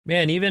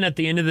Man, even at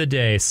the end of the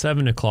day,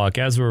 7 o'clock,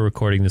 as we're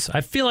recording this,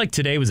 I feel like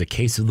today was a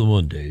case of the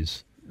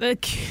Mondays.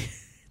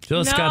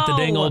 Just got the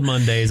dang old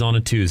Mondays on a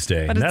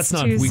Tuesday. But That's it's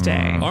not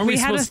Tuesday. we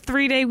had a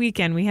 3-day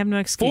weekend. We have no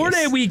excuse.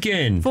 4-day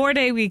weekend.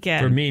 4-day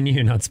weekend. For me and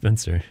you, not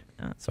Spencer.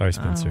 Sorry,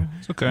 Spencer.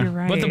 It's okay. You're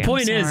right. But the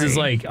point is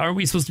like, aren't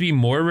we supposed to be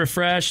more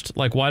refreshed?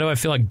 Like, why do I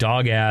feel like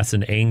dog ass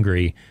and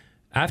angry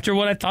after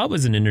what I thought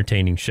was an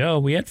entertaining show?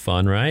 We had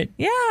fun, right?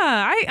 Yeah,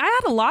 I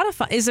had a lot of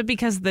fun. Is it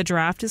because the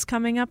draft is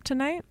coming up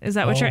tonight? Is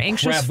that what you're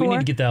anxious crap, for? We need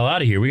to get the hell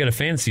out of here. We got a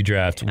fantasy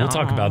draft. We'll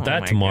talk about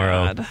that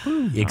tomorrow.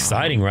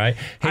 Exciting, right?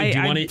 Hey,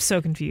 I'm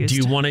so confused. Do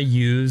you want to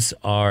use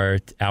our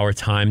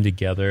time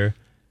together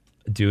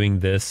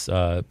doing this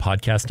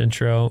podcast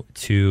intro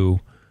to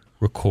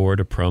record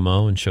a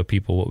promo and show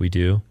people what we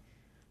do?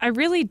 I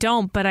really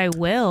don't, but I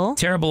will.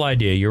 Terrible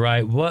idea. You're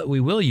right. What we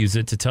will use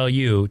it to tell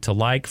you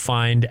to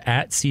find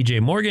at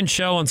CJ Morgan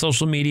Show on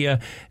social media,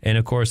 and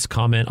of course,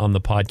 comment on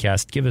the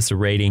podcast. Give us a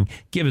rating.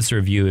 Give us a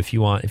review if you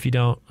want. If you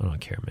don't, I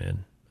don't care,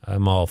 man.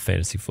 I'm all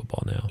fantasy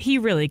football now. He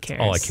really cares.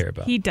 All I care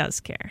about. He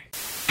does care.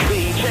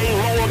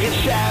 CJ Morgan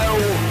Show.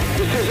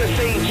 This is a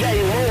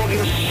CJ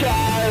Morgan Show.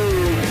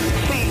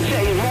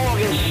 CJ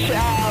Morgan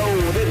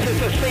Show. This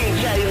is a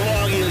CJ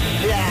Morgan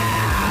Show.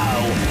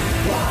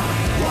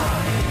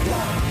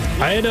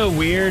 I had a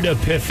weird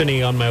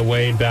epiphany on my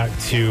way back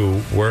to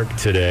work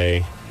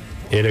today.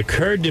 It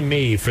occurred to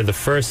me for the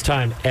first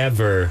time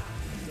ever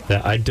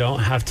that I don't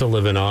have to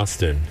live in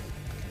Austin.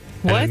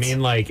 What? And I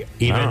mean, like,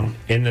 even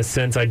in the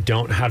sense I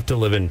don't have to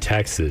live in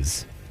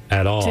Texas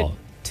at all.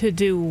 To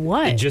do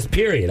what? Just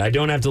period. I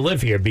don't have to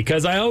live here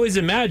because I always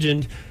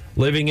imagined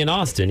living in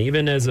Austin.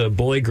 Even as a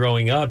boy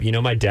growing up, you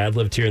know, my dad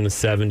lived here in the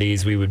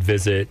 70s. We would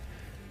visit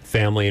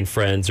family and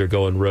friends or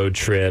go on road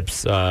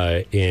trips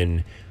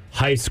in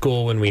high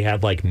school when we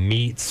had like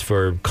meets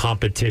for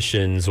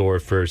competitions or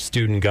for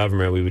student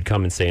government. We would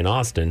come and stay in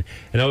Austin.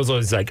 And I was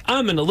always like,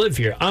 I'm going to live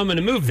here. I'm going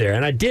to move there.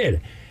 And I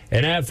did.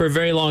 And I had for a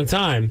very long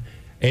time.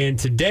 And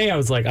today I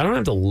was like, I don't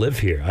have to live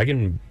here. I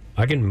can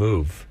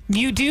move.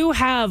 You do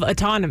have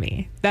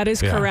autonomy. That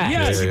is correct.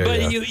 Yes,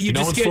 but you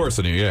no just one's get,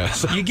 forcing you,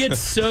 yes. you get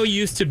so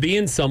used to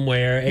being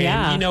somewhere.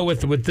 And, you know,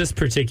 with this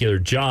particular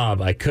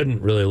job, I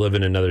couldn't really live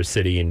in another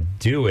city and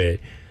do it.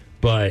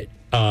 But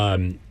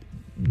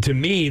to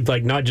me,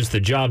 like, not just the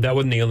job,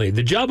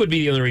 the job would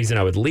be the only reason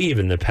I would leave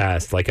in the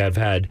past. Like, I've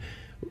had,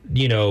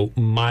 you know,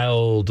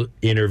 mild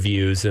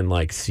interviews in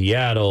like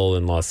Seattle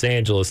and Los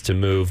Angeles to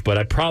move, but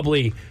I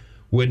probably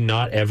would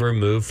not ever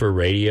move for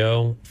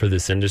radio for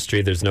this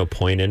industry. There's no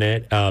point in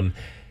it.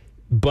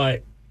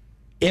 But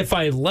if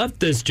I left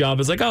this job,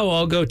 it's like, oh,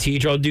 I'll go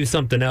teach, or I'll do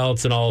something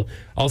else, and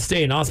I'll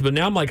stay in Austin. But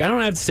now I'm like, I don't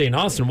have to stay in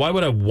Austin. Why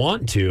would I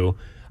want to?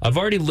 I've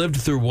already lived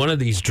through one of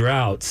these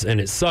droughts, and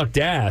it sucked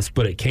ass,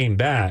 but it came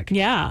back.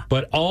 Yeah.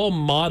 But all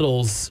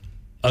models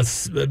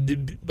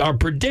are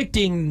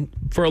predicting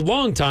for a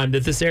long time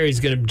that this area is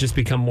going to just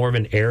become more of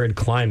an arid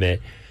climate.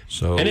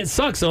 And it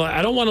sucks. So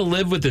I don't want to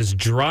live with this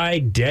dry,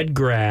 dead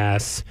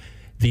grass,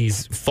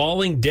 these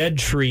falling dead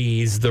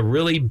trees, the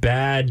really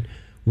bad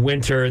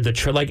winter,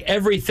 like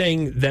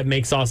everything that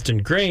makes Austin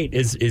great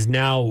is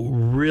now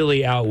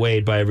really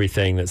outweighed by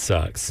everything that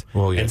sucks.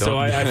 Well, yeah, and so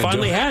I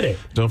finally had it.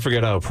 Don't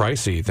forget how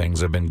pricey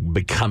things have been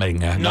becoming,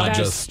 not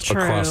just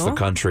across the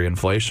country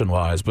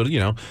inflation-wise, but, you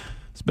know,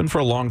 it's been for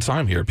a long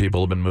time here.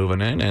 People have been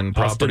moving in and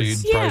property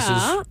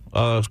prices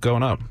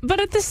going up. But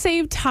at the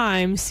same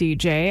time,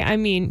 CJ, I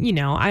mean, you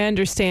know, I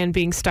understand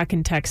being stuck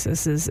in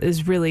Texas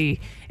is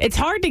really, it's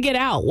hard to get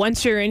out.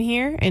 Once you're in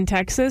here in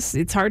Texas,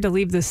 it's hard to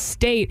leave the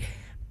state.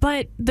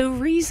 But the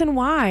reason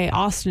why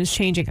Austin is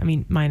changing, I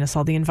mean, minus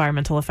all the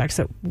environmental effects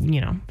that,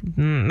 you know,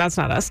 that's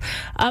not us.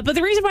 But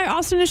the reason why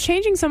Austin is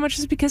changing so much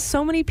is because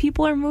so many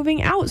people are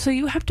moving out. So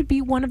you have to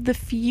be one of the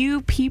few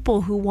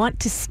people who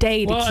want to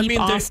stay to keep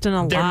Austin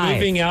alive. They're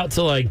moving out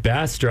to like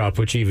Bastrop,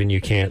 which even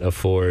you can't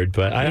afford.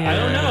 But I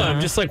don't know.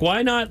 I'm just like,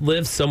 why not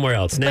live somewhere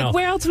else? Now, like,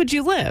 where else would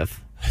you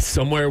live?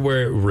 Somewhere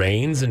where it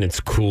rains and it's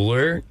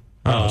cooler.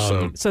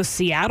 So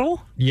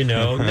Seattle? You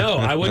know, no,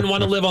 I wouldn't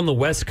want to live on the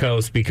West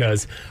Coast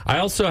because I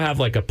also have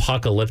like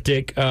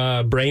apocalyptic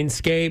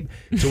brainscape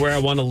to where I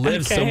want to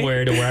live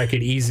somewhere to where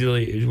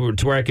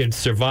I could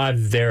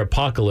survive their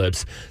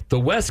apocalypse. The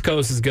West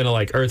Coast is going to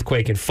like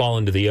earthquake and fall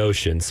into the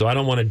ocean. So I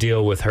don't want to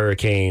deal with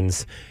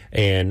hurricanes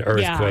and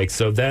earthquakes.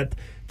 So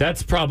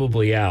that's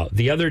probably out.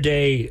 The other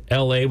day,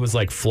 LA was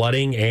like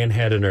flooding and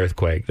had an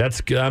earthquake. That's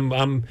good.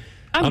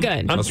 I'm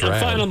good. I'm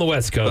fine on the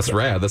West Coast. That's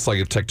rad. That's like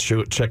a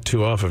check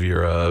two off of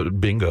your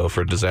bingo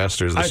for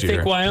disasters this year. I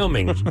think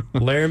Wyoming.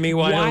 Laramie,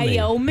 Wyoming.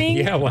 Wyoming?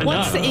 Yeah, why not?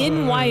 What's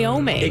in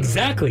Wyoming?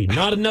 Exactly.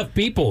 Not enough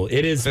people.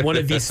 It is one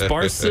of the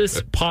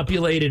sparsest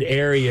populated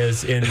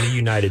areas in the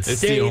United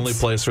States. It's the only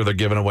place where they're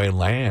giving away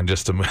land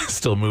just to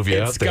still move you out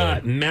there. It's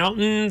got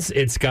mountains.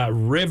 It's got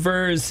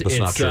rivers. That's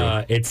not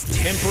true.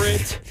 It's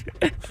temperate.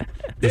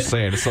 Just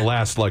saying, it's the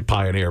last like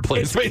pioneer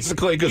place,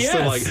 basically. Because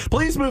they're like,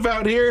 please move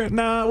out here.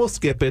 Nah, we'll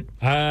skip it.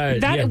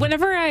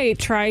 Whenever I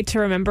try to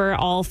remember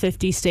all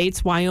 50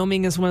 states,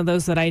 Wyoming is one of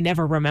those that I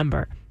never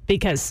remember.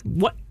 Because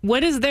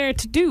what is there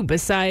to do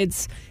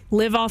besides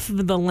live off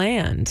of the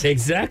land.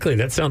 Exactly.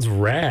 That sounds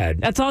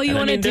rad. That's all you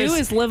want to do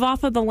is live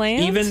off of the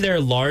land? Even their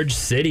large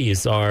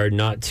cities are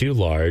not too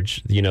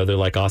large. You know, they're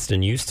like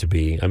Austin used to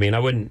be. I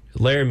mean,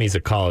 Laramie's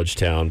a college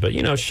town, but,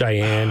 you know,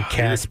 Cheyenne,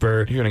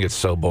 Casper. You're going to get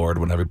so bored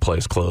when every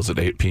place closes at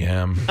 8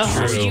 p.m.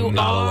 You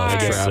not a lot of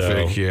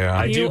traffic. So. Yeah.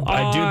 I do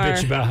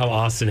bitch about how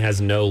Austin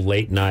has no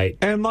late night.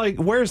 And, like,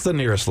 where's the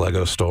nearest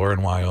Lego store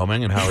in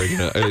Wyoming? And how are you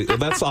going to...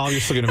 That's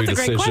obviously going to be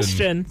a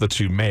decision that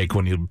you make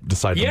when you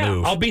decide to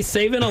move. Yeah, I'll be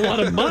saving a lot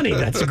of money.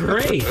 That's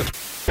great.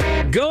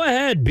 Go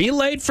ahead. Be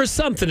late for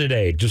something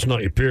today. Just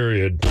not your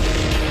period.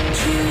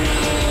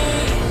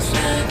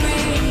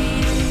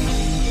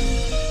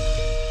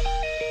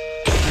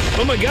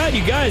 Oh, my God,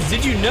 you guys.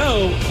 Did you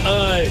know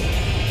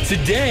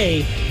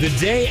today, the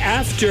day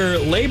after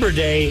Labor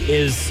Day,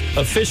 is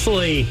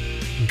officially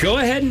Go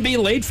Ahead and Be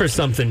Late for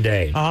Something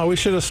Day. Oh, we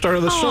should have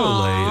started the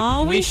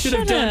show late. We should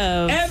have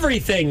done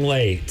everything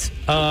late.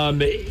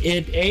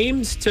 It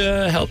aims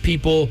to help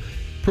people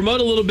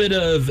promote a little bit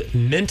of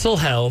mental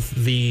health,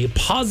 the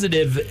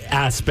positive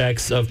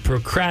aspects of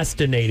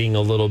procrastinating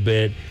a little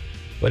bit.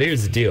 But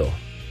here's the deal.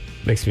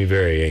 Makes me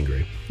very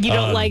angry. You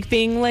don't like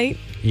being late?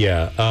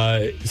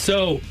 Yeah.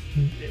 So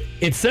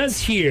it says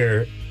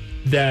here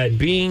that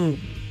being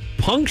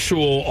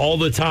punctual all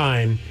the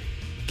time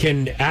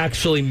can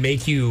actually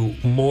make you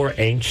more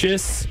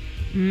anxious.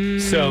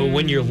 So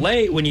when you're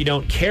late, when you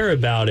don't care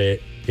about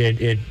it,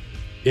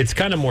 it's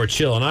kind of more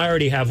chill. And I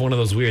already have one of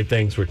those weird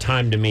things where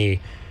time to me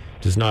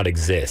does not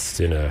exist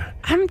in a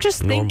I'm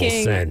just normal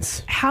thinking,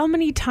 sense. How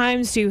many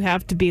times do you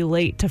have to be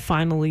late to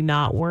finally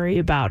not worry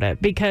about it?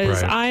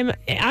 Because I'm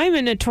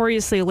a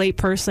notoriously late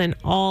person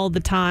all the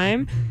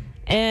time,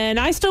 and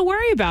I still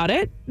worry about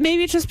it.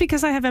 Maybe it's just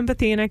because I have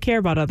empathy and I care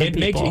about other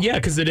people.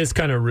 Because it is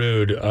kind of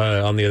rude.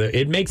 On the other,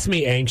 it makes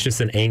me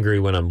anxious and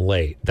angry when I'm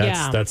late.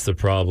 That's the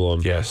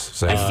problem.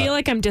 Yes, I feel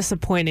like I'm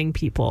disappointing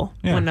people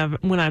when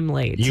I'm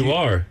late. You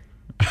are.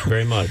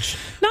 Very much.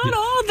 Not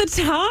all the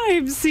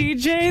time,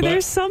 CJ.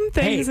 There's some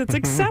things it's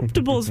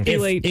acceptable to be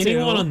late to. If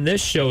anyone on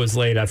this show is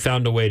late, I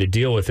found a way to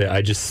deal with it.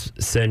 I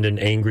just send an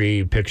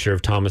angry picture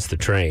of Thomas the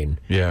Train.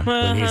 Yeah.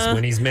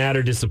 When he's mad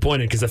or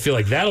disappointed, because I feel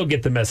like that'll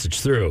get the message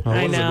through.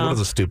 What does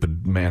a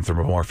stupid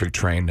anthropomorphic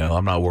train know?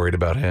 I'm not worried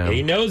about him.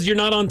 He knows you're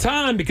not on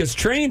time because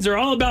trains are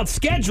all about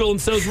schedule, and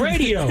so's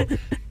radio.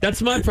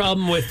 That's my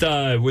problem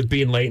with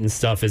being late and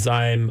stuff. Is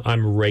I'm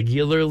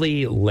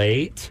regularly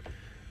late.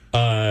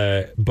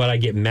 But I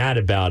get mad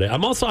about it. I'm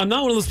not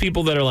one of those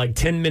people that are like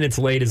 10 minutes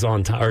late is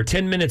on time, or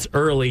 10 minutes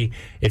early.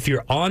 If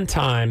you're on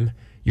time,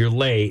 you're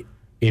late.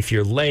 If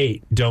you're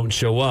late, don't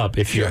show up.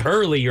 If you're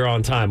early, you're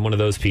on time. One of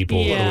those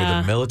people. Yeah. What are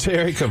we, the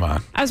military? Come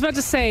on. I was about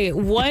to say,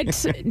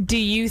 what do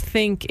you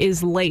think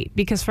is late?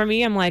 Because for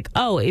me, I'm like,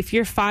 if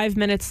you're 5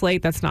 minutes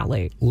late, that's not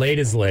late. Late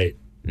is late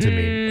to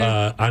me.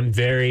 I'm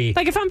very...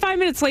 Like, if I'm 5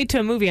 minutes late to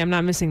a movie, I'm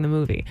not missing the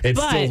movie.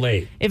 It's still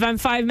late. If I'm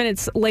 5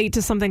 minutes late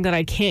to something that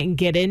I can't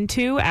get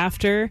into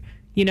after,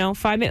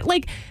 5 minutes...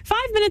 Like, 5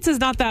 minutes is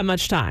not that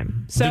much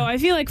time. So I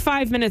feel like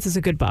 5 minutes is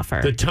a good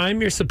buffer. The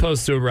time you're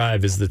supposed to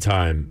arrive is the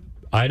time.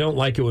 I don't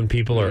like it when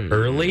people are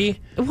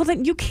early. Well,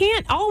 then you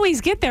can't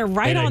always get there on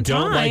time. I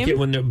don't like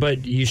it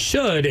but you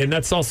should. And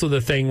that's also the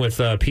thing with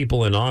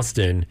people in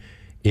Austin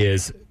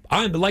is...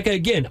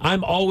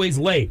 I'm always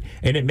late,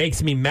 and it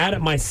makes me mad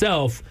at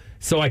myself,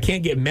 so I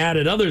can't get mad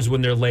at others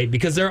when they're late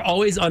because there are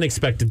always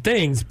unexpected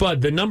things. But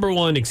the number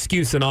one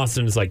excuse in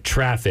Austin is like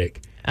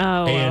traffic.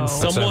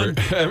 Someone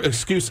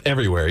excuse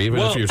everywhere, even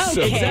if you're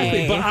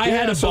exactly. But I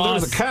had a boss. There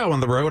was a cow on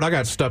the road. I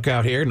got stuck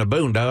out here in the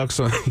boondocks.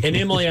 And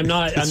Emily, I'm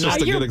not.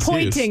 You're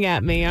pointing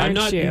at me,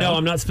 aren't you? No,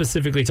 I'm not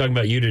specifically talking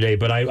about you today.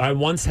 But I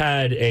once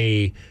had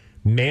a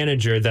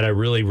manager that I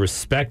really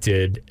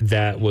respected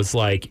that was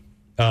like.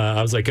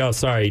 I was like, oh,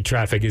 sorry,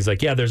 traffic. He's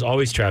like, yeah, there's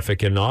always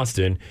traffic in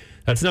Austin.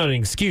 That's not an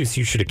excuse.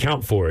 You should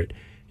account for it.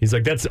 He's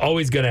like, that's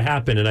always going to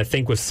happen. And I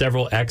think with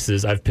several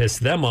exes, I've pissed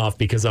them off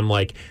because I'm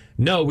like,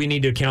 no, we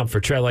need to account for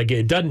traffic. Like,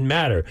 it doesn't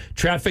matter.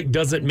 Traffic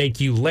doesn't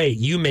make you late.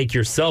 You make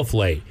yourself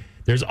late.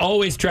 There's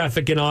always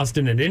traffic in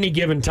Austin at any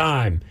given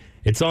time.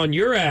 It's on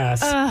your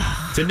ass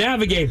to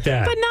navigate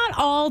that. But not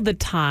all the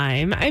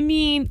time. I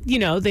mean,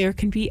 there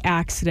can be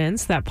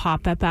accidents that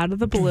pop up out of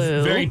the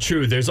blue. Very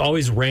true. There's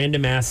always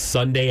random ass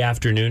Sunday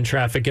afternoon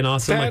traffic in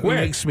Austin. That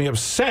makes me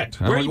upset.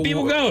 Where are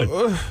people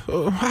going?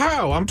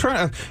 How? I'm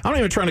not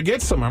even trying to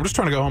get somewhere. I'm just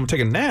trying to go home and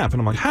take a nap.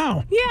 And I'm like,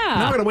 how? Yeah.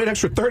 Now I got to wait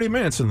extra 30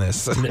 minutes in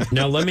this.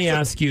 Now, let me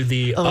ask you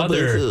the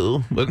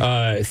other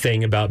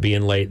thing about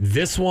being late.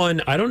 This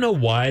one, I don't know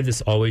why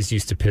this always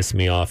used to piss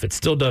me off. It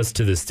still does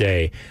to this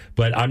day.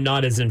 But I'm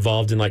not as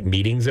involved in like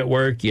meetings at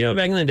work. Back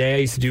in the day, I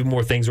used to do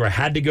more things where I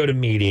had to go to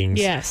meetings.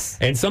 Yes.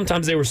 And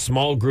sometimes they were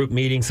small group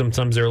meetings.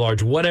 Sometimes they were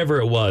large, whatever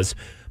it was.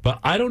 But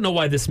I don't know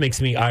why this makes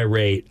me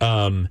irate.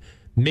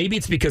 Maybe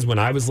it's because when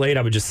I was late,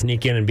 I would just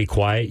sneak in and be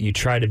quiet. You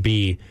try to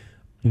be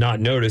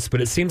not notice,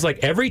 but it seems like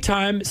every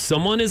time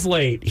someone is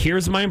late,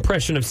 here's my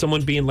impression of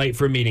someone being late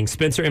for a meeting.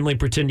 Spencer, Emily,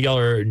 pretend y'all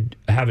are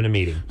having a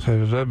meeting.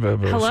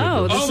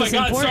 Hello. Oh my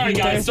God! Sorry,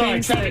 guys.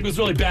 Sorry, traffic was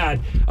really bad.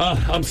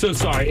 I'm so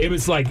sorry. It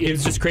was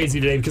just crazy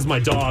today because my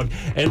dog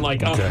and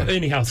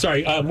anyhow.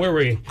 Sorry. Where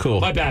were you? Cool.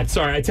 My bad.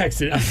 Sorry, I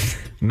texted.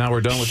 Now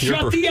we're done with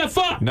Shut the F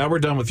up. Now we're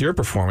done with your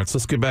performance.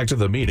 Let's get back to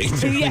the meeting.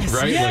 Yes,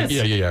 right? yes.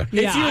 Yeah. If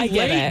you're I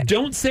get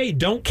late, it.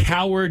 don't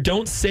cower,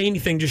 don't say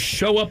anything. Just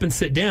show up and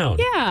sit down.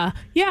 Yeah.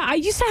 I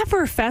used to have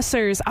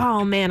professors.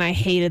 Oh man, I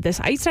hated this.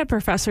 I used to have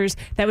professors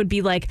that would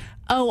be like,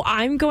 "Oh,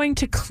 I'm going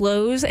to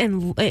close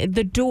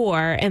the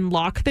door and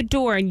lock the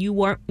door, and you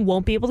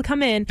won't be able to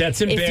come in. That's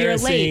if you're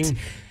late." embarrassing.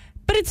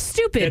 But it's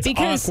stupid It's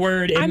because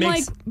awkward. I'm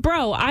like,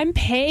 bro, I'm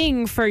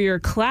paying for your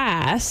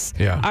class.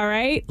 Yeah. All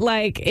right.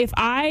 Like, if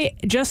I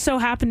just so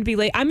happen to be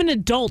late, I'm an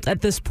adult at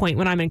this point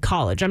when I'm in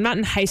college. I'm not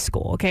in high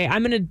school. Okay.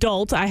 I'm an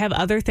adult. I have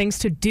other things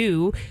to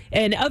do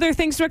and other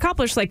things to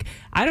accomplish. Like,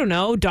 I don't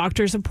know,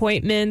 doctor's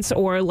appointments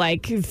or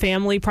like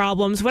family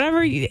problems,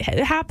 whatever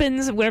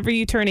happens, whenever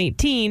you turn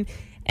 18.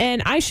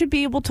 And I should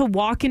be able to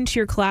walk into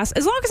your class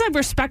as long as I'm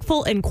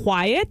respectful and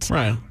quiet.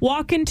 Right.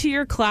 Walk into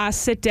your class,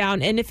 sit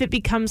down, and if it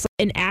becomes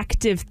an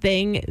active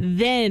thing,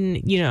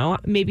 then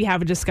maybe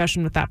have a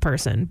discussion with that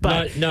person.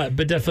 But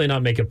but definitely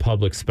not make a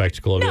public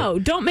spectacle of it. No,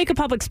 don't make a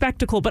public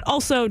spectacle. But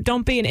also,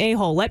 don't be an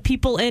a-hole. Let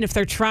people in if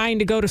they're trying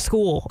to go to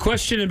school.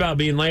 Question about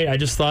being late. I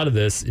just thought of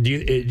this. Do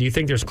you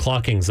think there's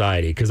clock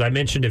anxiety? Because I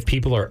mentioned if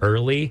people are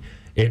early.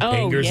 It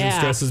angers and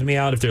stresses me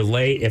out if they're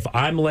late. If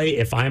I'm late,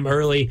 if I'm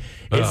early,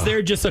 is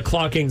there just a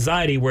clock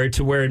anxiety where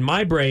in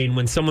my brain,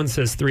 when someone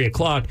says 3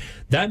 o'clock,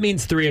 that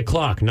means 3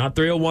 o'clock, not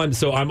 3:01.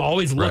 So I'm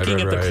always looking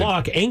at the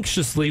clock,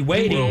 anxiously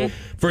waiting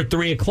for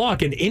 3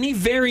 o'clock. And any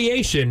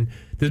variation,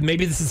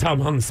 maybe this is how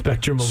I'm on the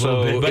spectrum a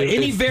little bit, but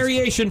any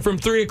variation from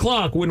 3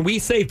 o'clock, when we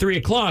say 3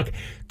 o'clock,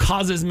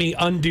 causes me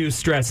undue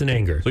stress and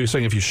anger. So you're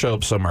saying if you show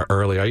up somewhere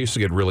early, I used to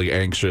get really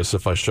anxious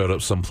if I showed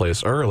up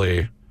someplace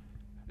early.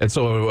 And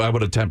so I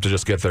would attempt to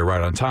just get there right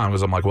on time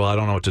because I'm like, well, I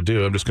don't know what to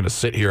do. I'm just going to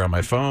sit here on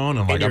my phone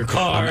and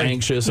I'm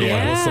anxious. And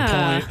what's the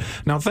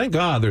point? Now, thank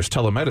God there's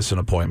telemedicine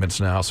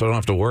appointments now, so I don't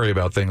have to worry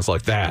about things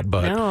like that.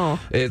 But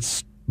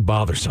it's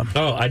bothersome.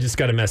 Oh, I just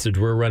got a message.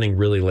 We're running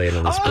really late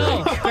on this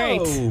break.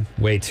 Great.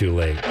 Way too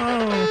late.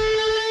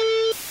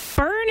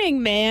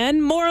 Burning Man,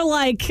 more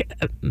like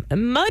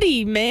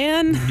Muddy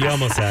Man. You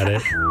almost had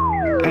it.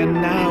 And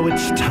now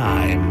it's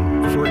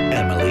time for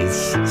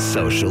Emily's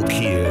social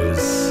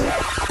cues.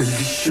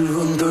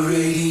 On the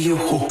radio.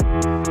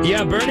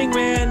 Yeah, Burning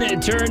Man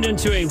turned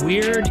into a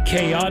weird,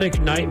 chaotic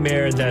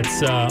nightmare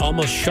that's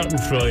almost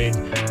Schadenfreude,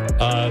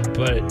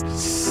 but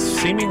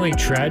seemingly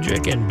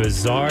tragic and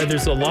bizarre.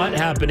 There's a lot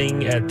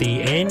happening at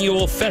the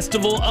annual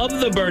festival of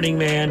the Burning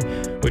Man,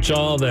 which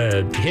all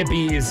the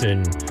hippies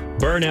and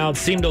burnouts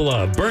seem to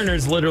love.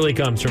 Burners literally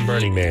comes from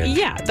Burning Man.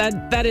 Yeah,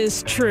 that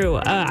is true.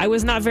 I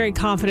was not very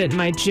confident in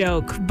my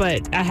joke,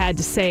 but I had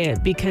to say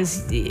it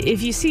because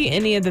if you see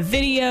any of the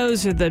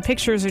videos or the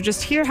pictures or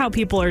just hear how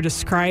people are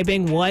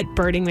describing what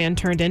Burning Man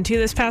turned into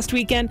this past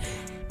weekend,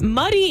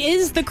 muddy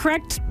is the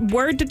correct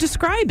word to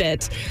describe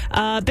it.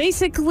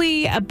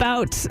 Basically I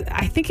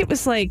think it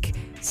was like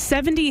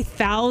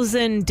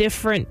 70,000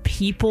 different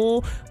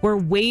people were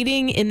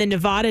waiting in the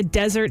Nevada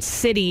desert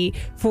city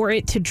for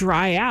it to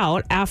dry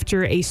out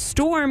after a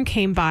storm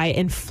came by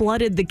and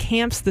flooded the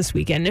camps this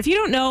weekend. If you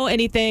don't know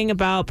anything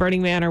about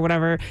Burning Man or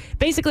whatever,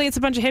 basically it's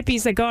a bunch of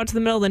hippies that go out to the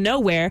middle of the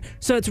nowhere,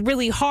 so it's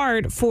really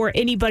hard for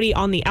anybody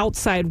on the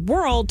outside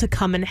world to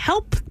come and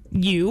help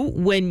you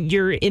when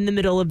you're in the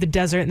middle of the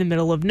desert in the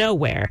middle of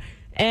nowhere.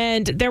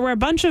 And there were a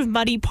bunch of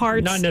muddy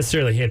parts. Not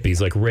necessarily hippies,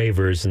 like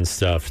ravers and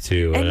stuff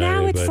too. And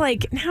now it's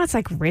like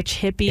rich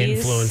hippies,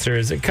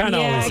 influencers. It kind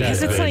of always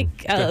has because it's been.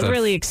 like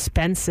really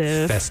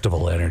expensive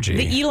festival energy.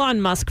 The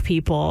Elon Musk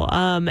people,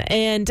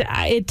 and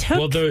it took.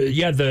 Well,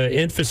 the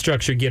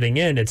infrastructure getting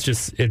in,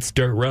 it's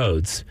dirt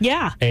roads.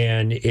 Yeah,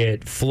 and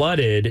it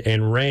flooded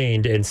and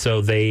rained, and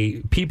so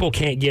people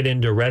can't get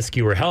in to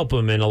rescue or help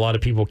them, and a lot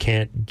of people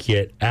can't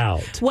get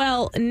out.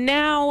 Well,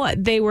 now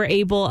they were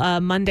able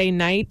Monday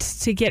night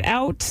to get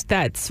out.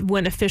 That's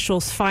when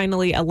officials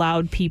finally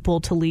allowed people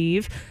to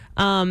leave.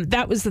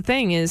 That was the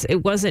thing, is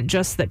it wasn't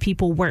just that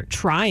people weren't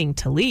trying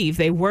to leave.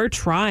 They were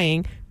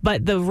trying,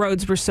 but the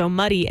roads were so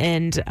muddy,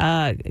 and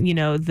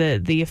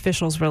the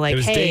officials were like, it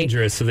was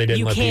dangerous, so they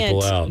didn't let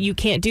people out. You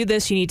can't do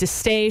this. You need to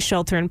stay,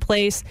 shelter in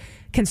place,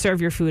 conserve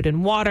your food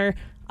and water.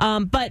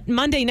 But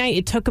Monday night,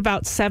 it took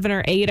about 7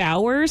 or 8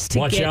 hours to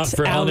Watch get out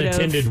for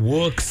unattended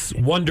wooks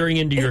wandering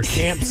into your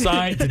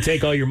campsite to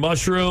take all your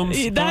mushrooms.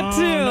 That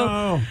too.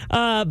 No.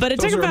 But it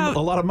Those took are about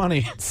a lot of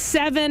money.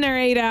 7 or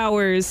 8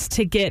 hours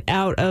to get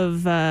out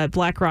of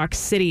Black Rock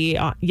City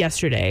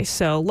yesterday.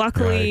 So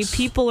luckily,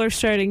 people are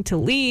starting to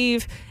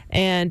leave.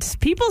 And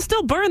people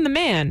still burn the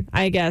man,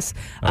 I guess.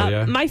 Oh,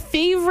 yeah? My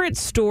favorite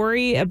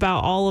story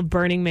about all of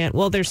Burning Man,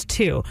 well, there's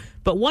two.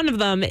 But one of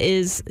them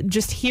is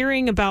just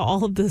hearing about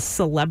all of the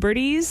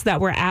celebrities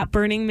that were at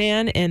Burning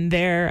Man and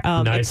their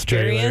nice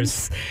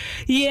experience. Trailers.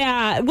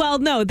 Yeah, well,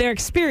 no, their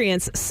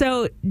experience.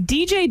 So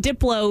DJ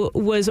Diplo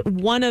was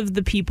one of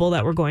the people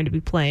that were going to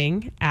be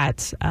playing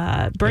at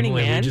Burning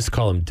Man. We just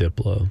call him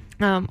Diplo.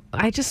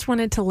 I just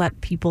wanted to let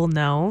people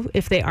know,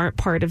 if they aren't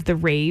part of the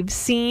rave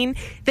scene,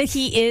 that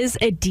he is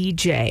a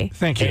DJ.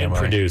 Thank you, And Emily.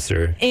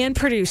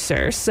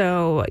 producer.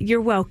 So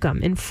you're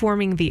welcome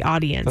informing the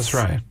audience. That's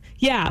right.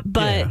 Yeah,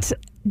 but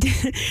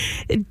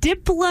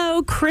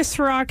Diplo, Chris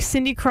Rock,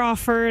 Cindy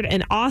Crawford,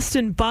 and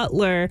Austin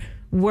Butler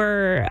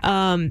were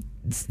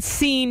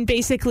seen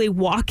basically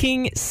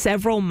walking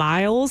several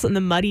miles in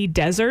the muddy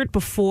desert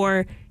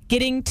before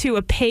getting to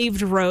a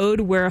paved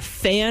road where a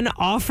fan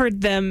offered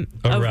them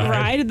a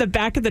ride in the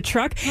back of the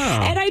truck. Oh.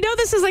 And I know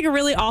this is like a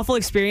really awful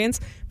experience,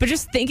 but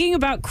just thinking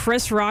about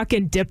Chris Rock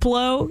and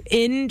Diplo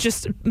in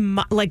just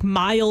like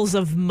miles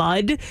of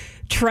mud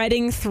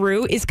treading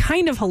through is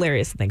kind of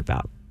hilarious to think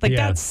about. Like,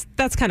 that's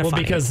kind of funny.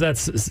 Well, because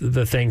that's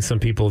the thing some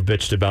people have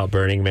bitched about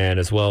Burning Man,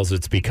 as well as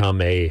it's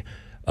become a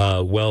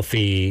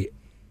wealthy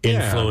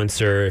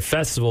influencer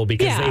festival,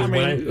 because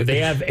they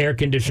have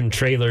air-conditioned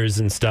trailers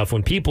and stuff.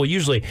 When people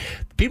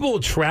will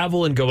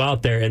travel and go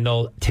out there, and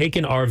they'll take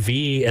an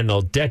RV and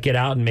they'll deck it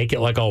out and make it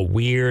like all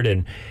weird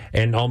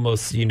and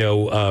almost,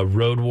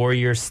 Road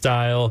Warrior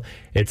style.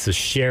 It's a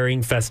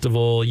sharing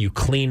festival. You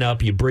clean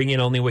up, you bring in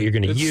only what you're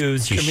going to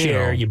use, you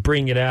share, you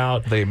bring it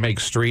out. They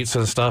make streets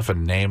and stuff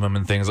and name them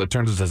and things. It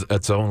turns into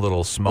its own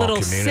little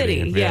community.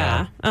 City,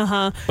 yeah.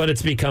 Uh-huh. But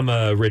it's become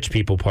a rich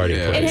people party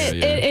place.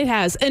 It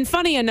has. And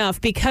funny enough,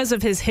 because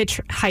of his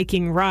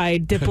hitchhiking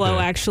ride, Diplo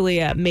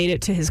actually made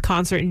it to his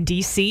concert in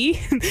D.C.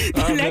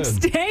 the next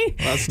day.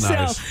 That's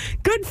nice. So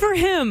good for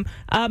him.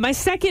 My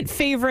second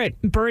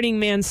favorite Burning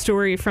Man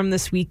story from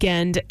this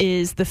weekend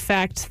is the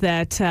fact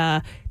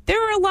that there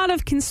were a lot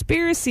of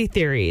conspiracy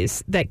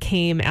theories that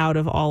came out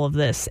of all of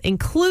this,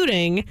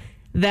 including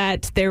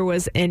that there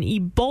was an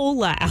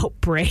Ebola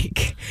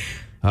outbreak.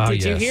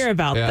 Did you hear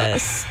about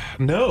this?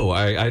 No,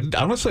 I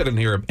honestly didn't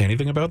hear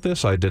anything about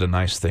this. I did a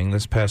nice thing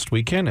this past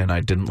weekend, and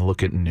I didn't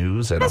look at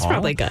news at all. That's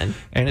probably good.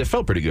 And it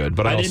felt pretty good,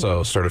 but I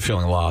also started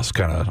feeling lost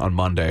kind of on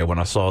Monday when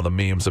I saw the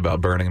memes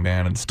about Burning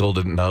Man and still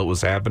didn't know it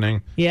was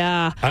happening.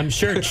 Yeah. I'm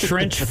sure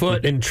trench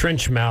foot and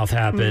trench mouth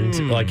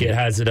happened like it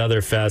has at other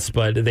fests,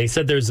 but they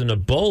said there's an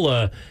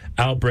Ebola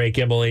outbreak,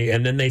 Emily,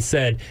 and then they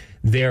said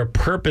they're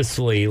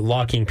purposely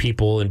locking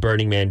people in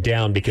Burning Man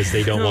down because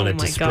they don't want it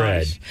to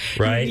spread,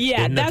 right?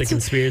 Yeah, Isn't that the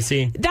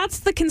conspiracy?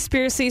 That's the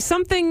conspiracy.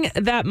 Something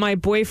that my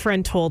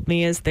boyfriend told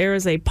me is there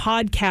is a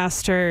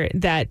podcaster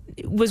that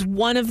was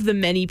one of the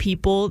many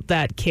people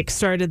that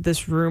kickstarted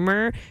this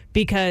rumor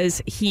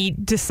because he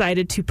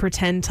decided to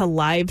pretend to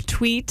live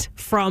tweet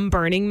from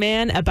Burning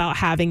Man about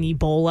having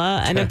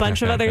Ebola and a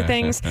bunch of other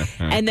things.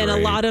 And then a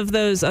lot of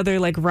those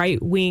other like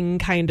right-wing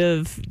kind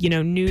of,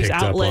 news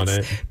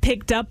outlets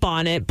picked up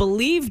on it,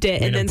 believed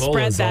it, and then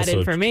spread that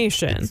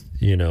information.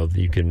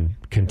 You can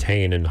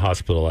contain and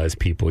hospitalize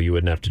people. You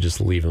wouldn't have to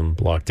just leave them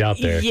locked out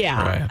there.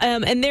 Yeah. Right.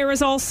 And there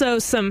was also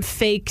some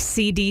fake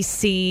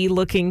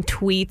CDC-looking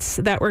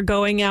tweets that were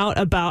going out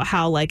about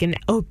how like an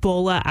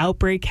Ebola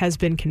outbreak has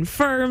been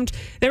confirmed.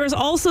 There was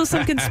also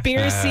some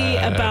conspiracy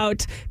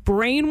about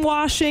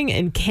brainwashing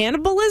and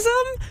cannibalism,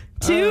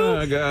 too.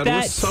 Oh, God.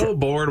 We're so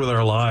bored with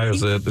our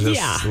lives.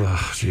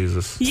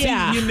 Jesus.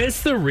 Yeah. See, you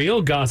miss the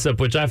real gossip,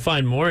 which I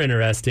find more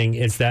interesting,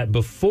 is that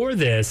before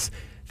this,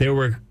 there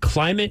were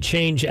climate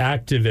change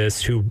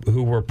activists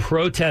who were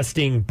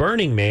protesting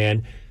Burning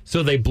Man,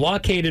 so they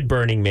blockaded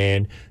Burning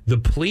Man. The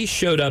police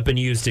showed up and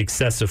used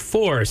excessive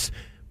force.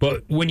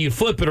 But when you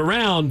flip it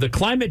around, the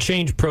climate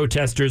change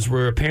protesters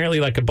were apparently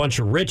like a bunch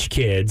of rich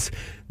kids.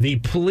 The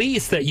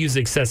police that used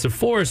excessive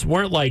force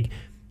weren't like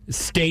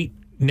state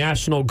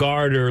National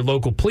Guard or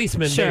local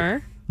policemen.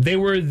 Sure. They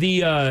were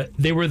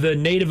the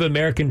Native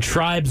American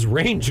tribes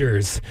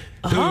rangers,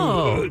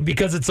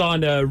 because it's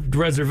on a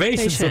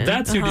reservation. So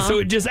that's so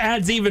it just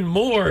adds even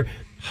more.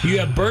 You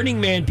have Burning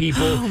Man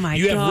people,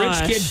 you have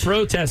rich kid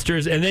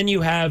protesters, and then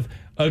you have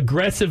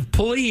aggressive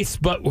police,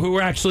 but who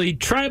are actually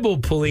tribal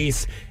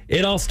police.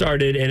 It all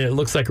started, and it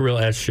looks like a real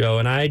S show.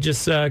 And I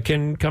just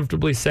can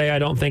comfortably say I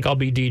don't think I'll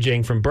be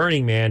DJing from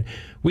Burning Man.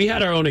 We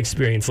had our own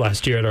experience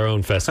last year at our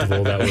own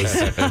festival that was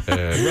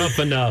rough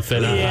enough,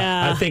 and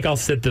I think I'll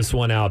sit this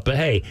one out. But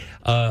hey,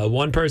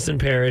 one person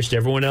perished.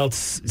 Everyone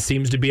else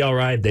seems to be all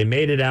right. They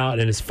made it out,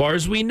 and as far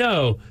as we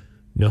know,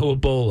 no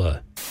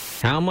Ebola.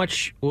 How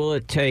much will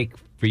it take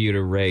for you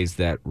to raise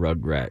that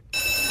rugrat?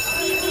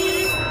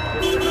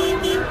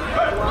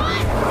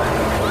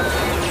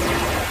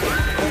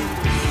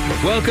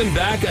 Welcome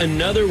back.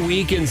 Another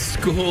week in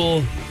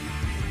school.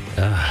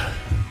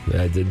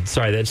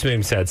 Sorry, that just made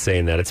me sad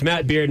saying that. It's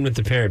Matt Bearden with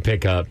the Parent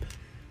Pickup.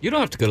 You don't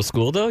have to go to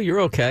school, though.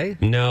 You're okay.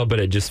 No, but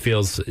it just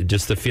feels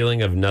the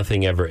feeling of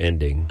nothing ever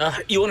ending.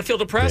 You want to feel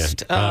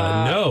depressed?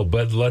 Yeah. No,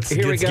 but let's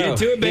get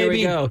to it, baby. Here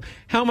we go.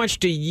 How much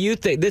do you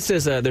think?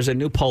 There's a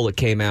new poll that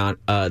came out.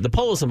 The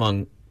poll is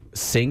among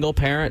single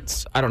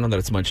parents. I don't know that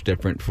it's much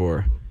different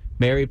for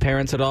married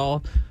parents at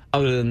all.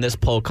 other than this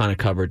poll kind of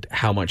covered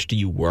how much do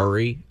you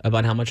worry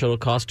about how much it'll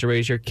cost to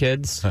raise your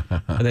kids. I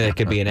think that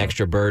could be an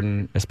extra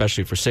burden,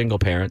 especially for single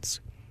parents.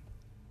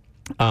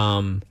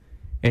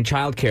 And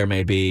childcare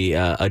may be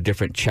a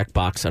different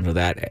checkbox under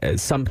that in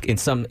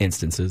some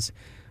instances.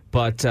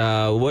 But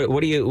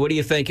what do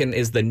you think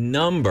is the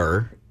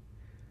number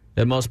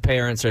that most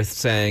parents are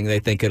saying they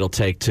think it'll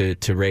take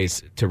to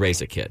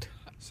raise a kid?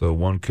 So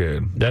one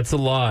kid. That's a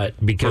lot,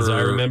 because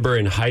I remember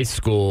in high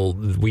school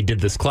we did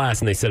this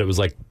class and they said it was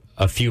like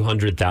a few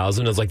 $100,000.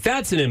 I was like,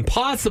 that's an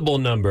impossible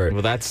number.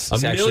 Well, that's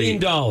 $1 million.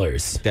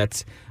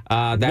 That's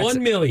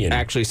 $1 million.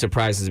 Actually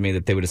surprises me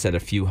that they would have said a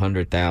few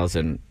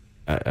 $100,000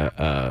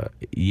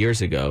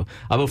 years ago.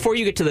 Before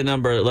you get to the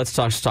number, let's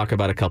talk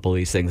about a couple of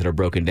these things that are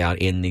broken down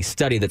in the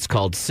study that's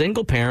called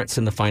Single Parents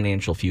in the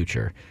Financial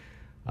Future.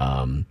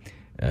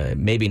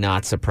 Maybe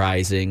not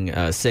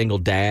surprising. Single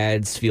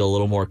dads feel a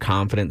little more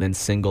confident than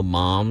single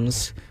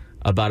moms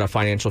about a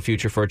financial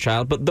future for a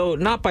child, but though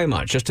not by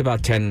much, just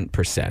about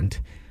 10%.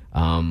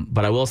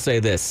 But I will say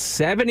this,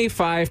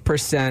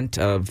 75%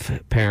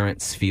 of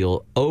parents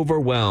feel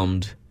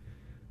overwhelmed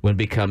when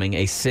becoming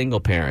a single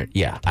parent.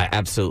 Yeah,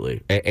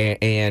 absolutely.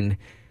 And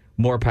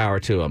more power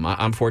to them.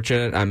 I'm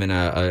fortunate. I'm in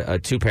a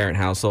two-parent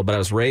household, but I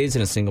was raised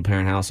in a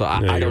single-parent household.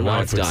 I don't know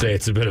what's done. Your wife would say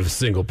it's a bit of a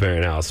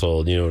single-parent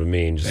household. You know what I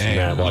mean? Just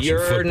watching You're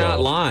football. not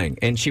lying,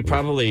 and she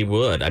probably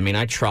would. I mean,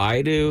 I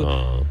try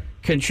to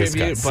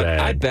contribute, but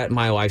I bet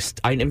my wife.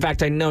 In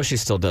fact, I know she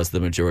still does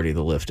the majority of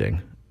the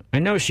lifting. I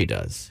know she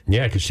does.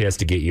 Yeah, because she has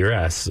to get your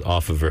ass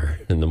off of her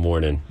in the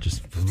morning.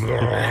 Just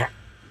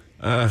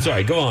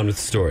sorry, go on with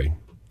the story.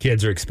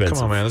 Kids are expensive.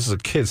 Come on, man. This is a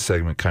kids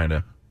segment, kind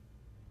of.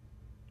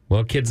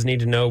 Well, kids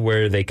need to know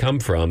where they come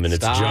from, and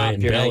Stop, it's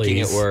giant you're bellies.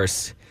 making it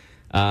worse.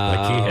 Like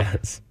he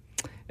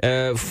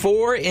has.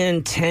 4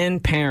 in 10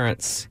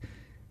 parents,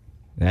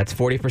 that's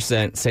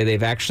 40%, say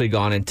they've actually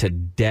gone into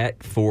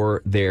debt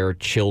for their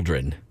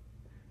children.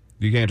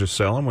 You can't just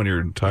sell them when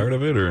you're tired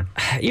of it, or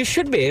you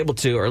should be able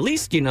to, or at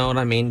least, you know what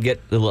I mean,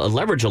 get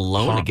leverage a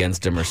loan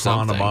against them or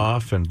something. Pawn them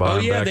off and buy them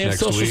back they have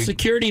next week. Social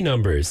Security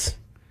numbers.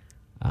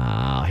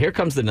 Here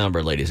comes the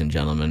number, ladies and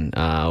gentlemen.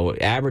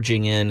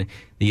 Averaging in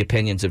the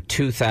opinions of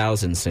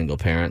 2,000 single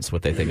parents,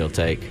 what they think it'll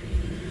take.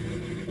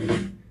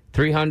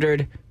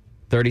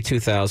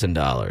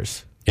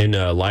 $332,000. In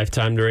a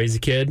lifetime to raise a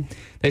kid?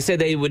 They say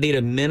they would need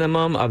a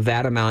minimum of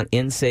that amount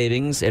in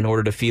savings in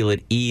order to feel at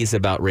ease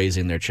about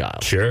raising their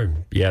child. Sure.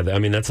 Yeah, I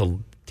mean, to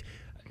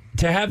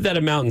have that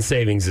amount in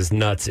savings is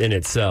nuts in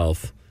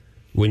itself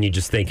when you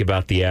just think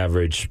about the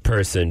average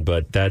person,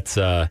 but that's...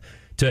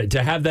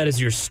 To have that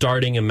as your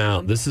starting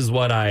amount, this is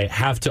what I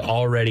have to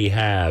already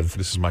have.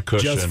 This is my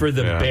cushion. Just for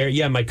the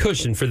bare, my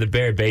cushion for the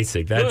bare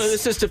basic. No,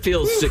 this is to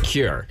feel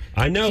secure.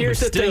 I know, Here's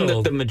but the thing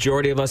that the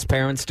majority of us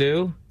parents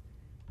do.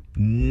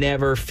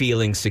 Never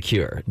feeling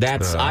secure.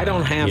 I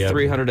don't have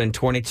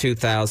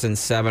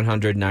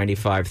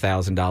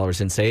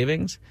 $322,795,000 in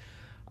savings.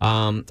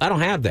 I don't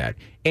have that.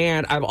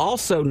 And I've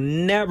also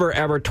never,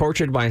 ever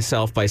tortured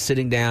myself by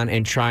sitting down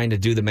and trying to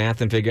do the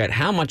math and figure out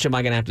how much am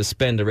I going to have to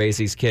spend to raise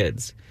these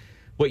kids.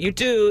 What you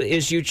do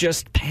is you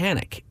just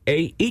panic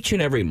each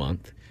and every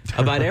month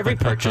about every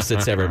purchase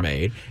that's ever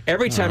made.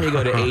 Every time you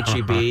go to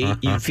H-E-B,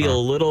 you feel a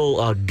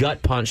little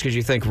gut punch because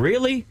you think,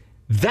 really?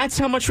 That's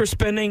how much we're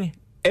spending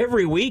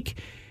every week?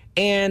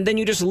 And then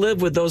you just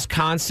live with those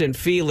constant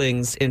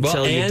feelings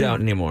until you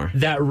don't anymore.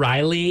 That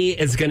Riley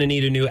is going to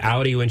need a new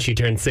Audi when she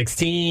turns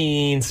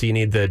 16, so you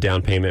need the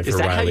down payment for Riley's.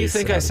 Is that how you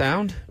think I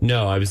sound?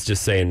 No, I was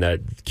just saying that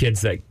kids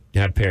that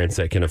have parents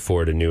that can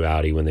afford a new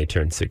Audi when they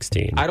turn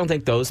 16. I don't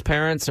think those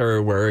parents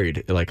are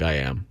worried like I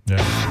am.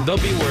 Yeah. They'll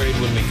be worried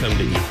when we come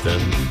to eat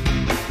them.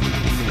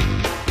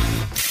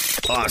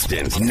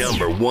 Austin's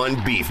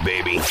 #1 beef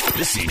baby,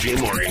 the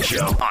CJ Morgan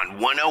Show on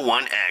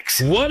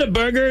 101X.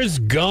 Whataburger's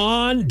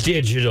gone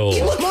digital.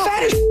 You look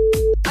fat as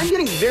I'm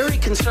getting very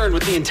concerned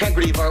with the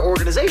integrity of our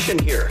organization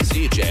here.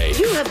 CJ.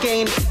 You have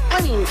gained,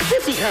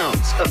 50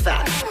 pounds of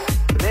fat.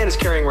 The man is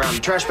carrying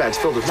around trash bags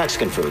filled with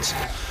Mexican foods.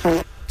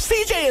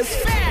 CJ is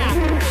fat!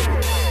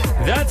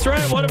 That's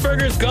right.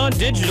 Whataburger's gone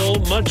digital,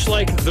 much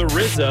like the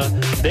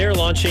RZA. They're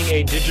launching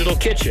a digital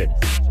kitchen.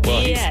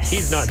 Well, yes.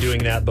 he's not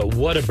doing that, but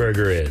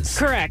Whataburger is.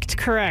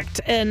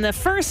 Correct. And the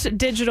first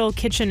digital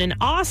kitchen in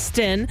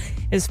Austin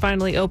is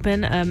finally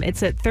open.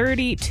 It's at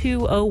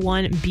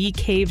 3201 B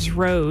Caves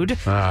Road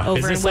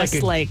over in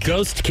Westlake. Like a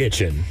ghost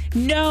kitchen?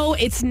 No,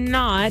 it's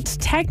not.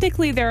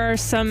 Technically, there are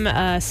some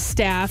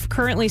staff.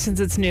 Currently, since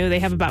it's new, they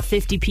have about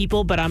 50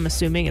 people, but I'm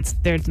assuming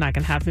they're not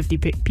going to have 50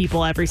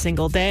 people every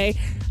single day.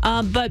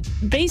 But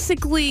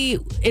basically,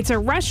 it's a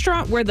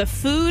restaurant where the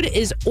food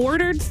is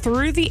ordered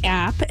through the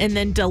app and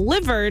then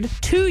delivered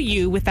to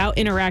you without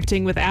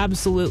interacting with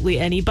absolutely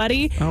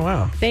anybody. Oh,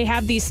 wow. They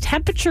have these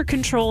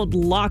temperature-controlled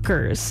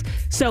lockers.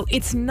 So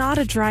it's not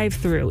a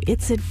drive-through.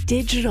 It's a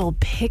digital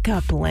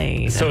pickup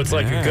lane. So it's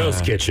like a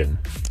ghost kitchen.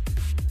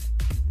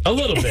 A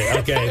little bit,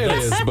 okay. It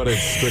is, but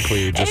it's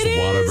strictly just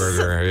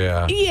Whataburger,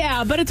 yeah.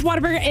 Yeah, but it's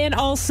Whataburger, and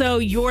also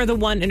you're the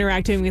one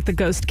interacting with the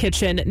ghost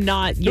kitchen,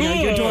 not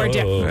your door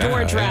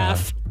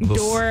draft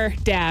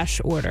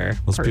DoorDash order.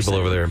 Those people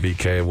over there in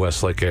BK,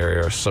 Westlake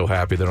area, are so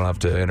happy they don't have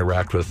to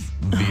interact with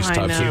these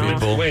types of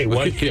people. Wait,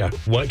 what? Yeah.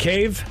 What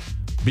cave?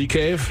 Bee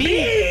cave?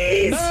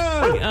 Bees!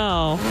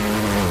 Oh.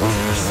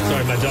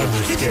 Sorry, my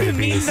dogs are scared of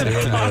bees.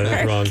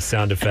 The wrong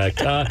sound effect.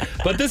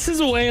 But this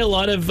is a way a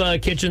lot of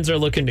kitchens are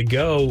looking to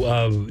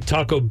go.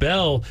 Taco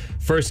Bell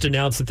first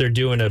announced that they're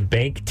doing a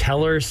bank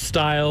teller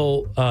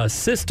style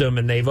system,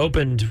 and they've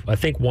opened, I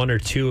think, 1 or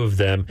 2 of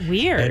them.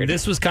 Weird. And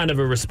this was kind of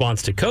a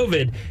response to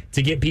COVID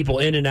to get people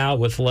in and out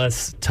with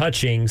less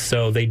touching.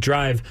 So they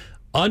drive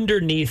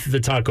underneath the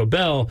Taco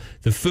Bell.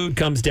 The food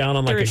comes down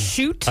on like a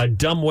chute, a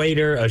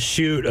dumbwaiter, a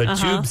chute, a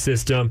tube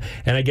system.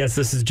 And I guess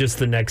this is just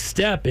the next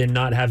step in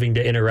not having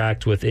to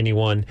interact with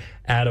anyone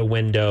at a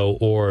window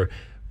or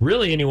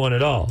really anyone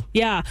at all.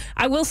 Yeah.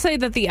 I will say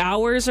that the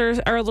hours are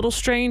a little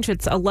strange.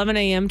 It's 11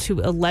 a.m. to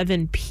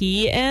 11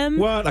 p.m.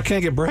 What? I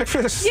can't get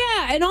breakfast?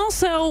 Yeah. And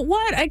also,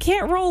 what? I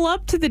can't roll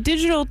up to the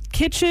digital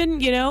kitchen,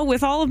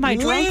 with all of my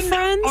drunk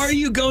friends? Are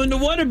you going to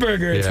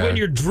Whataburger? It's when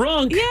you're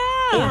drunk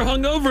or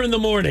hungover in the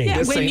morning.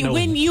 Yeah,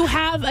 when you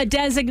have a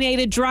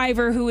designated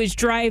driver who is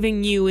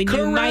driving you and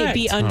you might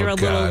be under a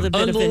little bit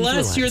of influence.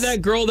 Unless you're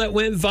that girl that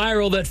went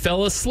viral that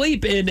fell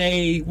asleep in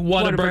a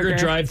Whataburger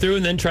drive-thru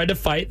and then tried to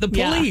fight the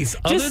police.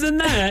 Other than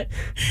that,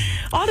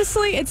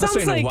 honestly, it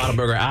sounds like no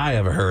Whataburger I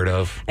ever heard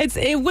of.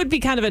 It would be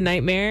kind of a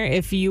nightmare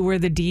if you were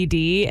the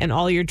DD and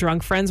all your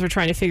drunk friends were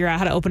trying to figure out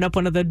how to open up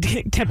one of the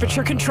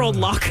temperature-controlled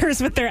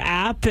lockers with their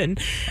app. And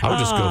I would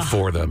just go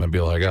for them and be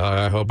like,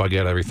 I hope I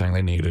get everything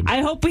they needed.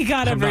 I hope we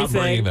got everything. I'm not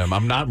bringing them.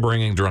 I'm not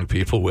bringing drunk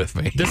people with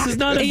me. This is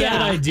not a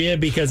bad idea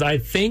because I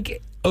think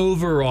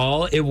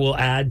overall it will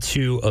add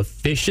to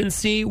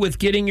efficiency with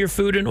getting your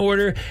food in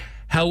order.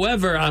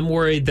 However, I'm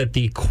worried that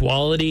the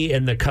quality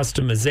and the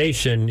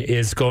customization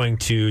is going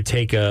to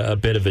take a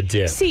bit of a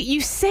dip. See,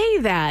 you say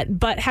that,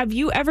 but have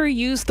you ever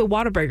used the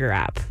Whataburger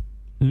app?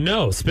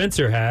 No,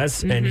 Spencer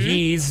has, and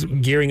he's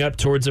gearing up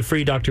towards a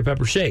free Dr.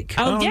 Pepper shake.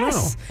 Oh,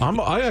 yes.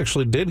 No. I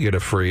actually did get a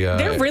free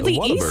They're really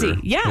Whataburger. easy.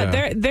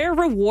 Yeah, their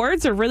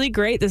rewards are really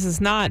great. This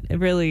is not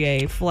really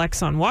a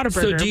flex on Whataburger.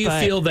 So do you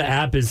feel the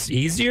app is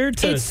easier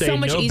to say so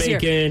much no easier.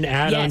 bacon,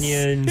 add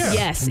onions?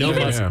 Yes. No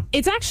mustard?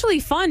 It's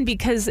actually fun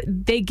because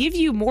they give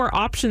you more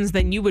options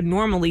than you would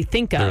normally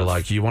think of. They're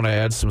like, you want to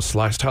add some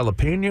sliced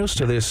jalapenos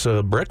to this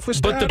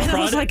breakfast But app? the product,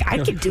 I was like,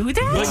 I could do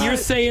that? But you're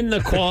saying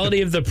the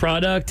quality of the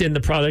product and the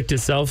product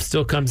itself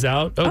still comes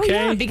out okay? Oh,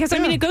 yeah, because, I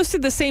mean, it goes to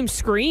the same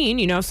screen.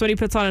 If somebody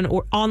puts on an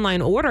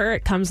online order,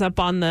 it comes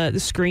up on the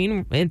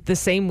screen in the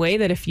same way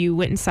that if you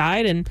went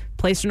inside and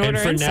placed an order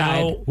inside. And for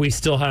now, we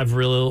still have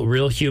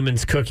real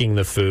humans cooking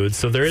the food,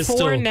 so there is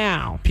still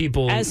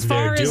people as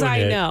far as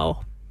I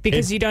know.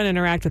 Because you don't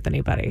interact with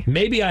anybody.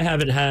 Maybe I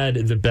haven't had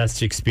the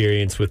best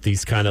experience with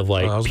these kind of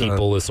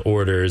peopleless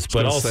orders,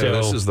 but also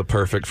this is the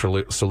perfect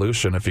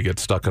solution if you get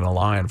stuck in a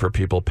line for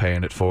people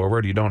paying it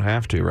forward. You don't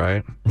have to,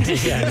 right?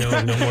 Yeah,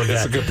 no more of that.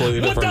 It's a completely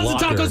different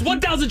 1,000 tacos,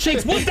 1,000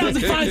 shakes,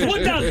 1,000 fries,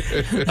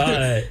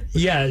 1,000.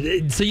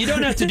 Yeah, so you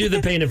don't have to do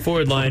the paying it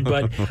forward line.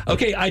 But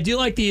okay, I do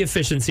like the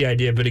efficiency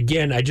idea. But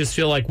again, I just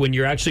feel like when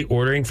you're actually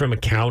ordering from a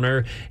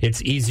counter,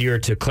 it's easier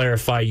to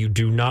clarify you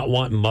do not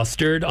want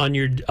mustard on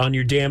your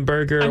damn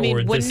burger. I mean,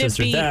 or wouldn't this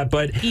it be or that,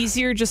 but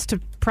easier just to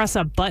press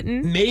a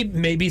button?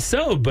 Maybe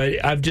so,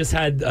 but I've just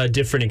had a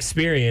different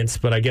experience.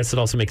 But I guess it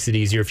also makes it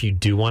easier if you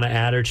do want to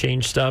add or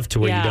change stuff to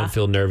where you don't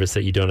feel nervous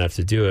that you don't have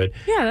to do it.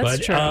 Yeah,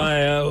 that's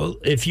true.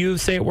 If you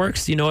say it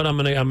works, you know what? I'm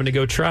gonna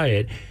go try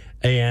it.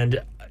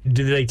 And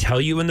do they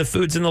tell you when the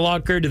food's in the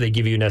locker? Do they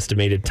give you an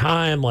estimated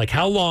time? Like,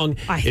 how long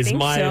is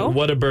my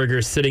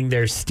Whataburger sitting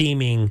there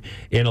steaming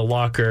in a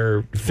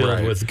locker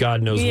filled with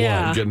God knows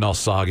what? Getting all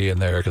soggy in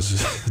there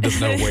because there's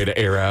no way to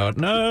air out.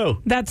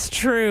 No. That's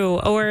true.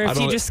 Or if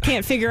you just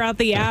can't figure out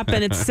the app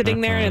and it's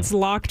sitting there and it's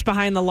locked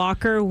behind the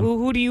locker,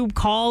 who do you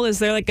call? Is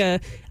there like a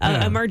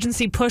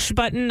emergency push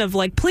button of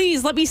like,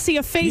 please let me see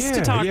a face to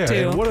talk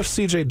to? And what if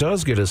CJ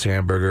does get his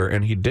hamburger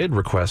and he did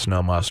request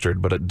no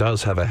mustard, but it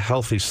does have a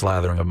healthy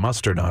slathering of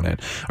mustard on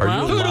it? Are you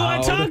allowed? Who do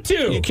I talk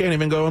to? You can't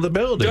even go in the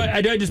building.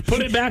 Do I just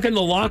put it back in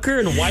the locker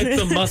and wipe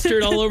the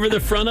mustard all over the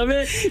front of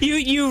it?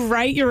 You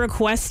write your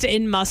request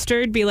in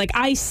mustard, be like,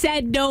 I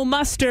said no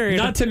mustard.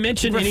 Not to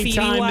mention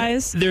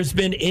anytime there's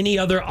been any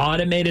other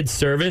automated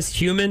service,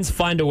 humans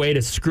find a way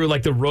to screw,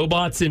 like the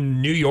robots in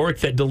New York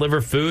that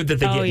deliver food that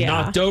they get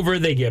knocked over,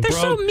 they get broke.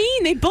 They're so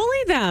mean. They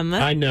bully them.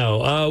 I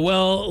know.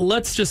 Well,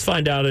 let's just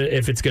find out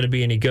if it's going to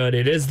be any good.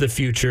 It is the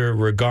future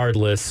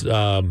regardless.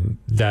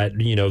 That,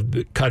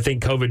 I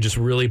think COVID just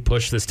really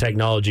pushed this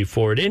technology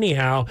forward.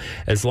 Anyhow,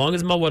 as long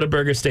as my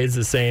Whataburger stays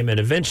the same, and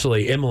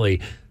eventually,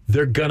 Emily,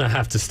 they're gonna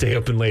have to stay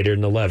open later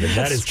than 11.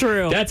 That is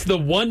true. That's the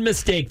one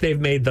mistake they've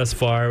made thus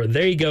far.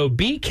 There you go.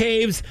 Bee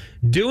Caves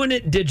doing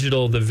it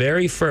digital, the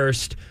very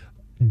first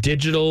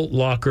digital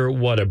locker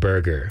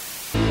Whataburger.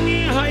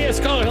 Yeah, hi, yes,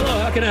 caller. Hello,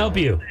 how can I help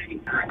you?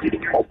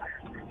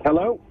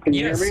 Hello, can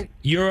you hear me?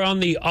 You're on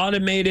the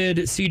automated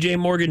CJ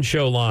Morgan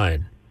Show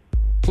line.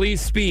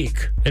 Please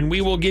speak, and we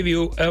will give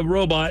you a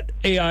robot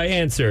AI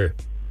answer.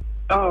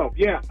 Oh,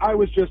 yeah, I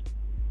was just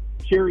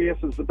curious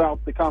is about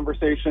the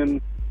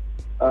conversation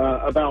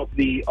about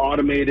the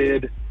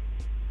automated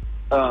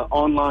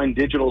online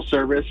digital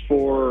service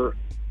for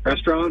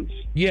restaurants.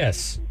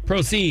 Yes,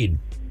 proceed.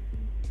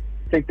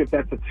 I think that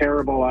that's a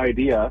terrible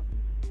idea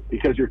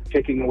because you're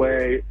taking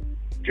away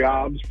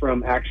jobs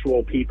from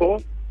actual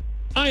people.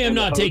 I am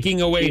not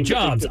taking away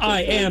jobs.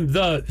 I am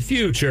the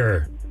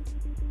future.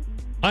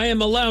 I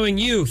am allowing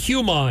you,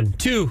 human,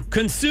 to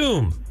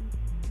consume.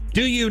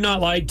 Do you not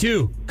like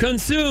to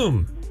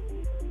consume?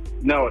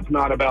 No, it's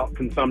not about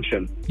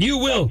consumption. You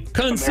will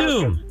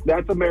consume.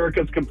 That's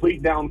America's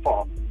complete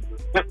downfall.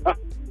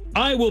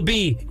 I will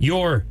be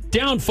your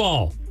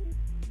downfall.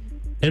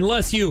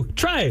 Unless you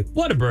try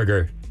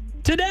Whataburger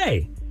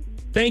today.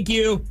 Thank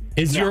you.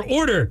 Is your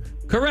order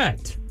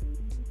correct?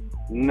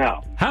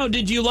 No. How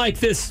did you like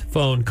this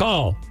phone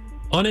call?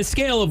 On a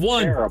scale of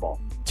 1 Terrible.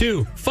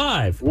 to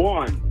 5.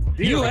 1.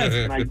 0. You have-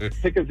 Can I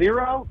pick a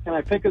 0? Can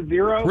I pick a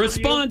 0?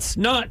 Response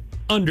not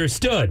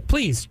understood.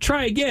 Please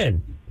try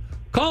again.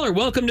 Caller,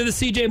 welcome to the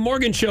CJ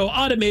Morgan Show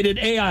Automated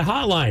AI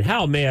Hotline.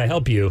 How may I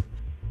help you?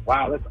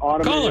 Wow, that's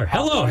automated. Caller,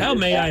 hello, how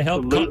may I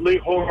help? Absolutely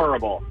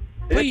horrible.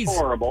 Please. It's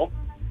horrible.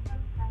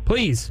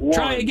 Please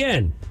try 1.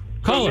 again.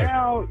 So Caller,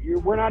 now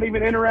we're not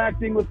even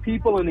interacting with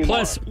people anymore.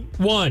 plus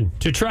 1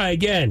 to try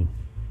again.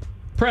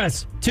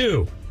 Press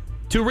 2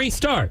 to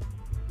restart.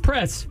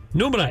 Press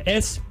número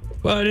es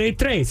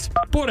 3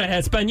 para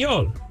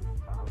español.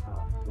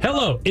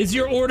 Hello, is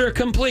your order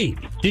complete?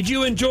 Did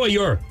you enjoy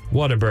your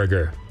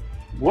Whataburger?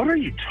 What are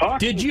you talking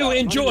Did you about?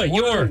 enjoy I'm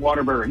your ordering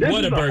Whataburger? This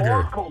Whataburger? is a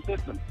Oracle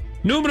system.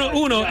 Número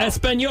 1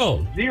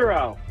 español.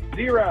 0.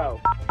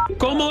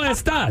 ¿Cómo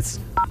estás?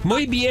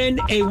 Muy bien,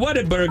 a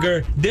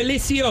Whataburger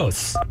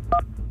delicioso.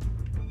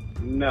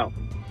 No.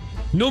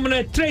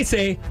 Número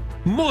 13,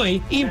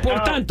 muy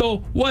importante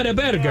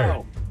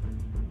Whataburger.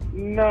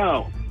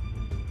 No.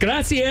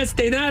 Gracias,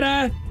 de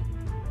nada.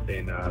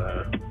 De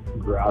nada.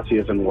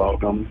 Gracias and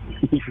welcome.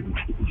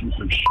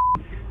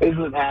 This is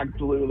an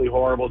absolutely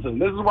horrible system.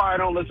 This is why I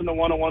don't listen to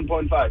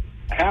 101.5.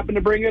 I happen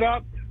to bring it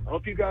up. I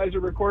hope you guys are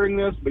recording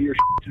this, but your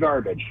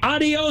garbage.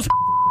 Adios.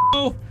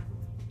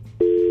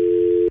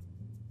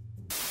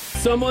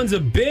 Someone's a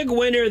big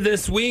winner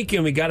this week,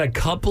 and we got a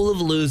couple of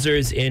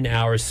losers in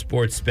our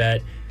sports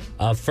bet.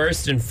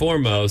 First and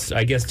foremost,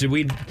 I guess, did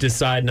we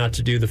decide not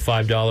to do the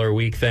 $5 a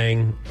week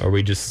thing, or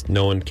we just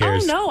no one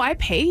cares? Oh no, I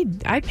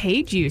paid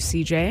you,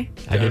 CJ.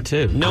 I did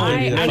too. No one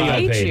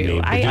I paid you.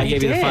 I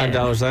gave you the did.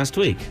 $5 last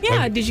week.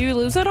 Yeah, did you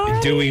lose it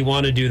already? Do we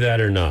want to do that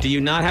or not? Do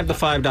you not have the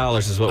 $5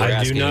 is what we're I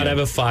asking do not you. have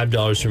a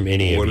 $5 from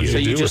any What of did you. So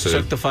you do just with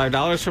took it? the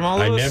 $5 from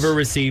all of I us? never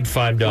received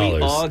 $5.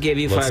 We all gave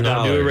you Let's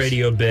not do a $5.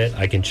 radio bit.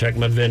 I can check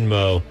my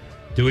Venmo.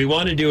 Do we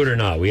want to do it or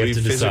not? We have to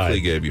physically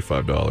decide. gave you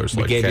 $5.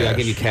 We Like gave you, I cash.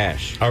 gave you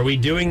cash. Are we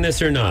doing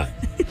this or not?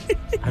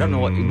 I don't know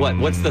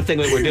what's the thing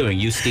that we're doing.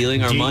 You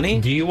stealing our money?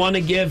 Do you want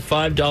to give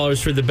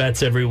 $5 for the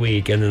bets every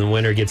week, and then the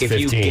winner gets If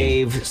 15? you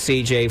gave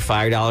CJ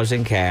 $5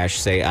 in cash,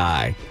 say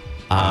aye.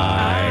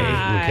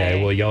 Aye.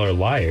 Okay, well, y'all are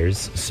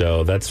liars,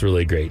 so that's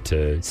really great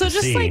to So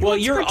just see. like- Well,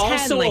 Let's you're pretend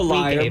also like a we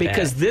liar gave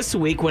because it. this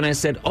week when I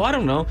said, I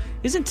don't know,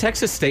 isn't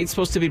Texas State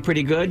supposed to be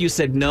pretty good? You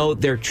said, no,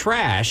 they're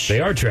trash.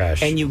 They are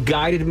trash. And you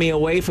guided me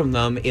away from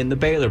them in the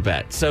Baylor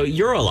bet. So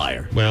you're a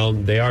liar. Well,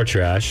 they are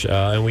trash,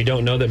 and we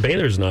don't know that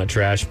Baylor's not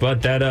trash,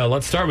 but that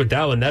let's start with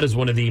that one. That is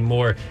one of the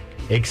more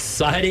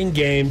exciting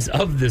games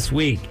of this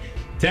week.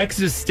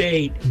 Texas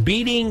State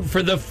beating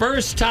for the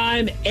first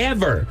time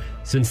ever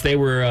since they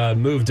were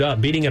moved up,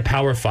 beating a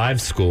Power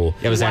 5 school.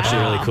 It was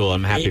actually really cool.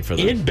 I'm happy for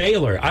them. In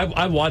Baylor.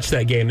 I watched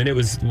that game, and it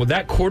was,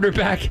 that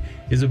quarterback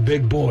is a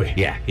big boy.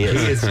 Yeah, he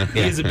is. He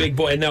is a big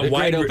boy. And that A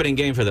wide great opening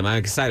game for them. I'm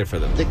excited for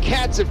them. The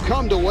Cats have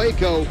come to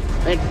Waco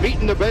and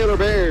beaten the Baylor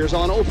Bears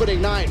on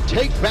opening night.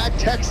 Take Back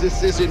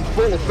Texas is in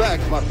full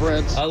effect, my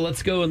friends.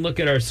 Let's go and look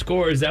at our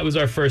scores. That was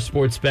our first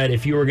sports bet.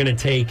 If you were going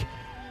to take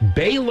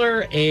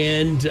Baylor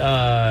and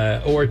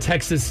or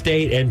Texas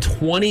State and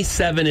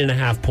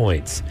 27.5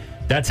 points,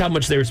 that's how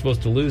much they were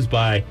supposed to lose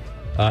by.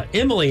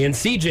 Emily and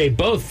CJ,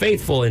 both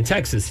faithful in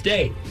Texas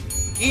State.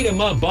 Eat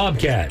 'em up,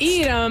 Bobcats.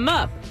 Eat 'em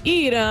up.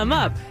 Eat 'em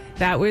up.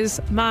 That was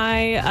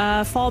my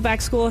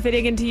fallback school if I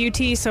didn't get into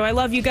UT, so I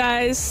love you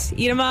guys.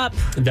 Eat 'em up.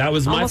 That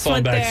was my Almost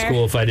went fallback there.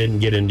 school if I didn't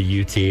get into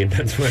UT, and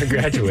that's where I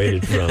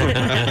graduated from.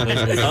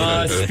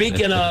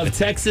 Speaking of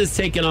Texas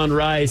taking on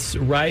Rice,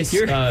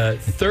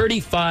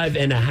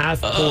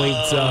 35.5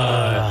 point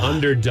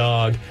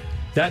underdog.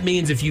 That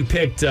means if you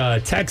picked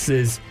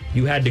Texas,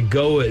 you had to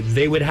go.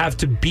 They would have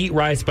to beat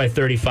Rice by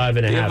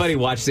 35.5. Everybody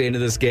watch the end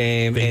of this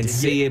game and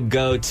see him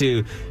go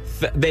to.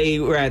 They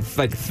were at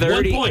like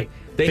 30. 1 point.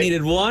 They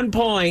needed 1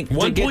 point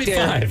to get there.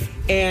 1.5.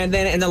 And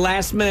then in the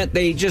last minute,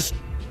 they just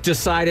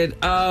decided,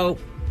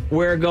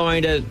 we're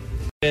going to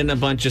in a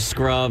bunch of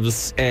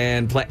scrubs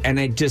and play. And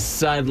they just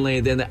suddenly,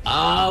 it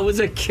was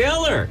a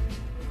killer.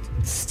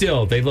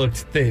 still,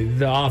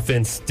 the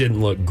offense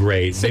didn't look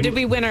great. So did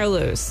we win or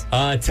lose?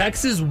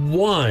 Texas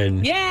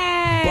won.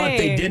 Yay! But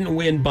they didn't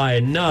win by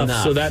enough.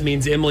 So that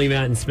means Emily,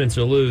 Matt, and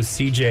Spencer lose.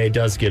 CJ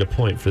does get a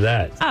point for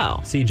that. Oh.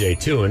 CJ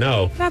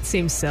 2-0. That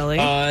seems silly.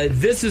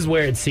 This is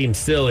where it seems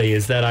silly,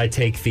 is that I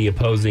take the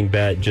opposing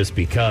bet just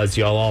because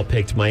y'all all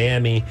picked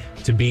Miami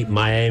to beat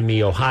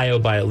Miami, Ohio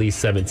by at least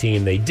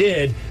 17. They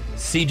did.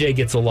 CJ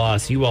gets a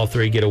loss. You all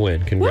three get a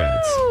win.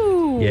 Congrats.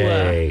 Woo!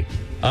 Yay.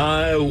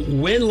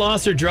 Win,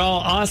 loss, or draw,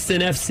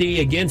 Austin FC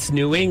against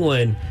New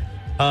England.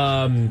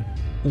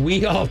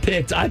 We all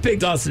picked, I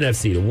picked Austin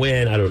FC to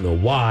win. I don't know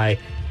why.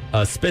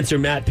 Spencer,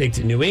 Matt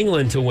picked New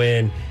England to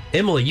win.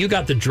 Emily, you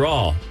got the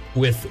draw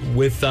with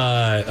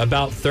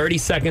about 30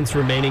 seconds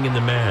remaining in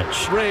the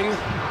match. Ring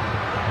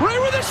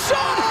with a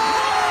shot!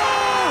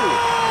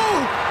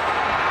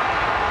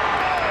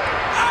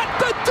 At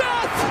the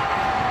death!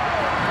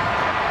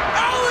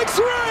 Alex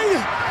Ring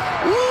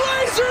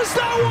lasers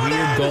that one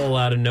Weird goal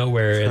out of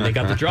nowhere, and they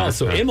got the draw.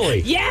 So,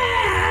 Emily.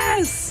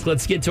 Yes!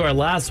 Let's get to our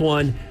last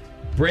one.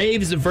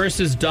 Braves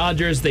versus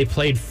Dodgers. They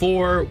played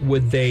 4.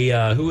 Would they?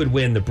 Who would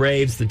win? The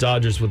Braves, the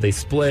Dodgers. Would they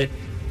split?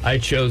 I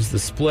chose the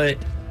split.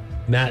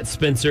 Matt,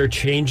 Spencer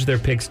changed their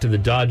picks to the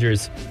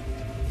Dodgers.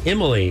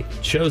 Emily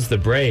chose the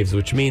Braves,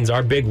 which means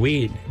our big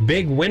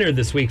winner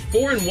this week,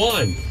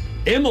 4-1.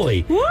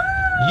 Emily, Woo!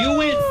 you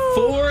went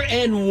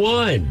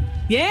 4-1.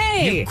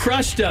 Yay! You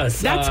crushed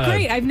us. That's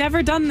great. I've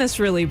never done this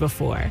really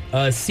before.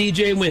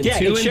 CJ went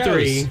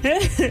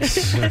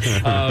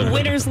 2-3.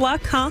 Winner's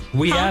luck, huh?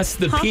 We asked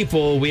the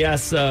people. We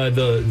asked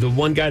the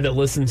one guy that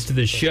listens to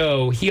the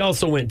show. He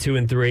also went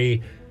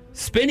 2-3.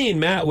 Spinny and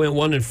Matt went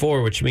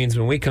 1-4, which means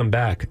when we come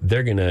back,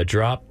 they're gonna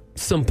drop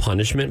some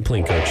punishment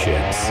Plinko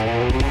chips.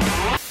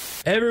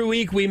 Every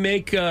week we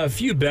make a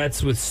few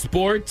bets with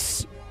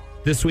sports.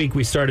 This week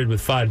we started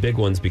with 5 big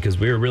ones because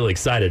we were really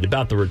excited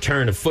about the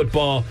return of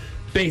football.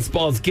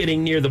 Baseball's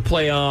getting near the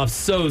playoffs.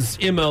 So's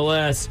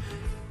MLS.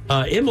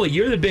 Emily,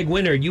 you're the big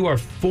winner. You are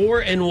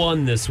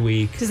 4-1 this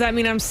week. Does that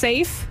mean I'm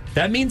safe?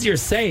 That means you're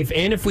safe.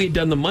 And if we had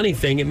done the money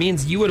thing, it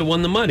means you would have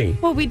won the money.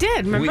 Well, we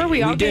did. Remember,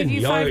 we all gave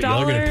you $5. Y'all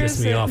are going to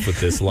piss me off with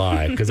this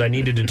lie because I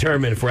need to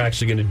determine if we're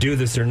actually going to do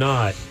this or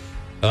not.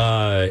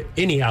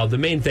 Anyhow, the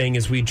main thing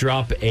is we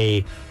drop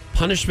a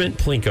punishment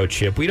Plinko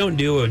chip. We don't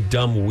do a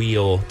dumb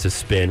wheel to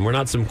spin. We're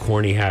not some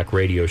corny hack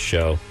radio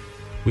show.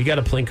 We got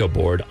a Plinko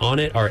board. On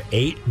it are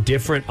 8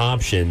 different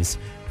options.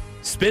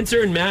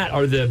 Spencer and Matt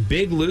are the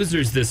big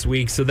losers this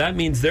week, so that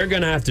means they're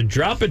going to have to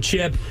drop a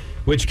chip,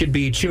 which could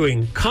be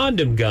chewing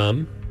condom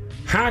gum,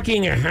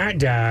 hacking a hot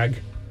dog,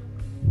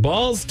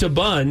 balls to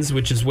buns,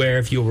 which is where,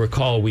 if you'll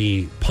recall,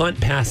 we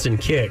punt, pass, and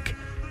kick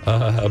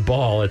a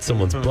ball at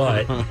someone's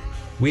butt.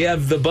 We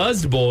have the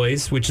Buzzed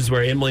Boys, which is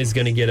where Emily's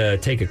going to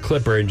take a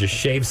clipper and just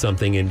shave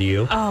something into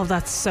you. Oh,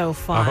 that's so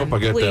fun. I hope I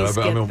get Please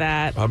that. Get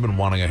that. I've been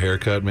wanting a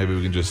haircut. Maybe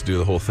we can just do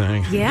the whole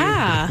thing.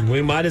 Yeah.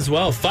 We might as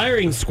well.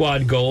 Firing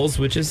squad goals,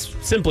 which is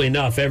simply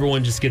enough.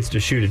 Everyone just gets to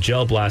shoot a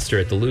gel blaster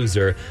at the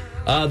loser.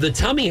 The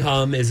tummy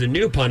hum is a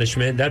new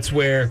punishment. That's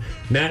where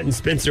Matt and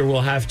Spencer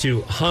will have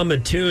to hum a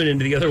tune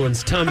into the other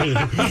one's tummy.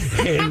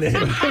 And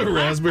then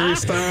raspberry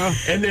style.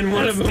 And then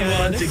one of them will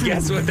have to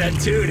guess what that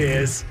tune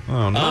is.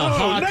 Oh,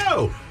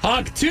 no.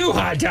 Hawk 2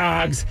 hot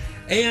dogs.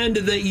 And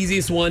the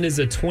easiest one is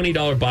a $20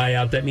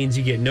 buyout. That means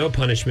you get no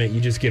punishment.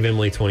 You just give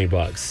Emily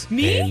 $20.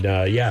 Me? And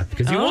yeah,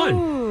 because you won.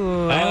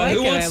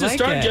 Who wants to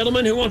start,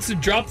 gentlemen? Who wants to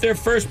drop their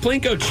first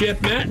Plinko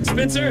chip? Matt and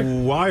Spencer?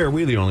 Why are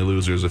we the only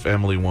losers if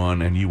Emily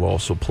won and you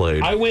also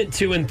played? I went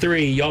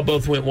 2-3. Y'all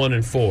both went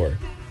 1-4.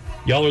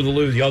 Y'all are the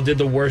losers. Y'all did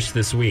the worst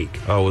this week.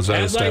 Oh, was that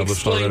As established I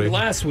explained already?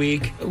 last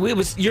week.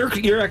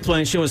 Your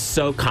explanation was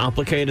so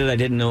complicated, I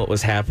didn't know what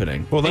was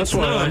happening. Well, that's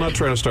why I'm not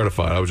trying to start a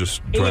fight. I was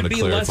just trying to clarify. It would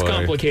be less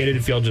complicated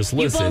if y'all just You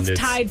listened. both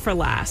tied for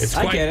last.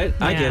 I get it.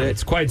 I get it.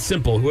 It's quite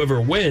simple.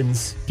 Whoever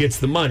wins gets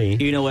the money.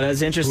 You know what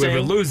is interesting?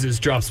 Whoever loses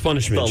drops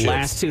punishment The chips.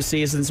 last 2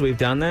 seasons we've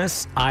done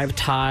this, I've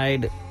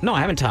tied. No, I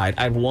haven't tied.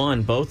 I've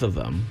won both of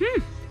them.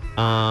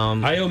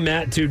 I owe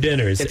Matt 2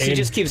 dinners. He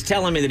just keeps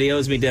telling me that he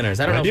owes me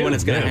dinners. I don't know when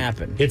it's going to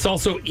happen. It's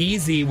also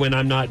easy when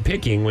I'm not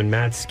picking, when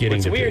Matt's getting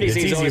What's to weird pick. is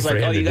he's always for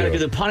like, him oh, you got to do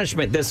the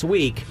punishment this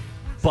week,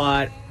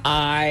 but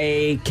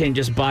I can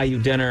just buy you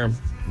dinner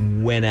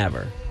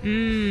whenever.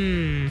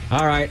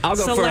 All right, I'll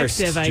go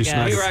Selective, first. I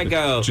guess. Here I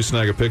go. Did you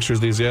snag a picture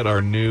of these yet?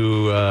 Our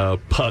new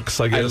pucks,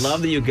 I guess. I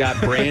love that you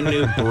got brand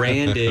new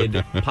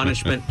branded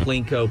Punishment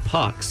Plinko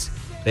pucks.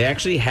 They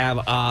actually have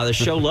the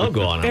show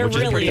logo on them. They're which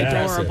is really pretty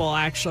adorable, impressive.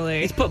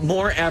 actually. It's put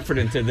more effort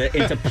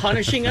into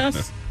punishing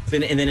us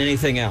than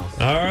anything else.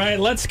 All right,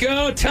 let's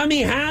go.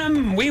 Tummy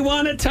hum. We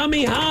want a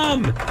tummy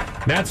hum.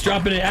 Matt's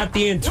dropping it at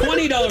the end.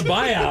 $20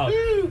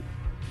 buyout.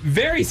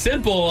 Very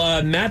simple.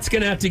 Matt's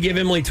going to have to give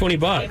Emily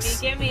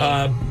 $20. Gimme. Go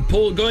ahead and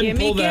pull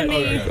that.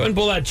 Go ahead and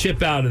pull that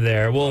chip out of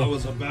there. I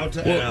was about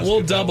to ask. We'll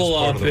if that double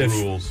was part up of the if.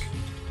 rules.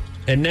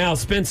 And now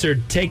Spencer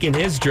taking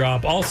his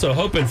drop, also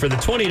hoping for the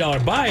 $20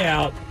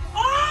 buyout.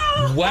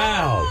 Oh!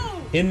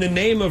 Wow. in the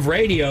name of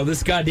radio,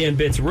 this goddamn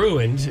bit's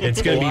ruined.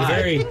 It's going to be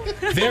very,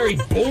 very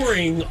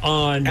boring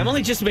on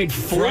Emily just made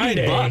 $40.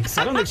 Friday.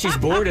 I don't think she's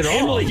bored at all.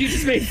 Emily, you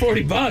just made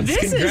 $40.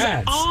 This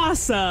Congrats. is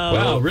awesome.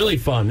 Wow, really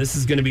fun. This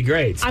is going to be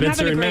great. I'm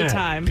Spencer having a and great Matt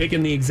time.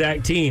 picking the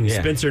exact team. Yeah.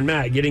 Spencer and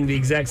Matt getting the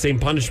exact same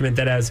punishment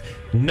that has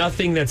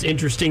nothing that's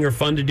interesting or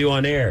fun to do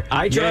on air.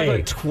 I drive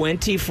Yay. a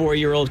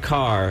 24-year-old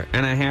car,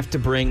 and I have to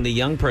bring the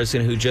young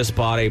person who just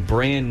bought a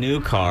brand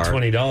new car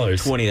 $20.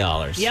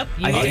 $20. Yep,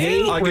 you I do.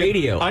 hate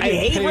radio. I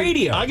hate paid,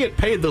 radio. I get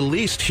paid the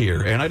least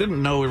here, and I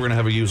didn't know we were going to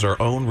have to use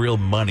our own real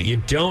money. You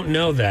don't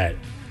know that.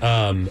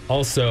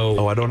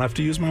 Also, I don't have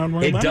to use my own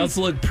real it money? does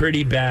look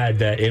pretty bad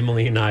that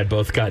Emily and I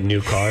both got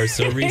new cars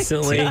so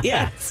recently.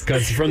 Yeah.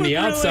 Because from the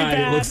Look really outside, it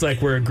bad. looks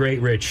like we're a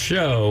great rich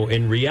show.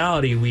 In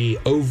reality, we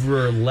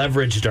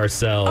over-leveraged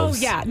ourselves.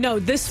 Oh, yeah. No,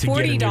 this to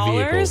get a new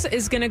 $40 vehicle.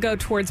 is going to go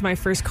towards my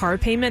first car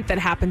payment that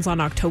happens on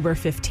October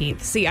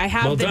 15th. See, I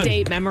have Well the done.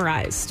 date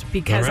memorized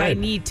because All right. I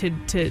need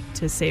to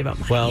save up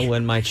money. Well,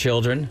 when my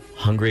children,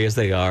 hungry as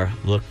they are,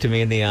 look to me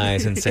in the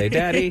eyes and say,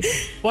 Daddy,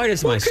 why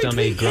does my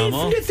stomach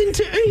grumble? Nothing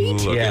to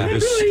eat. Look, Yeah.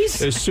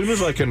 as soon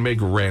as I can make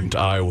rent,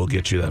 I will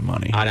get you that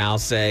money. And I'll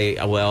say,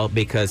 well,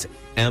 because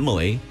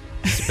Emily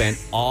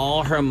spent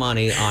all her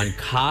money on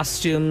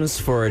costumes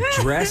for a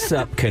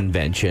dress-up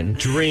convention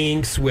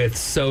Drinks with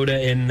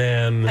soda in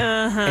them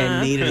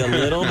and needed a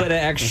little bit of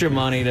extra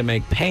money to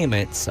make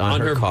payments on, on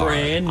her car.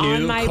 brand new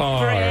on my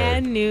car.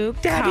 brand new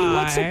car. Daddy,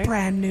 what's a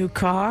brand new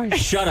car?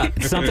 Shut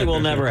up. Something we'll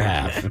never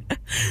have.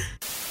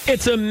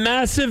 It's a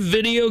massive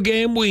video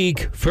game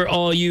week for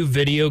all you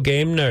video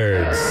game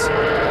nerds.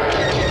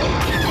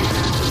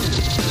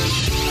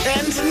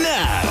 And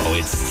now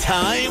it's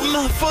time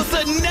for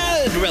the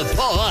Nerd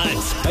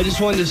Report. I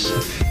just wanted to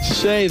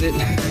say that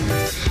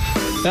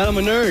I'm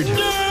a nerd.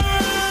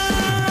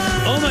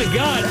 Oh my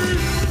God,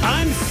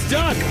 I'm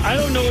stuck. I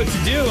don't know what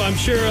to do. I'm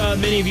sure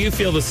many of you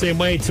feel the same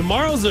way.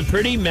 Tomorrow's a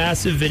pretty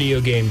massive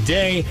video game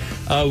day.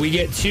 We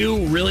get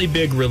two really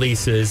big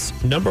releases.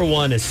 Number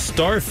one is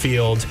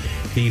Starfield,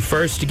 the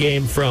first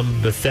game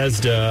from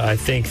Bethesda. I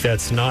think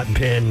that's not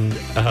been,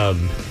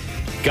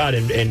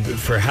 and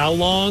for how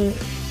long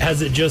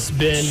has it just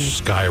been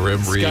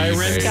Skyrim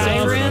remake.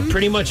 Skyrim?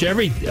 Pretty much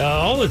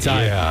all the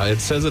time. Yeah, it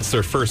says it's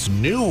their first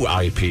new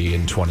IP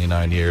in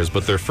 29 years,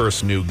 but their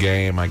first new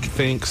game, I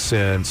think,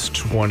 since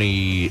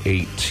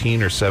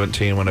 2018 or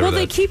 17, whenever Well,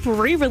 they that... keep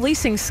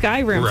re-releasing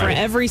Skyrim for Right,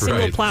 every single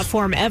right.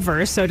 platform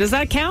ever. So does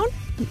that count?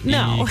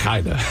 No.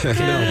 Kind of. No, but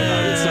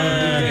no, it's not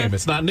a new game.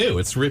 It's not new.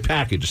 It's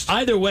repackaged.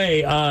 Either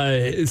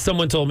way,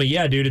 someone told me,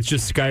 yeah, dude, it's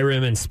just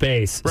Skyrim in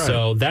space. Right.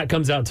 So that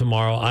comes out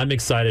tomorrow. I'm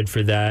excited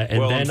for that. And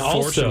well, then also,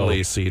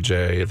 unfortunately,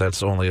 CJ,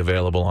 that's only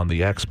available on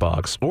the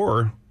Xbox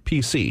or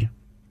PC.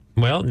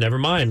 well, never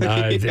mind.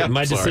 Yeah,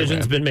 my sorry,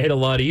 decision's man. been made a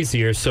lot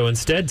easier. So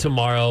instead,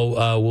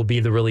 tomorrow will be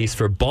the release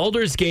for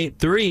Baldur's Gate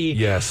 3.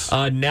 Yes.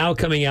 Now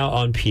coming out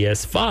on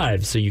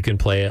PS5. So you can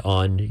play it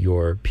on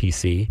your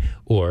PC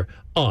or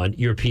on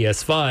your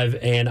PS5.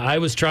 And I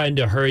was trying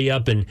to hurry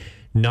up and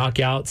knock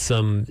out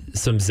some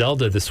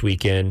Zelda this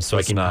weekend so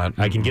I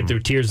can get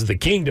through Tears of the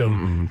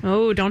Kingdom.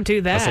 Oh, don't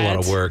do that. That's a lot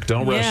of work.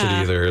 Don't rush Yeah.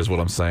 it either, is what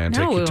I'm saying.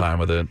 Take No. your time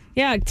with it.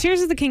 Yeah,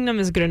 Tears of the Kingdom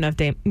is a good enough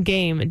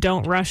game.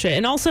 Don't rush it.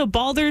 And also,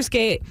 Baldur's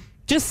Gate,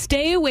 just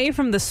stay away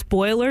from the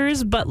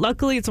spoilers. But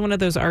luckily, it's one of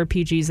those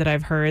RPGs that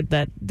I've heard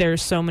that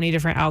there's so many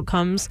different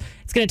outcomes.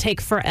 It's going to take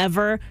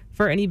forever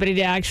for anybody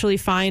to actually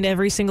find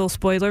every single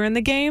spoiler in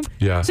the game.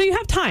 Yeah. So you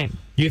have time.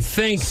 You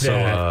think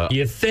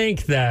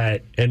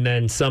that, and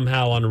then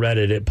somehow on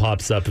Reddit it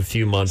pops up a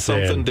few months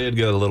Something in. did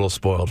get a little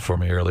spoiled for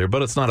me earlier,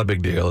 but it's not a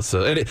big deal. It's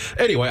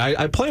anyway,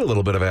 I played a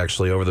little bit of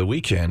actually over the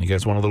weekend. You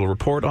guys want a little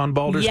report on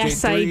Baldur's Gate 3?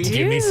 Yes, I do.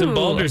 Give me some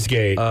Baldur's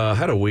Gate.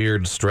 Had a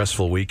weird,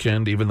 stressful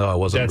weekend, even though I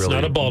wasn't That's really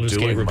not a Baldur's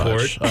doing Gate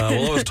report. much.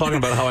 Well, I was talking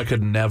about how I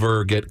could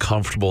never get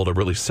comfortable to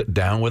really sit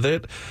down with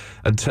it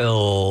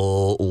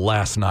until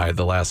last night,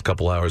 the last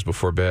couple hours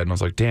before bed, and I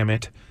was like, damn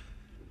it.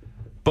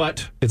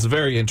 But it's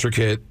very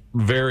intricate,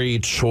 very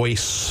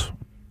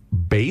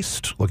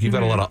choice-based. Like, you've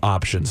got a lot of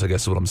options, I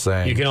guess is what I'm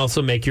saying. You can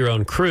also make your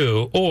own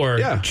crew or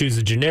choose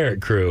a generic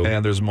crew.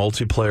 And there's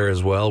multiplayer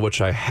as well, which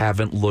I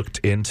haven't looked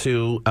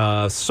into.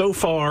 So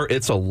far,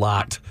 it's a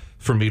lot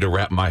for me to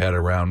wrap my head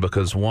around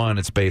because, one,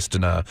 it's based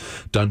in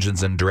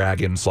Dungeons and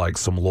Dragons, like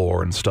some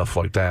lore and stuff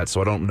like that,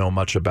 so I don't know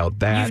much about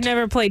that. You've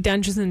never played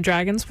Dungeons and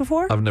Dragons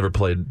before? I've never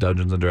played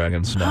Dungeons and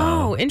Dragons, no.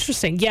 Oh,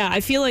 interesting. Yeah, I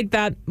feel like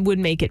that would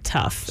make it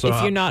tough So,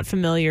 if you're not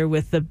familiar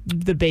with the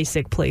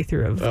basic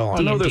playthrough of Well, I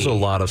D&D. know there's a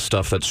lot of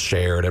stuff that's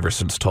shared ever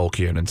since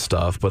Tolkien and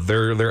stuff, but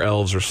their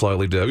elves are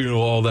slightly different,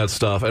 all that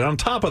stuff. And on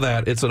top of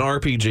that, it's an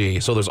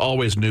RPG, so there's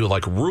always new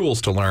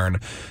rules to learn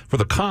for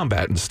the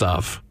combat and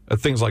stuff.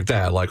 Things like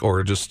that,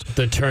 or just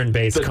the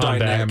turn-based combat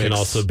dynamics. can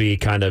also be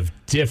kind of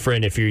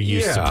different if you're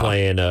used to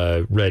playing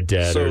Red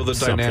Dead. So or the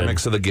something.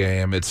 dynamics of the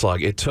game, it's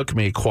it took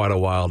me quite a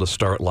while to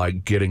start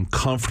getting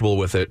comfortable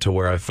with it to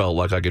where I felt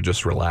like I could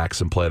just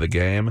relax and play the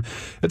game.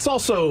 It's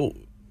also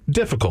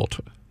difficult.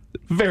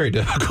 very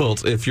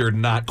difficult if you're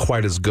not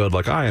quite as good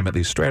like I am at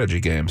these strategy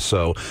games.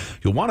 So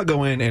you'll want to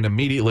go in and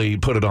immediately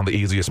put it on the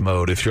easiest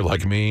mode if you're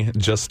like me,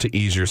 just to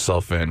ease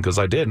yourself in, because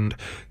I didn't,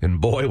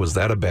 and boy, was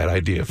that a bad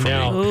idea for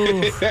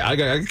me.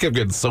 I kept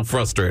getting so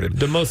frustrated.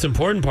 The most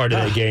important part of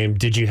that game,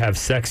 did you have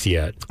sex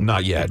yet?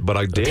 Not yet, but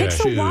I did choose.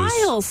 It takes a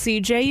while,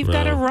 CJ. You've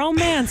got to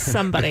romance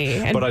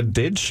somebody. But I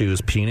did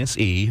choose Penis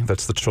E.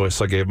 That's the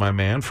choice I gave my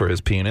man for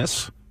his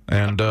penis.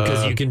 And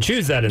because you can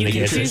choose that in the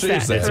game. Choose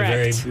that. That's a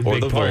very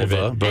big part of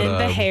it. But, and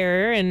the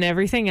hair and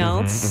everything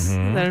else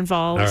that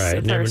involves. All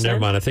right, never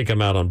mind. I think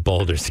I'm out on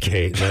Baldur's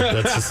Gate.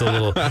 That's just a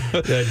little.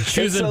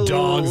 Choosing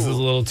dogs is a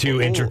little too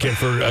intricate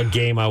for a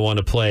game I want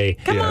to play.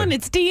 Come on,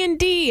 it's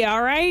D&D.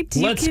 All right,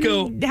 Let's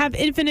go. Have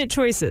infinite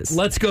choices.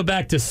 Let's go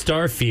back to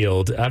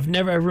Starfield.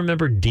 I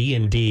remember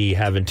D&D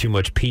having too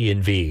much P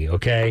and V.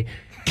 Okay.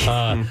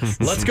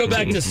 Let's go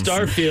back to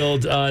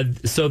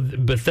Starfield. So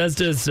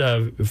Bethesda's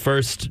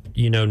first,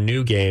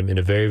 new game in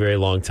a very, very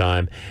long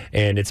time,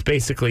 and it's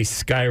basically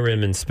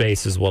Skyrim in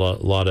space, is what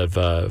a lot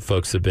of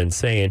folks have been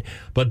saying.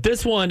 But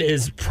this one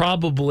is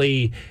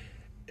probably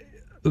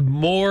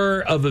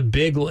more of a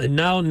big,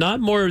 now not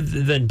more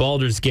than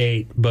Baldur's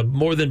Gate, but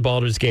more than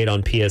Baldur's Gate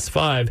on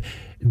PS5.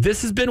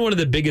 This has been one of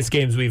the biggest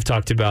games we've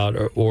talked about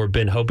or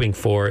been hoping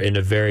for in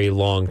a very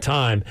long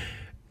time.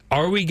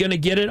 Are we going to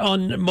get it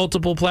on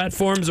multiple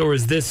platforms, or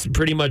is this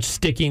pretty much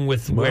sticking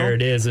with where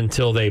it is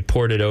until they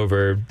port it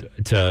over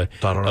to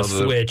a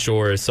Switch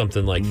or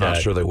something like that? I'm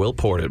not sure they will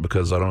port it,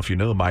 because I don't know if you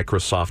know,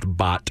 Microsoft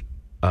bought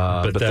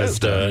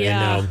Bethesda.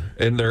 Yeah. And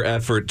now, in their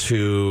effort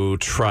to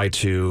try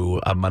to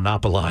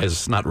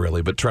monopolize, not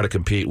really, but try to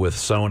compete with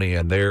Sony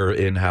and their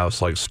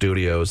in-house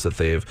studios that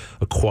they've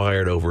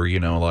acquired over,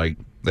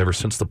 ever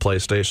since the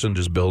PlayStation,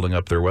 just building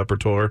up their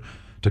repertoire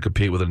to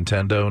compete with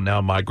Nintendo. Now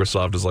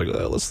Microsoft is like,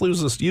 let's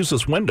use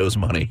this Windows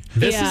money.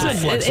 This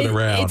is flexing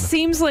around. It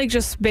seems like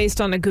just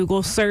based on a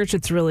Google search,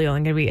 it's really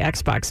only going to be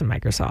Xbox and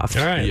Microsoft.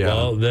 All right,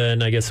 well,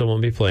 then I guess I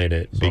won't be playing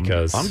it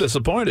because... I'm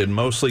disappointed,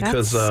 mostly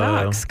because... That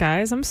sucks,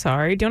 guys. I'm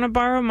sorry. Do you want to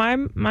borrow my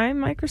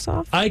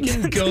Microsoft? I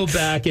can go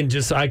back and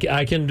just...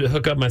 I can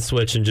hook up my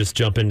Switch and just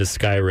jump into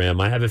Skyrim.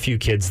 I have a few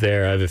kids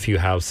there. I have a few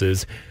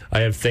houses. I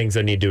have things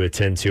I need to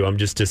attend to. I'm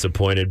just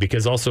disappointed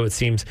because also it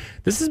seems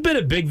this has been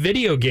a big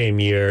video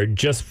game year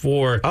just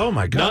for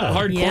not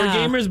hardcore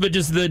gamers, but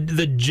just the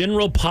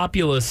general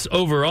populace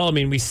overall. I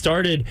mean, we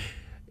started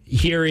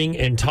hearing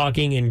and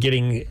talking and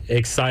getting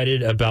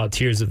excited about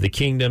Tears of the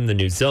Kingdom, the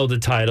new Zelda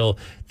title,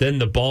 then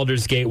the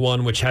Baldur's Gate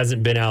one, which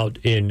hasn't been out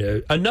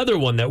in another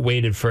one that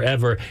waited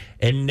forever.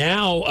 And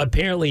now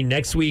apparently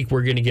next week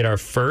we're going to get our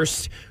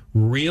first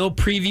real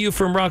preview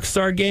from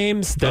Rockstar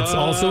Games. That's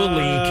also a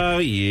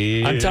leak.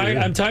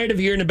 Yeah. I'm tired of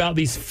hearing about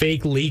these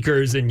fake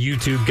leakers and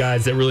YouTube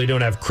guys that really don't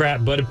have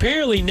crap. But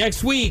apparently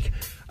next week,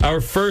 our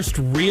first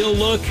real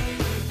look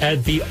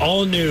at the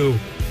all-new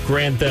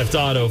Grand Theft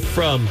Auto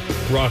from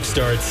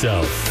Rockstar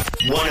itself.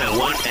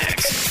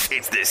 101X.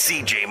 It's the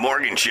CJ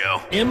Morgan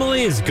Show.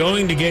 Emily is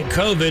going to get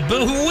COVID,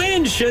 but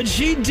when should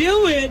she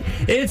do it?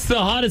 It's the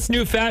hottest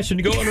new fashion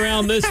going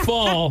around this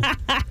fall.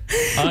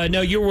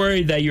 No, you're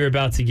worried that you're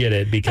about to get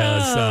it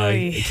because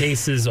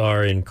cases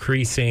are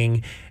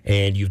increasing,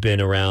 and you've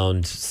been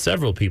around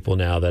several people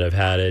now that have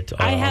had it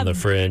on the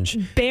fringe.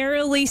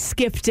 Barely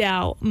skipped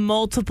out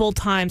multiple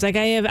times. I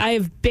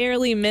have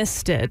barely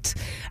missed it,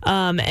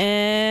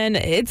 and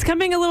it's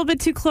coming a little bit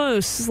too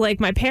close.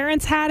 My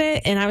parents had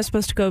it, and I was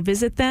supposed to go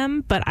visit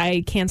them, but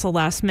I canceled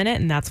last minute,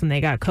 and that's when they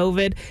got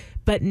COVID.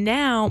 But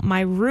now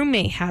my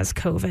roommate has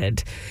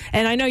COVID.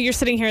 And I know you're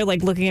sitting here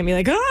looking at me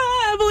like,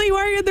 Emily, why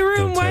are you in the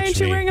room? Why aren't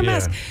you wearing a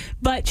mask?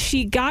 But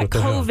she got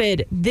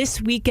COVID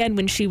this weekend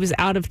when she was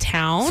out of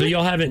town. So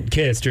y'all haven't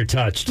kissed or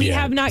touched yet? We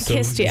have not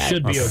kissed yet.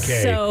 Should be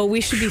okay. So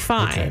we should be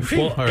fine. Okay.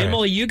 Well,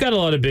 Emily, you got a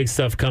lot of big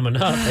stuff coming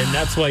up, and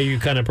that's why you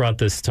kind of brought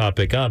this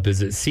topic up,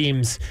 is it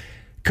seems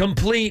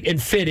complete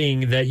and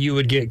fitting that you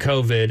would get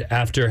COVID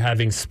after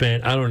having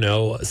spent,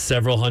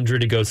 several hundred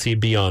to go see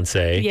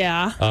Beyonce.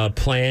 Yeah.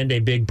 Planned a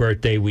big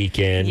birthday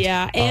weekend.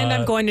 Yeah, and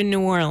I'm going to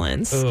New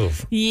Orleans.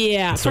 Oof.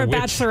 Yeah, so for a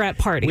bachelorette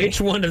party. Which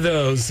one of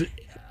those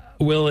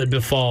will it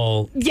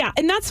befall? Yeah,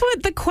 and that's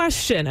what the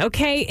question,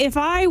 okay? If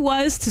I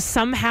was to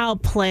somehow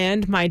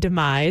plan my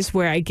demise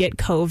where I get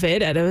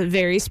COVID at a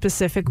very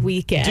specific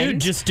weekend.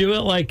 Dude, just do it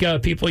like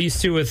people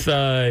used to with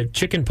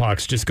chicken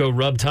pox. Just go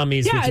rub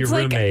tummies with your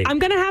roommate. I'm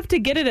going to have to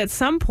get it at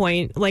some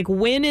point.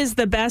 When is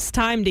the best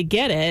time to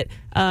get it?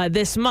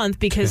 This month,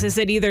 because is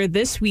it either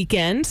this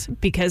weekend,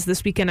 because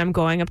this weekend I'm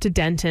going up to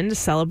Denton to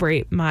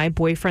celebrate my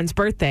boyfriend's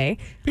birthday.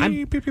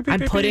 I'm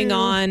putting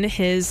on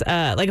his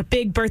a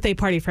big birthday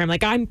party for him.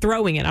 I'm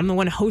throwing it. I'm the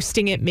one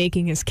hosting it,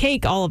 making his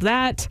cake, all of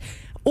that.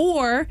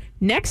 Or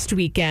next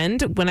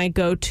weekend when I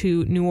go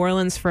to New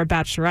Orleans for a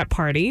bachelorette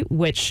party,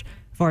 which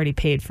I've already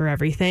paid for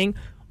everything.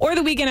 Or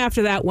the weekend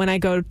after that when I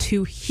go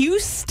to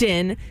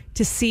Houston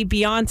to see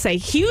Beyonce.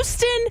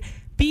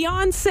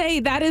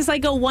 Beyonce, that is a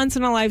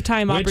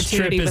once-in-a-lifetime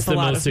opportunity with a lot of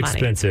money. Which trip is the most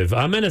expensive?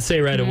 I'm going to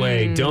say right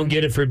away, don't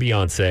get it for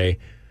Beyonce.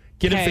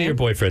 Get it for your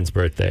boyfriend's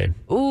birthday.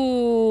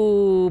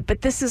 Ooh,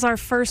 but this is our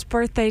first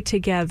birthday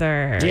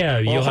together. Yeah,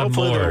 you'll have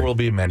more. There will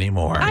be many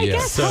more. I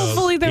guess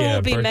hopefully there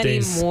will be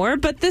birthdays. many more,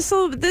 but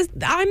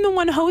I'm the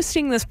one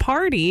hosting this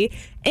party,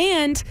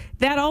 and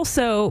that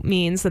also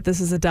means that this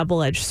is a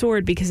double-edged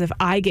sword, because if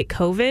I get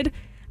COVID,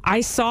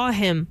 I saw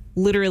him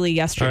literally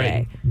yesterday.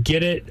 All right.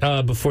 Get it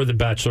before the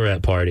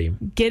bachelorette party.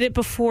 Get it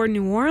before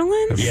New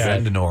Orleans? Have you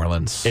been to New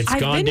Orleans? It's I've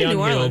gone been to New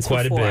downhill Orleans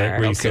quite before. a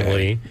bit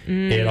recently.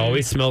 Okay. It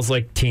always smells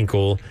like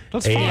tinkle.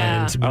 That's fine.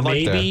 And I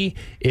like maybe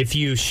if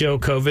you show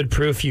COVID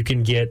proof, you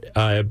can get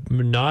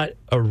not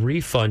a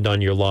refund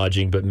on your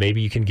lodging, but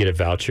maybe you can get a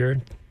voucher.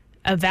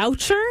 A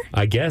voucher?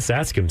 I guess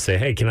ask him, say,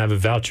 hey, can I have a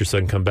voucher so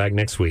I can come back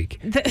next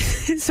week?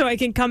 So I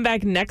can come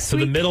back next week?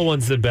 week? So the middle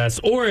one's the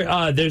best.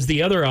 Or there's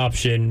the other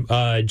option,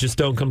 just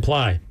don't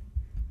comply.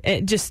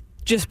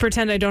 Just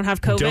pretend I don't have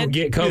COVID? Don't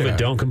get COVID. Yeah.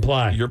 Don't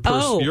comply. Your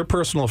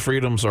personal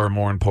freedoms are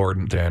more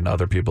important than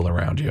other people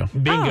around you.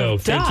 Bingo.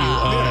 Thank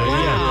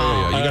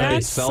you. You got to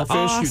be selfish.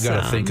 Awesome. You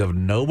got to think of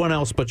no one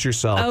else but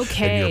yourself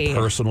and your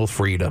personal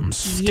freedoms.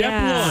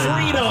 Step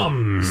one.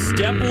 Freedom.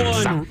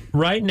 Step one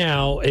right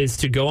now is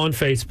to go on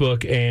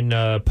Facebook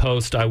and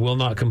post, I will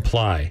not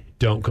comply.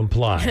 Don't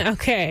comply.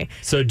 Okay.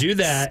 So do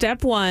that.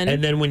 Step one.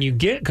 And then when you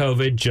get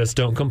COVID, just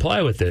don't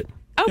comply with it.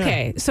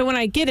 Okay, so when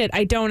I get it,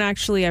 I don't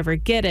actually ever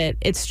get it.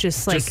 It's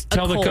just like just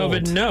tell a cold. the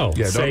COVID no.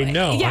 Yeah, say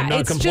no. Yeah, I'm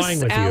not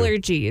complying with you.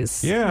 It's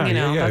just allergies.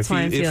 Yeah, that's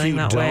why I'm feeling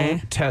that way. If you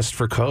don't test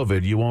for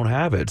COVID, you won't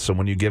have it. So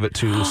when you give it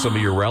to some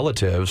of your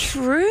relatives,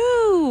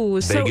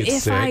 true. So get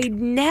if sick. I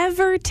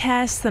never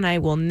test, then I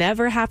will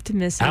never have to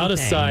miss anything. Out of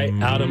sight,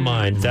 out of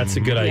mind. That's a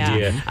good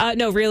idea.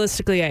 No,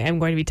 realistically, I am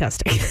going to be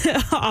testing,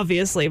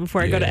 obviously,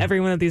 before I go to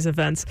every one of these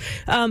events.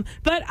 But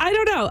I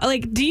don't know.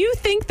 Like, do you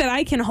think that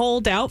I can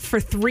hold out for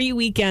 3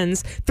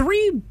 weekends,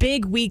 3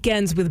 big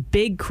weekends with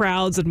big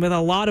crowds and with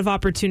a lot of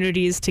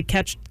opportunities to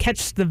catch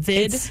the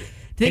vid?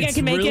 Think I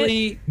can make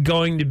really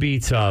going to be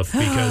tough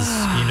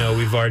because,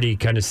 we've already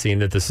kind of seen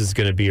that this is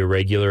going to be a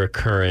regular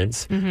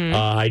occurrence. Mm-hmm.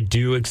 I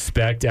do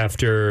expect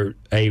after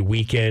a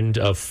weekend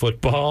of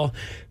football,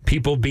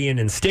 people being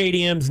in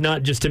stadiums,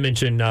 not just to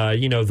mention,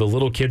 the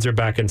little kids are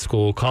back in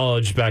school,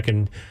 college back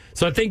in.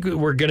 So I think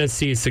we're going to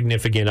see a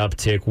significant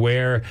uptick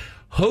where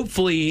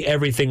hopefully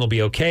everything will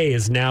be okay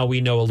as now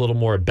we know a little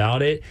more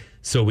about it.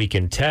 So we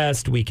can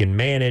test, we can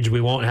manage.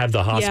 We won't have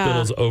the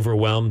hospitals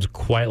overwhelmed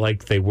quite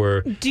like they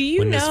were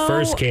when this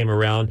first came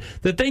around.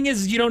 The thing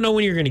is, you don't know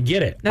when you're going to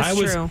get it. That's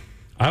true.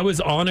 I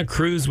was on a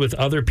cruise with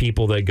other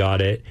people that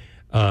got it.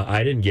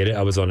 I didn't get it.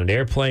 I was on an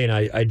airplane.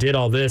 I did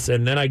all this,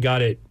 and then I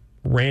got it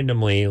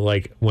randomly,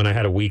 like when I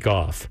had a week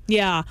off.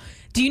 Yeah.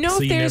 Do you know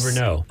if there's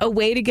a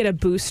way to get a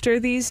booster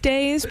these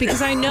days?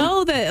 Because I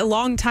know that a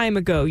long time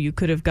ago you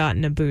could have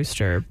gotten a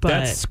booster, but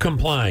that's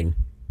complying.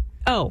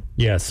 Oh,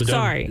 yeah. So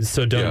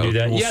don't do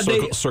that.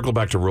 We'll circle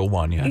back to Rule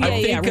 1.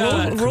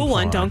 Rule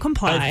 1, don't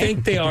comply. I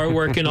think they are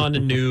working on a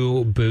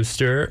new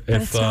booster.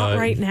 That's not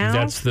right now.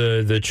 That's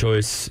the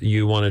choice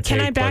you want to take.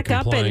 Can I back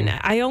up? And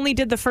I only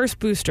did the first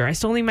booster. I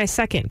still need my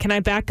second. Can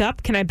I back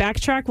up? Can I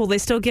backtrack? Will they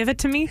still give it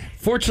to me?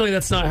 Fortunately,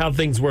 that's not how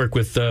things work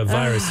with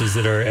viruses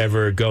that are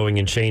ever going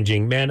and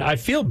changing. Man, I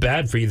feel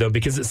bad for you though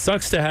because it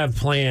sucks to have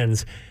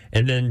plans.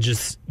 And then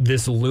just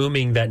this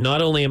looming that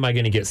not only am I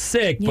going to get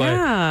sick, but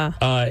I'm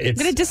going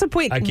to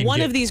disappoint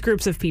one of these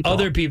groups of people.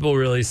 Other people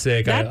really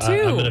sick. That too.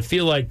 I'm going to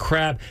feel like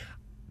crap.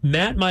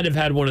 Matt might have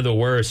had one of the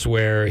worst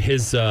where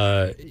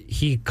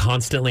he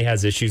constantly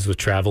has issues with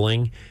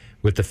traveling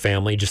with the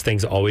family. Just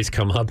things always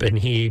come up, and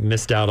he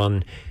missed out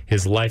on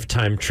his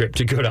lifetime trip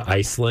to go to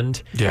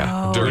Iceland.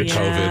 During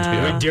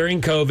COVID.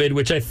 During COVID,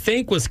 which I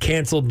think was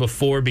canceled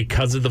before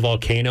because of the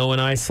volcano in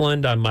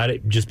Iceland. I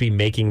might just be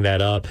making that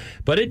up.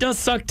 But it does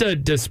suck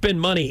to spend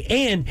money.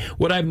 And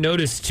what I've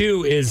noticed,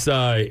 too, is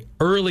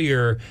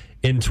earlier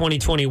in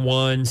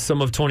 2021,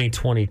 some of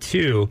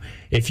 2022,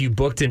 if you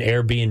booked an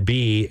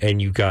Airbnb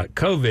and you got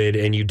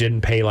COVID and you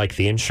didn't pay like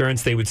the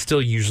insurance, they would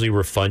still usually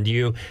refund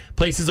you.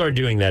 Places aren't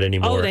doing that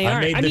anymore. Oh, they I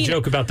are. made the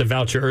joke about the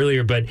voucher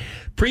earlier, but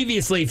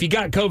previously, if you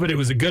got COVID, it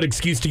was a good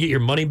excuse to get your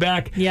money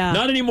back. Yeah.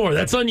 Not anymore.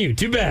 That's on you.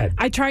 Too bad.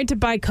 I tried to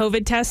buy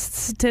COVID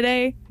tests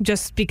today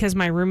just because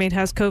my roommate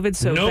has COVID,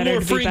 so no better more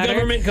to be free better.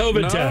 government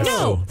COVID tests.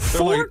 No,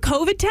 4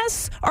 COVID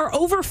tests are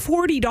over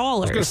 $40. I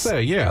was going to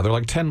say, they're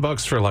like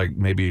 $10 for like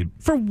maybe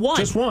for one.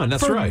 Just one.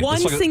 That's for right. For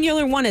one like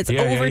singular one, it's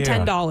over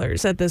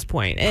 $10 at this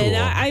point. Cool.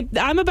 And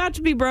I'm about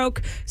to be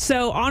broke.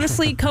 So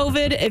honestly,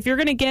 COVID, if you're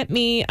going to get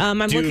me, I'm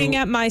looking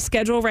at my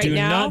schedule right now.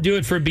 Do not do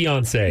it for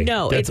Beyonce.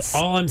 No, that's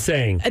all I'm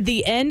saying. At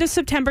the end of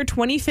September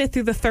 25th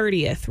through the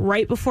 30th,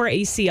 right before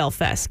ACL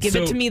Fest. Give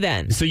it to me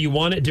then. So you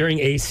want it during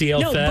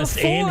ACL Fest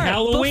and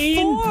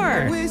Halloween?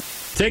 Before.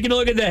 Taking a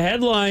look at the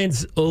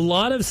headlines, a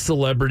lot of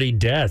celebrity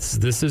deaths.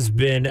 This has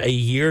been a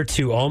year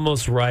to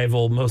almost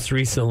rival, most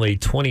recently,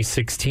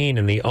 2016,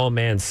 and the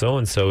man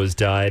so-and-so has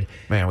died.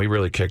 Man, we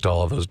really kicked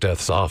all of those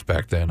deaths off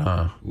back then,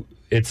 huh?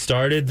 It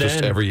started then.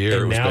 Just every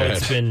year. And now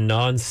it's been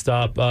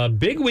nonstop.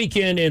 Big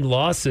weekend in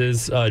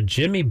losses.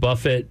 Jimmy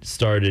Buffett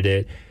started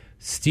it.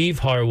 Steve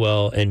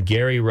Harwell and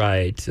Gary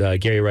Wright.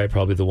 Gary Wright,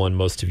 probably the one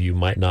most of you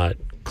might not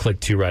click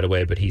to right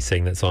away, but he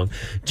sang that song.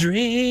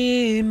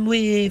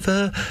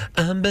 Dreamweaver,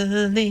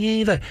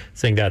 unbeliever.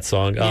 Sang that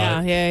song.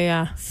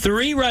 Yeah.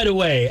 3 right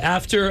away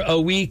after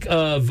a week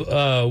of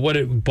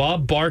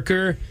Bob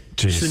Barker,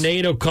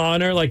 Sinead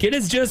O'Connor. Like, it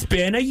has just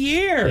been a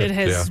year. It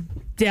has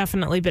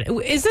definitely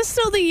been. Is this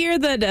still the year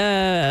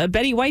that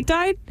Betty White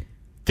died?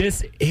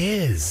 This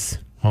is.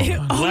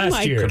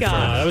 Last year. God.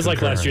 That was like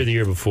last year, the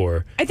year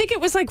before. I think it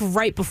was like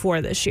right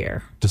before this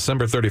year.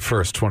 December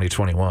 31st,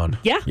 2021.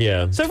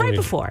 Yeah. So right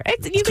before.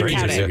 You can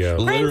count it.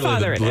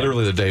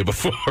 Literally the day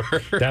before.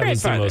 That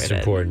was the most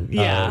important.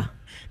 Yeah.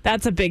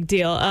 That's a big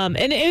deal.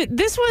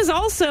 This was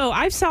also,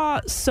 I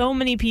saw so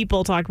many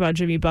people talk about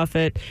Jimmy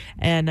Buffett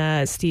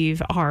and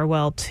Steve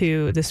Harwell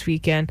too this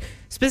weekend.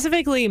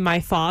 Specifically, my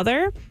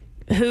father,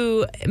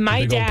 who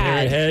my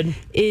dad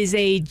is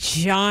a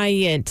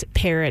giant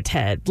parrot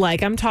head.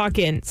 Like, I'm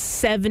talking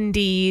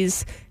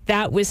 70s.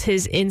 That was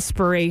his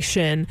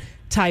inspiration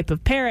type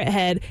of parrot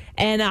head.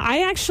 And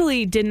I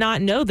actually did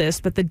not know this,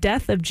 but the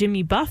death of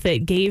Jimmy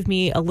Buffett gave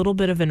me a little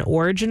bit of an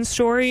origin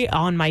story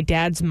on my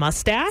dad's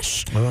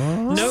mustache.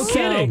 No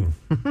kidding.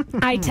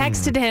 I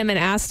texted him and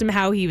asked him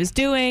how he was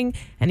doing,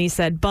 and he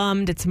said,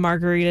 bummed, it's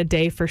margarita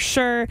day for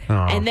sure.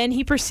 And then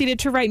he proceeded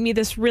to write me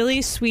this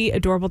really sweet,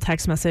 adorable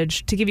text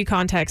message. To give you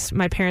context,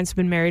 my parents have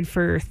been married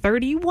for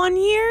 31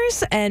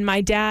 years, and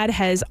my dad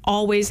has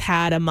always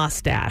had a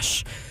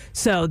mustache.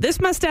 So this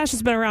mustache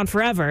has been around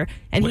forever.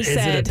 And he said,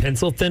 "Is it a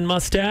pencil thin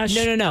mustache?"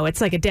 No. It's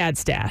like a dad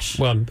stash.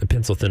 Well, a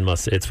pencil thin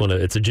mustache.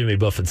 It's a Jimmy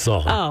Buffett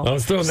song. Oh, I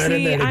was throwing that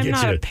in there to I'm get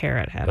not you. a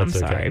parrot head. That's I'm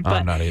sorry, okay. but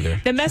I'm not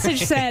either. The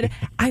message said,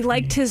 "I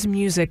liked his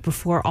music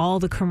before all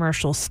the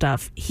commercial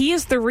stuff. He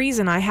is the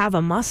reason I have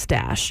a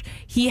mustache.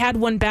 He had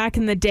one back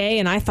in the day,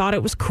 and I thought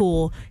it was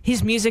cool.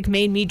 His music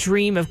made me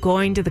dream of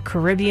going to the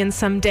Caribbean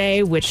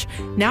someday, which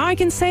now I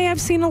can say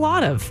I've seen a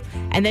lot of."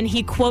 And then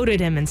he quoted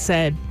him and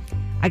said,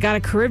 "I got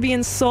a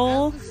Caribbean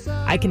soul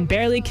I can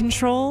barely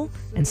control,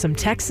 and some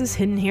Texas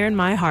hidden here in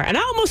my heart." And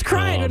I almost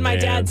cried when my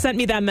dad sent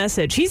me that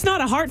message. He's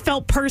not a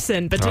heartfelt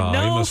person, but to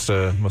know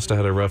he must have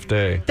had a rough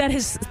day. that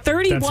his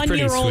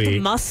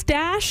 31-year-old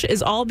mustache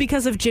is all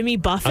because of Jimmy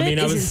Buffett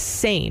is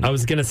insane. I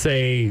was going to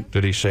say...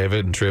 Did he shave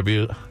it in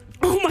tribute?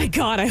 Oh, my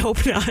God, I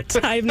hope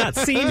not. I have not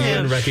seen him. You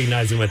wouldn't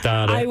recognize him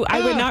without it.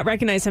 I would not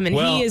recognize him, and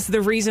he is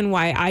the reason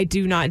why I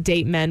do not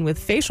date men with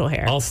facial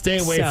hair. I'll stay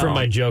away from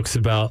my jokes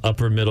about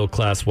upper middle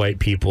class white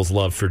people's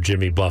love for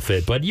Jimmy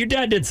Buffett, but your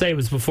dad did say it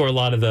was before a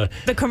lot of the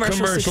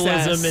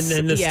commercialism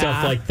and the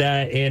stuff like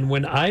that. And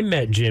when I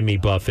met Jimmy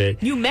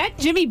Buffett... You met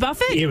Jimmy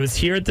Buffett? It was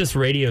here at this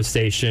radio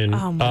station.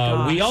 Oh, my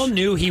gosh. We all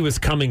knew he was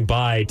coming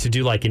by to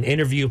do like an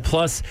interview,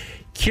 plus...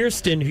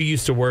 Kirsten, who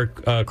used to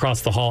work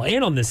across the hall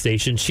and on this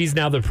station, she's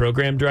now the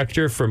program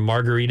director for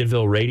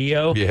Margaritaville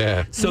Radio.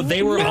 Yeah. So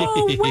they were...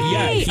 No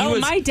way!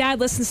 My dad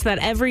listens to that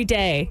every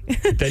day.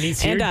 Then he's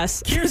here. And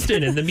us.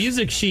 Kirsten and the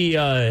music she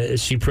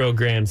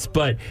programs.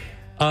 But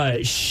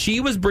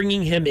she was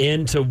bringing him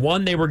in to,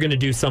 one, they were going to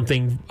do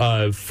something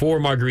for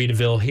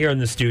Margaritaville here in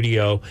the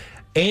studio,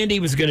 and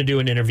he was going to do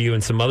an interview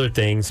and some other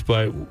things.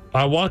 But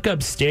I walk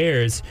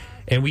upstairs...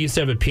 And we used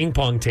to have a ping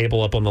pong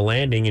table up on the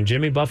landing, and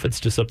Jimmy Buffett's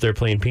just up there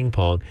playing ping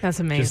pong. That's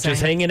amazing.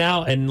 Just hanging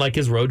out, and like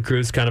his road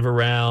crew's kind of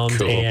around.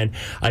 Cool. And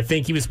I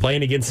think he was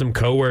playing against some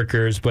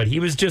coworkers, but he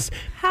was just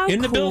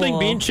in the building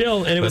being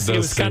chill, and it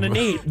was kind of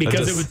neat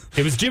because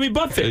it was Jimmy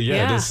Buffett.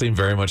 Yeah, it does seem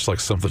very much like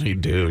something he'd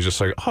do. He's just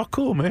like, oh,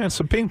 cool, man,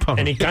 some ping pong.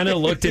 And he kind of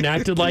looked and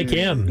acted like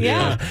him.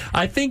 Yeah.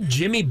 I think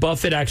Jimmy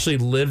Buffett actually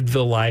lived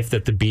the life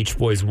that the Beach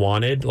Boys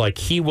wanted. Like,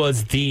 he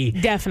was the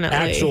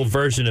actual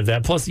version of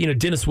that. Plus,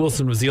 Dennis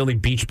Wilson was the only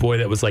Beach Boy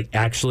that was like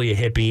actually a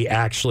hippie,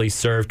 actually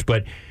surfed.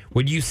 But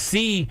when you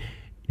see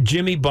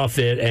Jimmy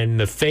Buffett and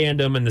the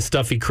fandom and the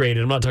stuff he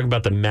created, I'm not talking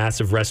about the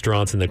massive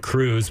restaurants and the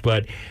cruise,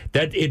 but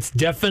that it's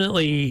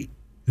definitely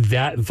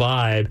that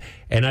vibe.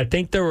 And I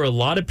think there were a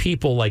lot of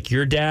people like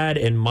your dad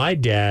and my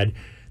dad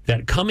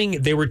that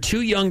they were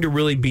too young to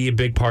really be a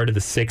big part of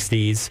the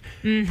 60s,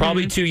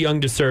 probably too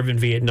young to serve in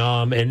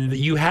Vietnam. And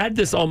you had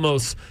this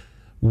almost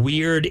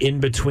weird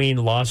in-between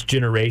lost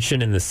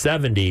generation in the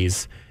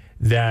 70s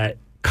that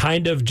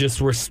kind of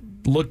just were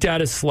looked at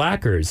as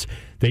slackers.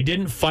 They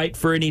didn't fight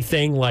for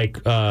anything like,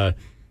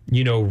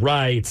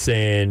 rights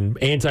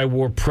and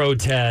anti-war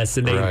protests.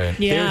 And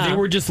they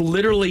were just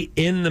literally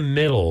in the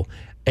middle.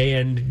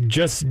 And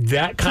just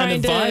that kind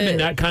of vibe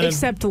and that kind of...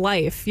 accept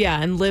life,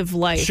 and live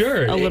life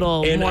a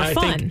little more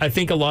fun. I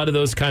think a lot of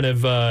those kind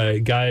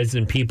of guys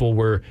and people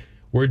were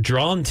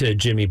drawn to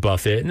Jimmy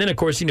Buffett. And then, of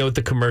course, with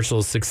the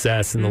commercial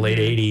success in the late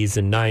 80s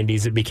and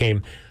 90s, it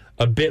became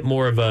a bit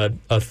more of a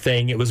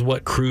thing. It was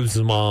what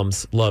cruise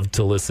moms loved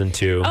to listen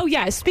to. Oh,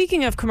 yeah.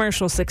 Speaking of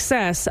commercial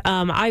success,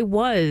 I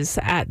was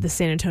at the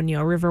San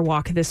Antonio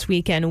Riverwalk this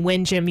weekend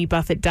when Jimmy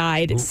Buffett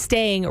died,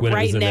 staying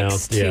right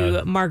next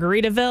to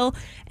Margaritaville.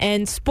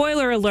 And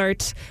spoiler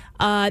alert,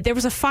 there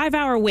was a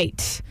 5-hour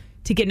wait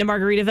to get into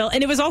Margaritaville.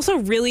 And it was also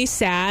really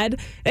sad.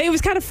 It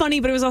was kind of funny,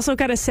 but it was also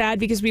kind of sad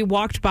because we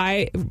walked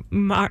by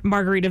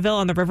Margaritaville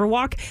on the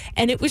Riverwalk,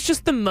 and it was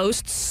just the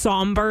most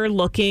somber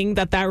looking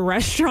that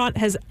restaurant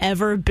has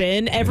ever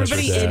been.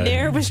 Everybody in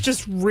there was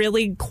just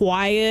really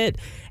quiet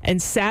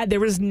and sad. There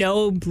was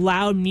no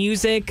loud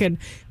music, and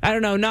I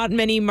don't know, not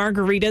many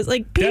margaritas.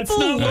 Like, people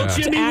looked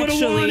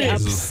actually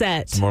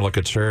upset. It's more like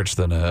a church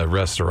than a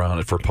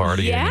restaurant for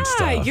partying and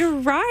stuff. Yeah, you're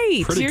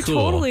right. You're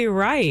totally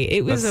right.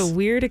 It was a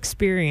weird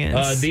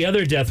experience. The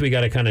other death we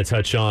got to kind of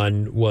touch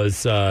on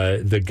was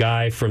the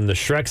guy from the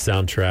Shrek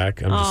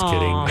soundtrack. I'm just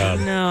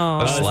kidding. No.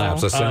 That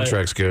slaps. The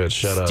soundtrack's good.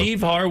 Shut up.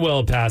 Steve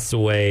Harwell passed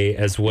away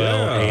as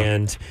well,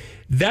 and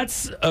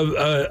that's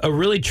a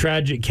really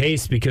tragic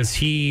case because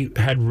he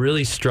had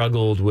really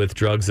struggled with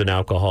drugs and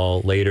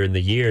alcohol later in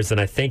the years, and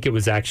I think it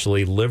was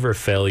actually liver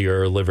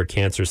failure or liver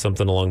cancer,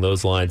 something along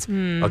those lines.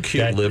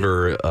 Acute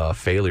liver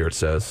failure, it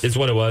says. Is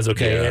what it was,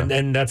 okay. Yeah.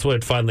 And that's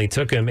what finally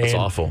took him. That's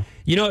awful.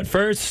 You know, at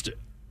first,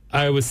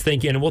 I was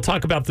thinking, and we'll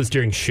talk about this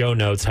during show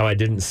notes, how I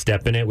didn't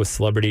step in it with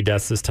celebrity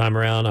deaths this time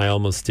around. I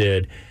almost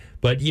did.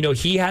 But, you know,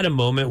 he had a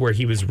moment where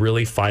he was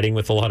really fighting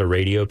with a lot of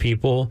radio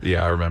people.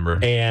 Yeah, I remember.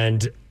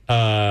 And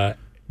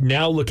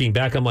now looking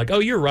back, I'm like, oh,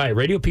 you're right.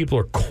 Radio people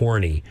are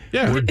corny.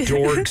 Yeah. We're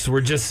dorks.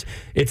 We're just,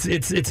 it's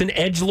an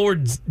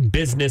edgelord's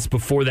business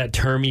before that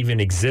term even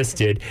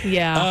existed.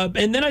 Yeah.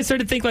 And then I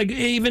started to think, like,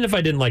 even if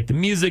I didn't like the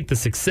music, the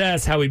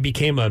success, how he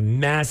became a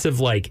massive,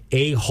 like,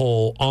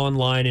 a-hole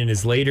online in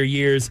his later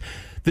years,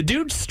 the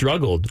dude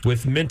struggled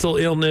with mental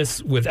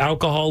illness, with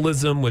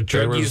alcoholism, with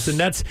drug use, and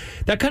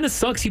that kind of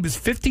sucks. He was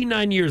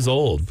 59 years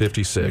old.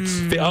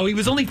 56. Oh, he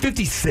was only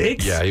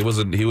 56? Yeah, he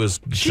wasn't. He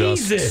was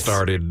just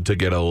started to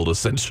get old,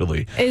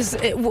 essentially.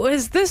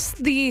 Was this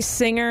the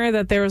singer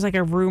that there was like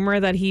a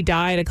rumor that he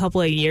died a couple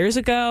of years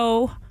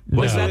ago?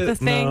 Was that the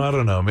thing? No, I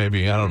don't know.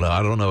 Maybe. I don't know.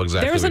 I don't know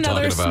exactly there was what you're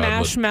another talking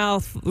about, Smash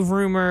Mouth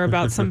rumor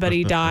about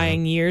somebody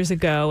dying years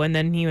ago, and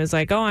then he was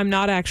like, oh, I'm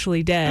not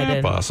actually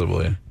dead.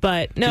 Possibly.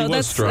 But no,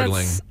 that's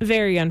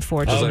very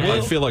unfortunate.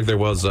 I feel like there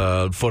was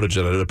footage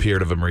that had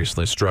appeared of him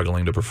recently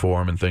struggling to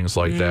perform and things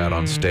like that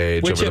on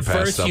stage over the past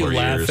several years. Which at first you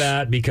laugh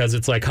at because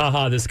it's like,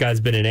 haha, this guy's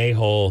been an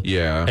a-hole.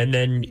 Yeah. And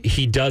then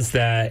he does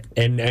that,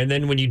 and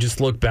then when you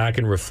just look back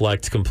and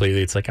reflect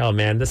completely, it's like, oh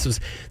man, this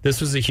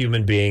was a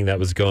human being that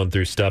was going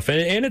through stuff.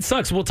 And it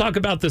sucks. We'll talk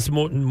about this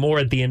more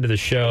at the end of the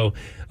show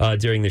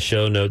during the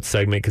show notes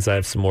segment because I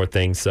have some more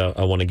things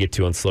I want to get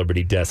to on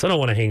celebrity deaths. I don't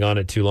want to hang on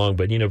it too long,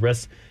 but, you know,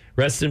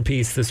 rest in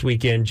peace this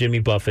weekend. Jimmy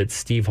Buffett,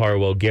 Steve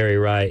Harwell, Gary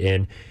Wright,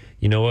 and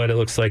you know what? It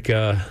looks like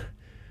the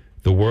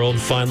world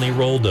finally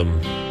rolled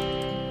him.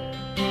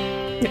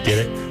 Get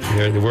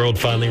it? The world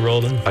finally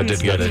rolled him? I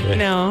did get it.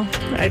 No,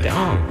 I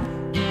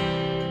don't.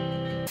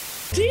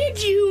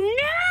 Did you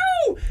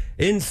know?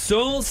 In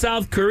Seoul,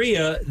 South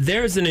Korea,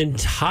 there's an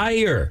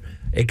entire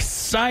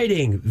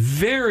exciting,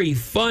 very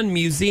fun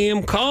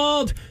museum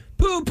called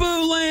Poo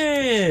Poo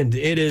Land.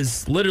 It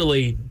is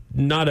literally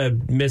not a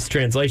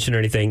mistranslation or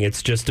anything.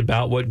 It's just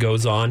about what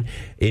goes on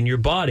in your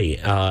body.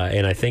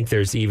 And I think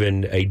there's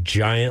even a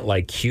giant,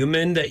 like,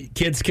 human that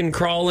kids can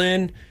crawl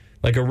in,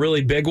 like a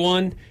really big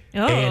one.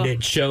 Oh. And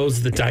it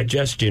shows the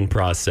digestion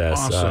process.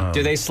 Awesome.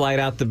 Do they slide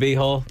out the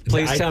beehole?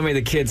 Please tell me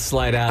the kids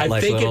slide out I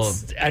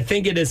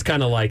think it is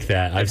kind of like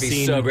that. It'd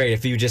be so great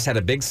if you just had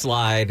a big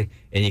slide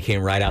and you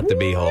came right out the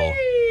beehole.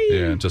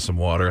 Yeah, into some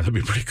water. That'd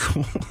be pretty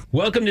cool.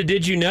 Welcome to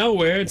Did You Know,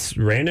 where it's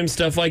random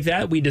stuff like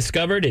that. We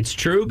discovered it's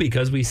true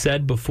because we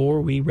said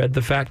before we read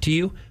the fact to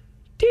you,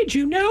 did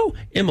you know?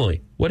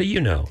 Emily, what do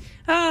you know?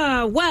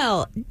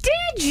 Well,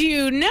 did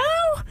you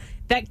know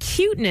that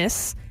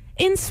cuteness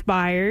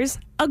inspires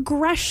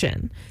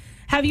aggression?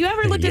 Have you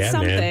ever looked at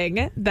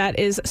something that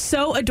is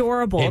so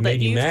adorable that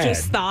you've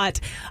just thought,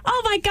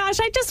 oh my gosh,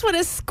 I just want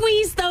to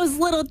squeeze those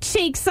little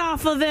cheeks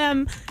off of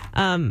him?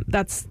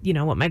 That's, you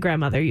know, what my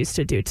grandmother used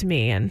to do to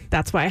me, and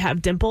that's why I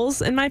have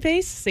dimples in my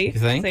face. See? You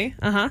think? See?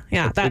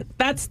 Yeah,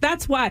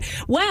 that's why.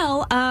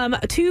 Well,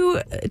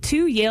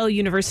 two Yale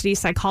University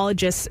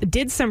psychologists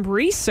did some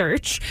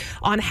research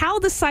on how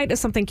the sight of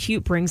something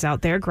cute brings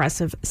out their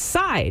aggressive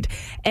side.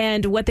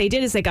 And what they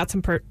did is they got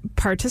some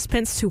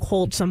participants to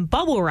hold some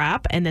bubble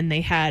wrap, and then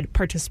they had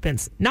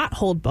participants not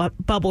hold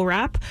bubble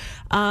wrap.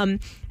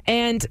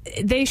 And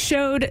they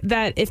showed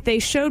that if they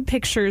showed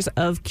pictures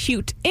of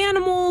cute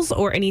animals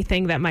or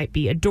anything that might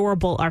be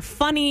adorable or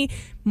funny,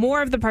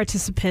 more of the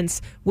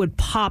participants would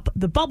pop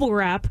the bubble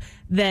wrap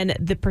than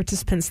the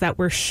participants that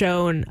were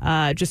shown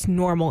just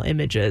normal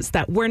images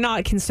that were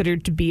not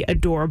considered to be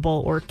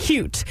adorable or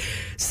cute.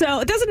 So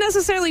it doesn't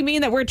necessarily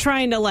mean that we're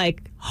trying to,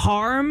 like,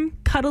 harm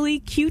cuddly,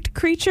 cute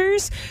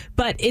creatures,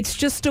 but it's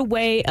just a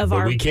way of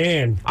our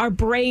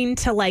brain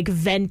to, like,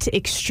 vent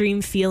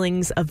extreme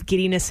feelings of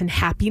giddiness and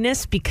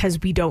happiness because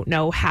we don't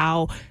know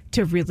how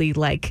to really,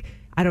 like,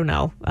 I don't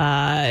know,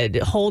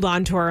 hold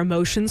on to our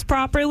emotions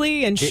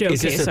properly and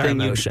showcase Is this a our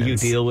thing emotions. you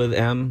deal with,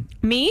 Em?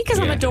 Me? Because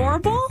I'm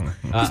adorable?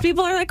 Because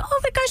people are like, oh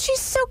my gosh, she's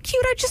so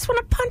cute. I just want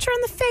to punch her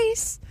in the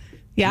face.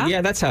 Yeah?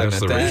 Yeah, that's how I meant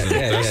the that. reason.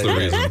 Yeah,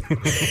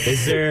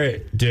 That's the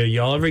reason. Do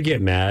y'all ever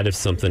get mad if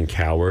something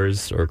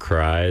cowers or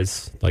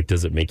cries? Like,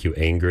 does it make you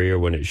angry, or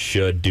when it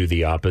should do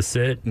the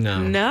opposite?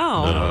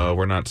 No.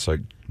 We're not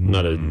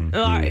Not a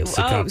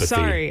Oh,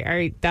 sorry. All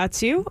right,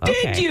 that's you?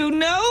 Okay. Did you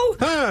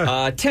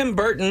know? Tim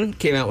Burton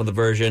came out with a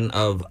version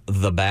of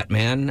The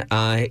Batman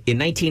in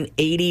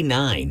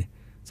 1989.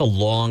 It's a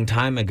long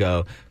time ago.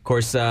 Of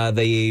course,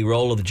 the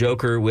role of the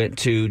Joker went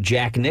to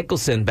Jack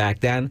Nicholson back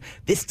then.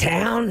 This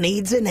town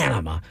needs an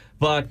enema.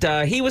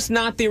 But he was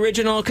not the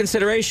original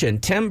consideration.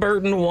 Tim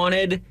Burton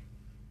wanted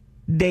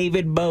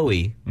David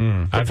Bowie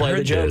to play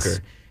the Joker.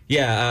 This.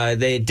 Yeah,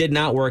 they did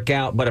not work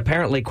out, but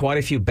apparently quite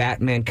a few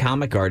Batman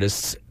comic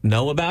artists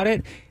know about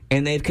it,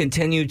 and they've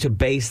continued to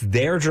base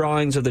their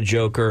drawings of the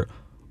Joker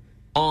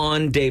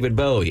on David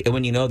Bowie. And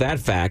when you know that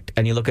fact,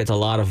 and you look at a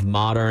lot of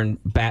modern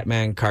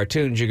Batman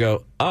cartoons, you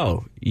go,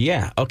 oh,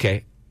 yeah,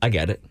 okay, I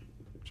get it.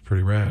 It's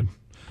pretty rad.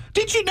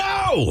 Did you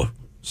know?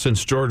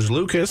 Since George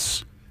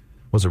Lucas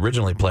was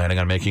originally planning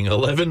on making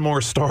 11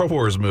 more Star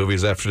Wars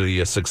movies after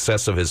the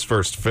success of his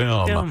first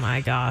film. Oh,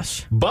 my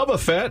gosh. Boba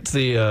Fett,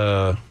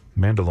 the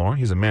Mandalorian,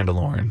 he's a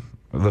Mandalorian.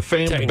 The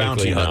famed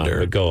bounty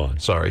hunter. But go on.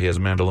 Sorry, he has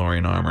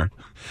Mandalorian armor.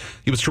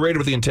 He was created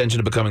with the intention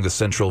of becoming the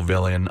central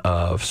villain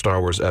of Star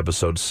Wars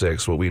Episode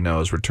 6, what we know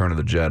as Return of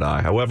the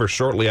Jedi. However,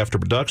 shortly after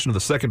production of the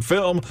second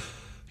film,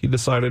 he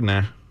decided,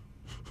 nah,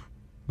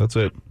 that's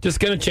it. Just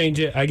going to change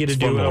it. I get to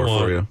do what I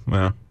want. For you.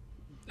 Yeah.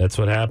 That's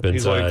what happens.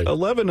 He's like,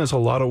 11 is a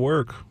lot of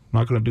work.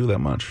 Not going to do that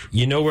much.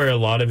 You know where a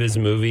lot of his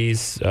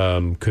movies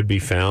could be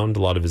found,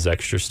 a lot of his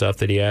extra stuff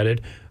that he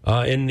added?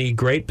 In the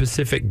Great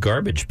Pacific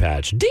Garbage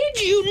Patch. Did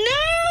you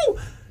know?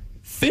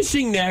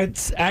 Fishing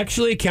nets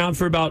actually account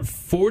for about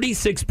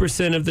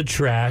 46% of the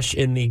trash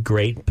in the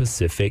Great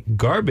Pacific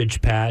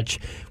Garbage Patch,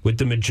 with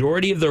the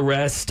majority of the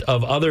rest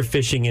of other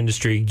fishing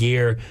industry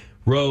gear,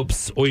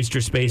 ropes, oyster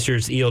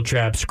spacers, eel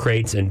traps,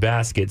 crates, and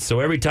baskets.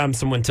 So every time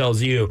someone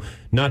tells you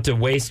not to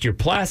waste your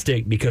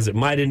plastic because it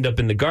might end up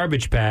in the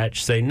garbage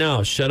patch, say,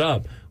 no, shut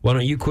up. Why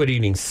don't you quit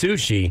eating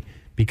sushi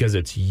because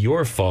it's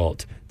your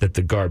fault that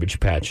the garbage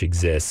patch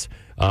exists?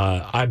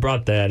 I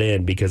brought that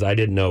in because I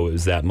didn't know it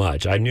was that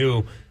much. I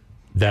knew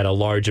that a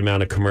large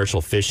amount of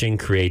commercial fishing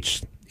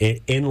creates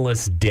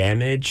endless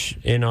damage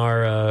in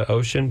our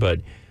ocean,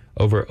 but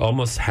over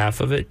almost half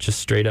of it, just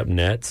straight up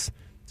nets.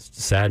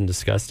 Sad and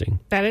disgusting.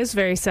 That is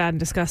very sad and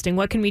disgusting.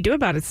 What can we do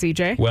about it,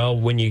 CJ? Well,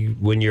 when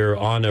you're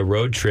on a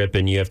road trip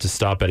and you have to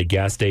stop at a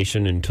gas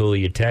station in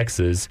Tulia,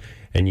 Texas,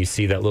 and you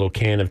see that little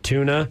can of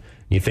tuna,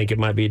 you think it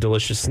might be a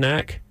delicious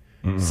snack,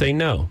 say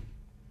no.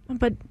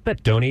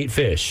 But don't eat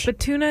fish. But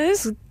tuna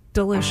is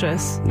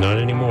delicious. Not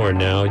anymore.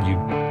 Now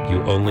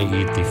you only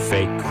eat the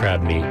fake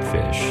crab meat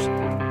fish,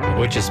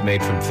 which is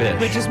made from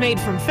fish.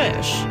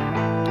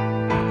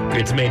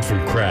 It's made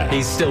from crab.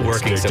 He's still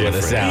working some of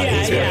this out.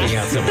 He's working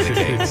out some of the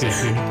kinks.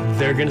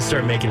 They're going to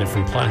start making it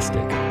from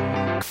plastic.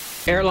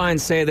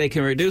 Airlines say they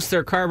can reduce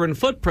their carbon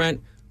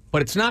footprint,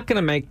 but it's not going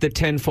to make the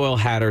tinfoil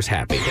hatters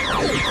happy.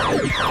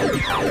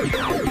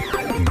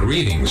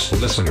 Greetings,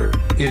 listener.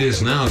 It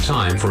is now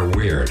time for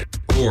Weird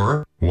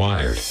or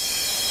Wired.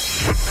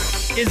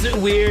 Is it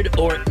weird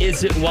or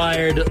is it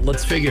wired?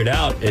 Let's figure it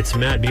out. It's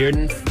Matt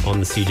Bearden on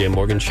the CJ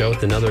Morgan Show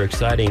with another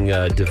exciting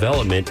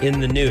development in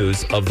the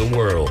news of the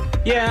world.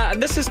 Yeah,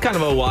 this is kind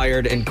of a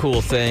wired and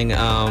cool thing.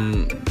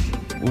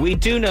 We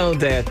do know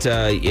that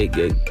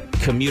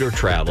commuter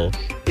travel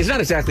is not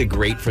exactly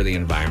great for the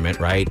environment,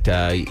 right?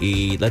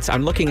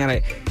 I'm looking at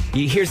it.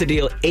 Here's the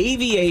deal.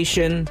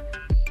 Aviation,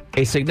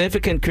 a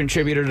significant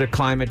contributor to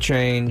climate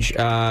change,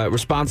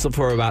 responsible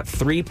for about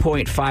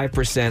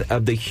 3.5%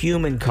 of the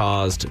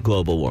human-caused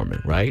global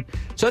warming, right?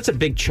 So that's a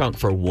big chunk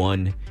for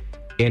one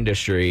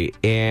industry.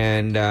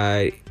 And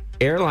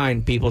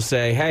airline people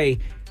say, hey,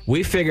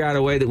 we figure out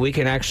a way that we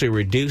can actually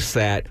reduce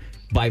that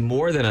by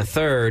more than a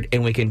third,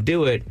 and we can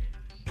do it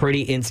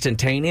pretty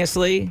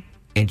instantaneously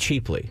and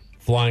cheaply.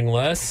 Flying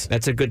less?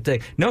 That's a good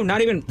thing. No,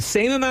 not even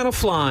same amount of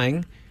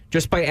flying,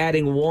 just by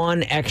adding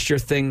one extra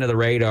thing to the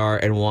radar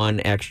and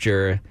one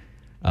extra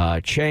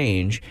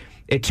change.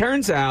 It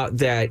turns out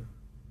that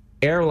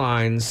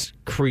airlines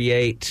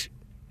create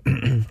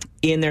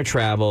in their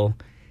travel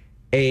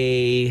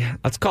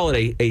let's call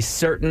it a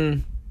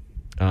certain,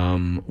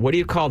 what do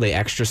you call the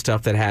extra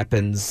stuff that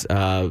happens,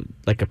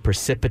 like a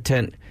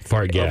precipitant?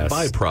 Fart gas. A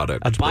byproduct.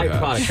 A byproduct.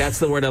 Perhaps. That's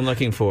the word I'm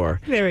looking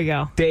for. There we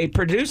go. They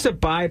produce a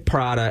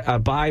byproduct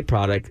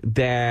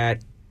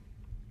that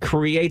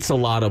creates a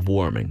lot of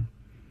warming.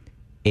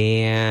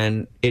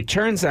 And it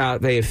turns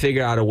out they have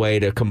figured out a way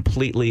to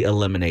completely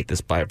eliminate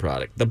this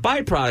byproduct. The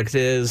byproduct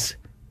is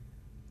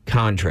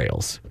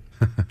contrails.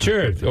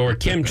 Sure, or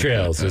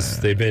chemtrails, as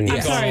they've been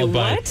called. Sorry,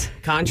 what?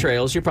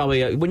 Contrails. You're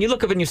probably when you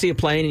look up and you see a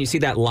plane and you see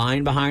that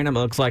line behind them, it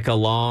looks like a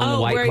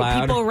long white where cloud.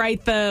 People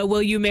write the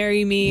 "Will you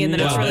marry me?" and then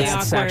it's really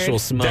that's awkward. actual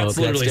smoke. That's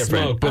literally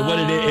smoke. But what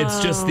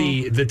it's just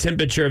the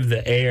temperature of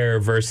the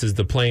air versus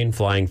the plane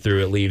flying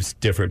through. It leaves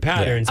different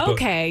patterns. Yeah.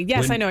 Okay,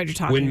 yes, I know what you're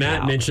talking about. When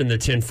Matt mentioned the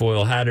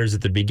tinfoil hatters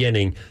at the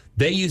beginning,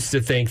 They used to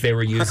think they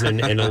were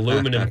using an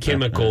aluminum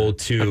chemical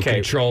to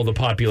control the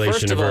population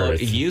First of all,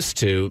 Earth. used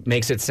to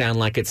makes it sound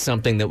like it's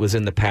something that was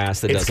in the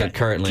past that doesn't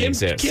currently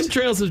exist.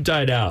 Chemtrails have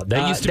died out.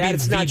 That used to be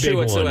that's the not big true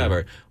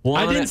whatsoever.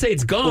 I didn't say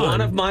it's gone.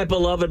 One of my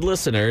beloved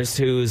listeners,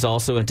 who's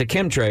also into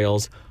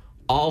chemtrails,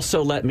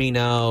 also let me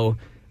know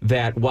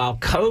that while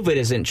COVID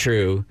isn't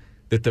true,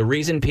 that the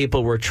reason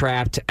people were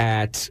trapped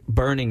at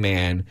Burning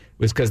Man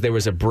was because there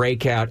was a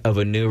breakout of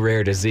a new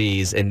rare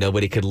disease and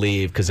nobody could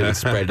leave because it would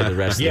spread to the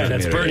rest of the community.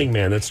 Yeah, that's Burning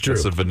Man. That's true.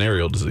 It's a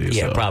venereal disease.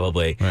 Yeah,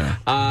 probably. Yeah.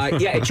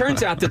 It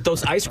turns out that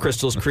those ice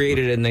crystals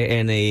created in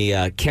the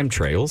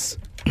chemtrails,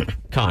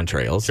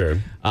 contrails,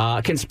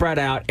 can spread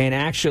out. And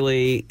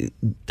actually,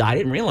 I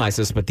didn't realize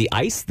this, but the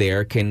ice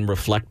there can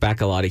reflect back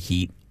a lot of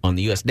heat on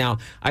the U.S. Now,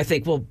 I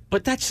think, well,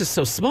 but that's just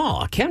so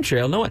small. A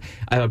chemtrail,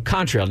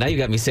 contrail. Now you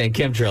got me saying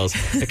chemtrails.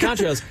 The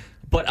contrails,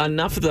 but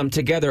enough of them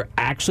together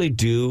actually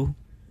do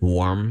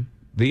warm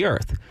the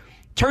Earth.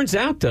 Turns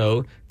out,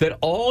 though, that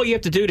all you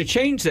have to do to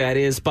change that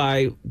is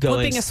by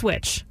flipping a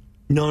switch.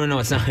 No,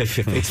 it's not.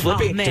 It's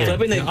flipping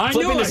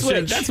the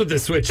switch. That's what the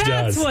switch does.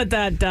 That's what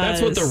that does.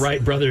 That's what the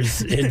Wright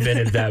brothers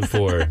invented that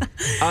for.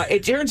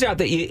 It turns out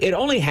that it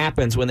only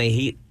happens when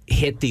they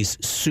hit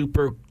these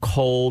super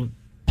cold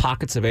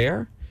pockets of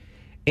air.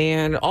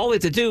 And all they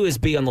have to do is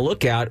be on the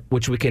lookout,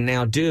 which we can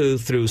now do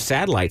through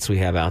satellites we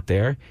have out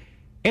there.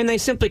 And they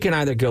simply can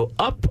either go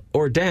up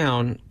or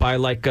down by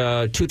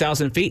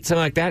 2,000 feet,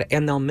 something like that,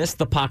 and they'll miss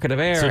the pocket of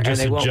air. So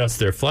just and they adjust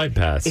their flight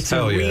path. It's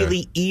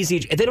really easy.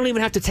 They don't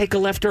even have to take a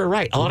left or a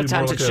right. A lot of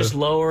times it's just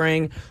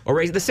lowering or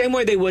raising, the same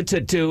way they would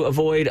to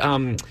avoid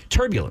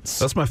turbulence.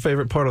 That's my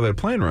favorite part of their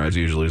plane rides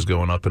usually is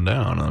going up and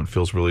down, and it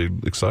feels really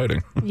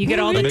exciting. You get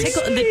all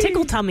the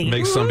tickle tummy.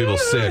 Makes some people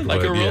sick.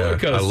 Like a roller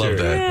coaster. I love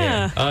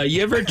that. Yeah.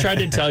 You ever tried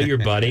to tell your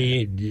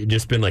buddy,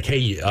 just been like,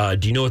 hey,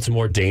 do you know what's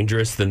more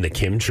dangerous than the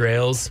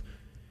chemtrails?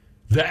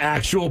 The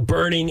actual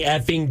burning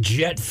effing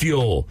jet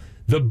fuel.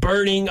 The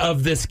burning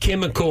of this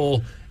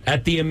chemical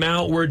at the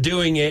amount we're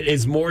doing it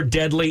is more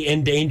deadly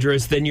and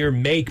dangerous than your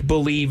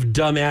make-believe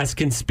dumbass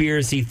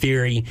conspiracy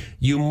theory,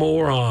 you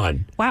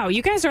moron. Wow,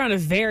 you guys are on a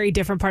very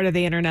different part of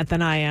the internet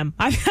than I am.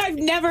 I've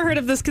never heard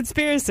of this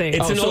conspiracy.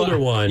 It's an older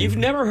one. You've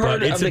never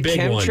heard of the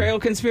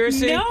chemtrail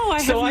conspiracy? No,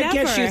 I have never. So I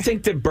guess you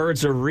think that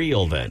birds are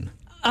real then?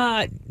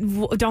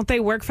 Don't they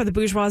work for the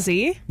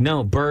bourgeoisie?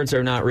 No, birds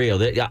are not real.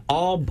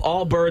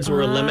 All birds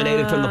were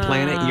eliminated from the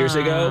planet years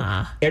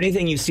ago.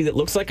 Anything you see that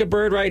looks like a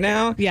bird right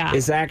now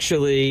is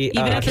actually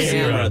a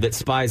camera that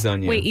spies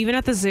on you. Wait, even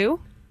at the zoo?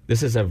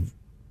 This is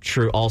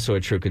also a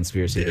true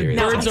conspiracy theory.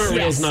 Birds aren't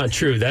real is not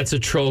true. That's a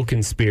troll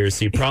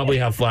conspiracy. Probably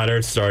how Flat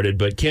Earth started.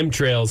 But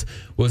chemtrails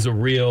was a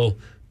real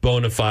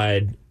bona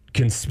fide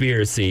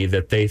conspiracy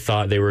that they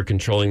thought they were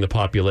controlling the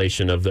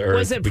population of the Earth.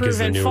 Was it because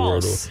proven of the New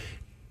false? World.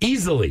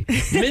 Easily.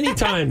 Many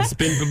times.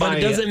 But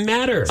it doesn't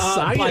matter.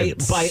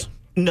 Science.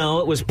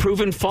 No, it was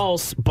proven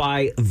false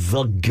by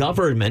the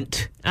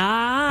government.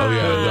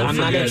 I'm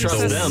not going to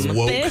trust them.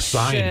 Woke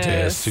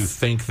scientists who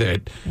think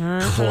that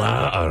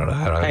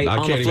I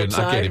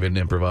can't even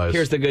improvise.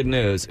 Here's the good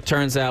news.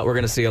 Turns out we're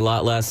going to see a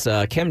lot less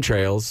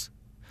contrails,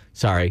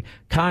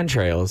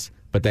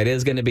 but that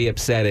is going to be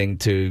upsetting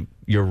to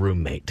your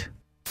roommate.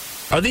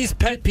 Are these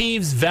pet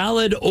peeves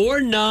valid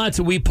or not?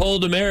 We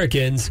polled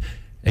Americans,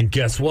 and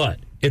guess what?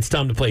 It's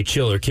time to play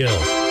Chill or Kill.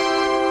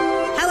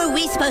 How are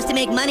we supposed to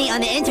make money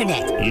on the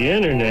internet? The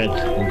internet?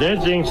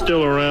 That thing's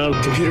still around.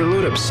 Computer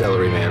load up,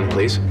 celery man,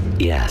 please.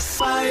 Yes.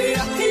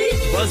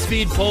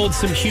 BuzzFeed polled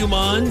some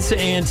humans,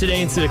 and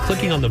today, instead of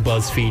clicking on the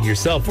BuzzFeed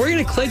yourself, we're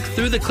going to click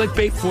through the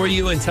clickbait for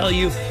you and tell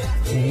you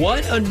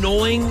what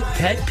annoying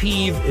pet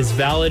peeve is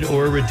valid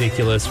or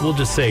ridiculous. We'll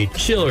just say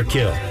chill or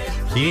kill.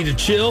 Do you need to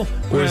chill,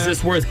 or is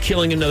this worth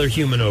killing another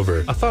human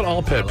over? I thought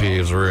all pet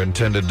peeves were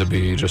intended to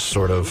be just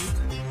sort of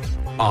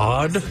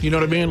odd, you know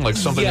what I mean? Like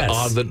something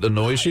odd that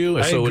annoys you.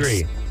 I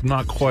agree. It's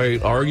not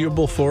quite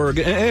arguable for.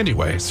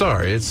 Anyway,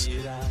 sorry, it's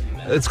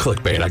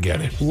clickbait. I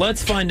get it.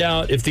 Let's find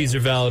out if these are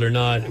valid or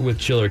not with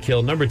Chill or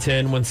Kill. Number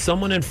 10, when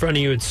someone in front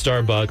of you at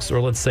Starbucks, or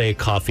let's say a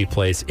coffee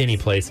place, any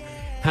place,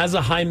 has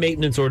a high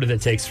maintenance order that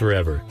takes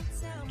forever.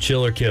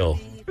 Chill or kill?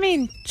 I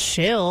mean,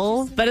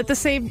 chill, but at the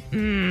same...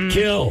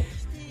 Kill.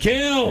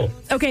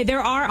 Okay,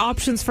 there are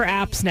options for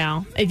apps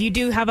now. If you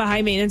do have a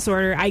high maintenance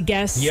order, I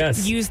guess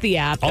use the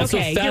app. Also,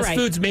 okay, fast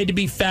food's made to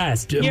be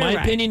fast. My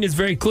opinion is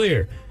very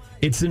clear.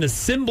 It's an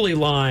assembly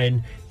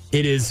line.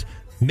 It is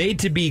made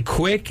to be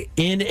quick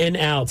in and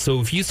out.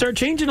 So if you start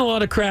changing a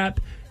lot of crap,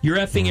 you're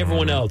effing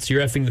everyone else.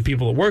 You're effing the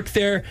people that work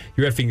there.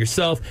 You're effing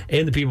yourself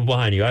and the people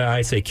behind you.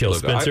 I say kill. Look,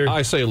 Spencer.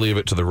 I say leave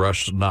it to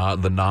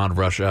the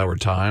non-rush hour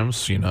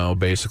times. You know,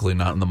 basically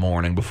not in the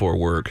morning before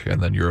work,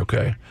 and then you're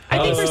okay. I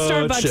think for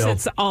Starbucks,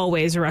 it's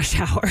always rush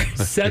hour.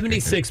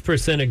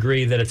 76%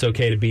 agree that it's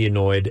okay to be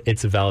annoyed.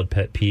 It's a valid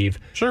pet peeve.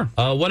 Sure.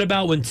 What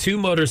about when two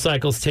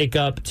motorcycles take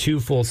up two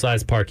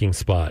full-size parking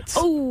spots?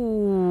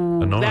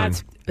 Oh, annoying.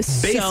 That's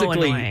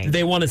basically, so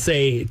they want to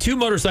say two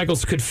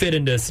motorcycles could fit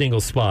into a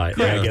single spot.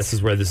 I guess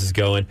is where this is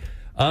going.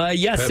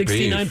 Yeah,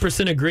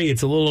 69% agree.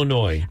 It's a little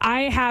annoying.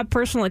 I have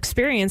personal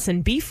experience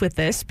and beef with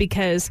this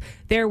because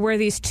there were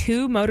these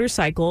two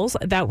motorcycles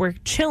that were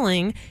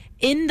chilling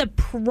in the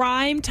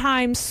prime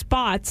time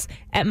spots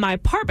at my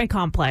apartment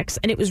complex,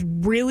 and it was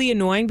really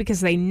annoying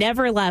because they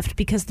never left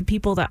because the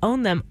people that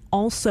owned them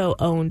also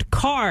owned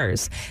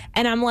cars.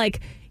 And I'm like,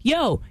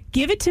 yo,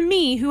 give it to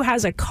me who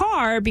has a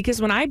car,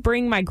 because when I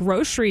bring my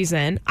groceries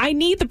in, I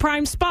need the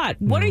prime spot.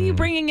 What are you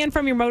bringing in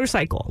from your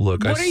motorcycle?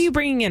 What are you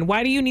bringing in?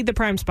 Why do you need the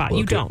prime spot?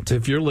 You don't.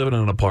 If you're living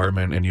in an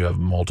apartment and you have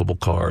multiple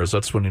cars,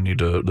 that's when you need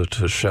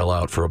to shell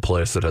out for a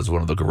place that has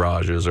one of the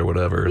garages or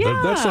whatever.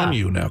 Yeah. That's on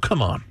you now.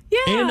 Come on.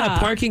 Yeah. And a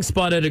parking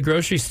spot at a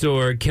grocery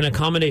store can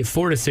accommodate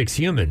 4 to 6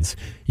 humans.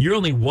 You're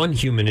only one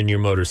human in your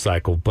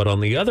motorcycle. But on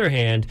the other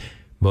hand,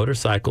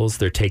 motorcycles,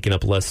 they're taking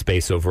up less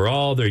space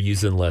overall. They're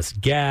using less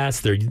gas.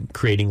 They're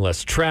creating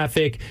less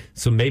traffic.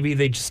 So maybe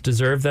they just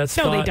deserve that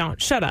spot. No, they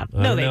don't. Shut up.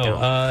 No, they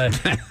don't.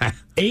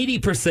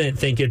 80%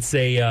 think it's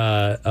a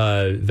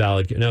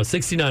valid. No,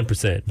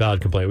 69% valid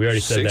complaint. We already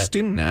said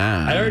 69.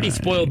 that. I already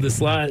spoiled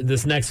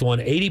this next one.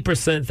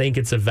 80% think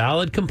it's a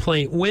valid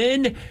complaint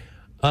when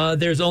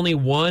there's only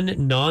one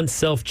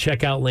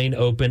non-self-checkout lane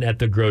open at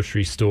the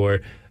grocery store.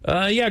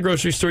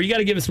 Grocery store, you got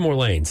to give us more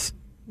lanes.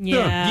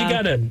 Yeah.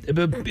 You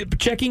gotta.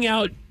 Checking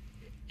out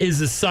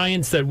is a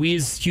science that we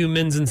as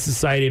humans in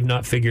society have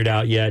not figured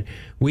out yet.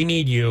 We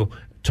need you,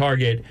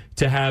 Target,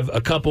 to have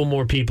a couple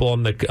more people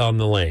on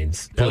the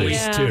lanes. At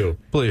least 2.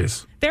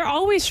 Please. They're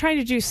always trying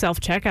to do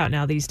self-checkout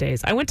now these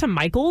days. I went to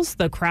Michael's,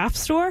 the craft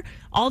store.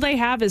 All they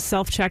have is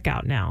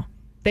self-checkout now.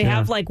 They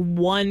have like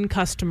one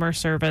customer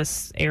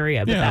service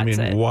area, but that's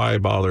it. Why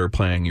bother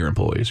paying your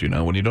employees,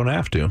 when you don't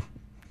have to?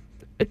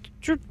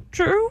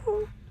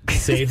 True.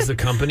 Saves the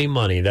company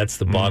money. That's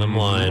the bottom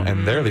line.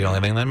 And they're the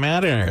only thing that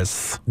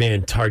matters.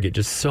 Man, Target,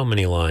 just so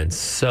many lines.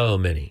 So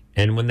many.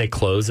 And when they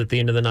close at the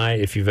end of the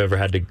night, if you've ever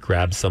had to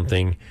grab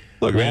something,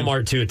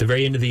 Walmart too, at the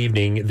very end of the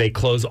evening, they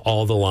close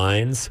all the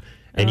lines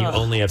and you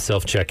only have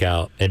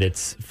self-checkout. And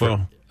it's...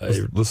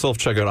 the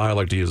self-checkout I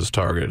like to use as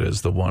Target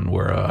is the one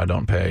where I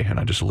don't pay and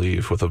I just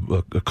leave with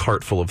a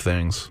cart full of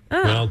things.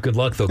 Well, good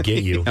luck. They'll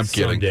get you I'm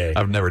kidding. Someday.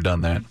 I've never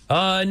done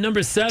that.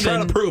 Number 7.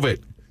 Try to prove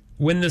it.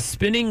 When the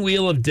spinning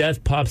wheel of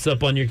death pops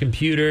up on your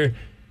computer,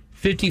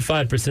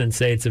 55%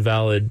 say it's a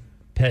valid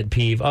pet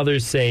peeve.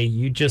 Others say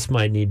you just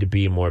might need to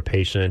be more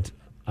patient.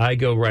 I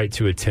go right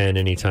to a 10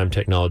 anytime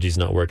technology's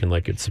not working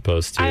like it's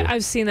supposed to.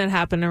 I've seen that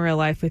happen in real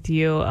life with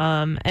you.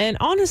 And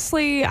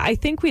honestly, I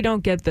think we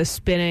don't get the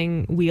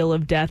spinning wheel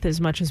of death as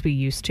much as we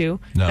used to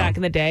back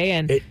in the day.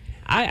 And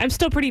I'm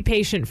still pretty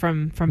patient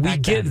from back then. We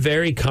get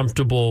very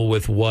comfortable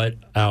with what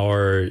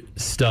our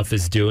stuff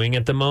is doing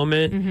at the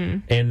moment. Mm-hmm.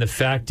 And the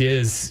fact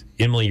is,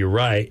 Emily, you're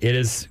right. It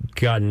has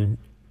gotten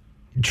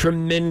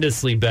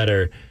tremendously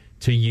better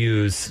to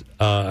use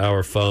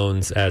our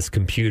phones as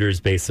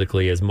computers,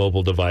 basically, as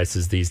mobile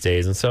devices these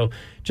days. And so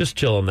just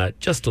chill on that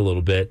just a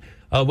little bit.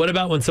 What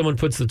about when someone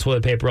puts the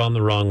toilet paper on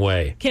the wrong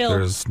way? Kill.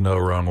 There's no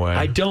wrong way.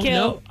 I don't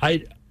know.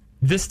 I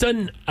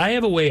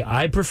have a way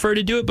I prefer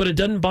to do it, but it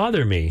doesn't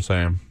bother me.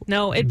 Same.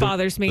 No, it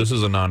bothers me. This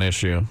is a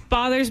non-issue.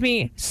 Bothers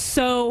me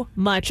so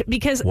much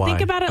because Why?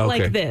 think about it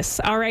like this.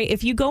 All right,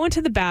 if you go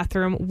into the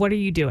bathroom, what are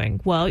you doing?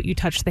 Well, you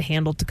touch the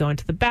handle to go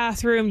into the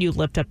bathroom. You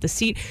lift up the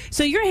seat.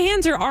 So your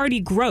hands are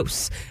already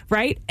gross,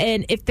 right?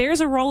 And if there's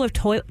a roll of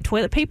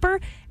toilet paper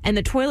and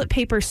the toilet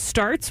paper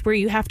starts where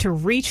you have to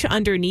reach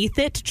underneath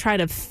it to try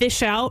to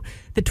fish out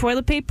the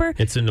toilet paper.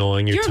 It's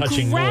annoying. You're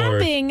touching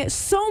grabbing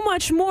so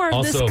much more of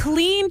also, this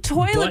clean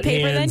toilet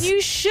paper than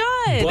you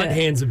should. Butt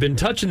hands have been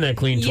touching that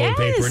clean toilet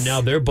paper, and now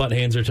their butt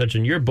hands are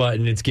touching your butt,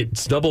 and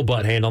it's double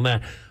butt hand on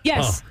that.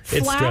 Yes.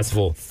 It's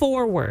stressful.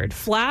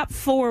 Flap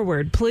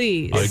forward,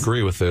 please. I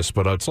agree with this,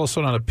 but it's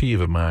also not a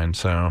peeve of mine,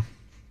 so...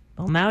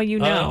 Well, now you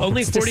know.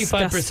 Only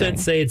 45%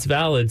 say it's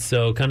valid,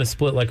 so kind of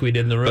split like we did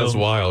in the room. That's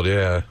wild,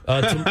 yeah.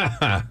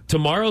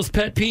 Tomorrow's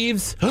pet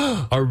peeves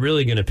are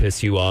really going to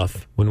piss you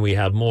off when we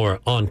have more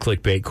on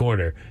Clickbait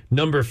Corner.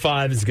 Number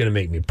 5 is going to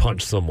make me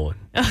punch someone.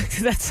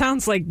 That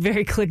sounds like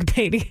very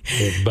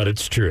clickbaity. But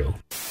it's true.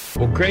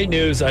 Well, great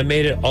news. I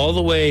made it all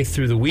the way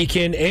through the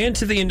weekend and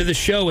to the end of the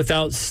show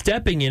without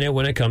stepping in it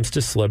when it comes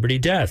to celebrity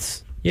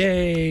deaths.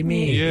 Yay,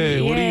 me. Yay.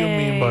 What do you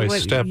mean by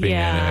stepping in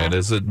it?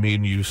 Does it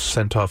mean you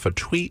sent off a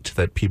tweet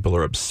that people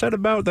are upset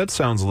about? That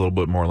sounds a little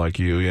bit more like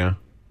you, yeah.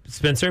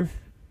 Spencer?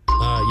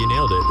 You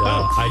nailed it.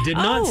 I did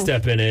not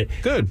step in it.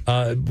 Good.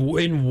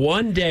 In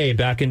one day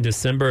back in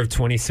December of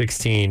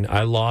 2016,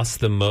 I lost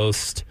the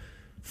most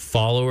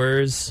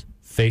followers,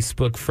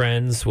 Facebook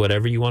friends,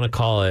 whatever you want to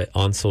call it,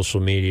 on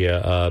social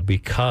media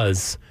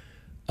because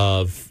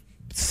of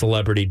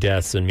celebrity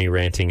deaths and me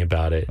ranting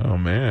about it. Oh,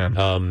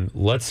 man.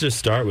 Let's just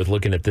start with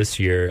looking at this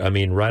year. I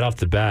mean, right off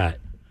the bat,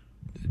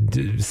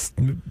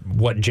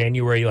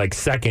 January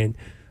 2nd,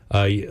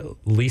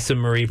 Lisa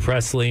Marie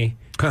Presley,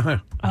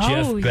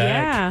 Jeff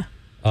Beck,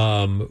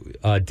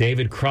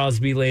 David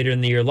Crosby later in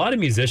the year. A lot of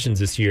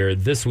musicians this year.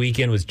 This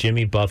weekend was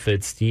Jimmy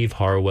Buffett, Steve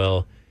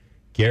Harwell,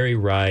 Gary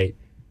Wright,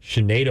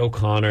 Sinead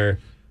O'Connor,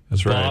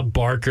 That's right. Bob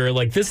Barker.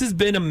 Like, this has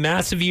been a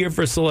massive year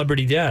for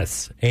celebrity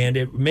deaths. And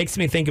it makes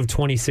me think of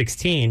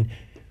 2016,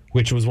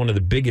 which was one of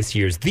the biggest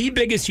years. The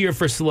biggest year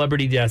for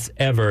celebrity deaths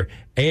ever.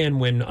 And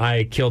when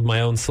I killed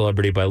my own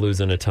celebrity by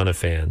losing a ton of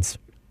fans.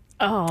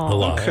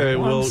 Oh, okay.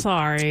 Well, I'm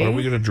sorry. Are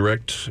you going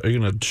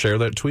to share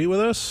that tweet with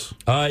us?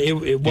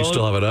 You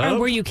still have it up? Or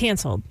were you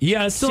canceled?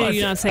 Yeah, I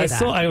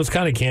was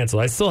kind of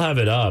canceled. I still have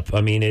it up.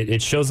 I mean,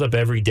 it shows up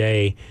every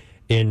day.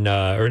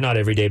 Or not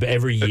every day, but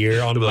every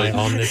year on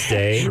this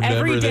day.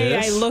 Every day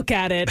I look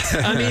at it.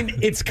 I mean,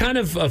 it's kind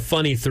of a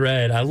funny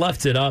thread. I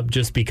left it up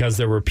just because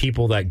there were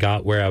people that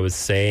got where I was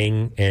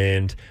saying,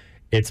 and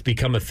it's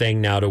become a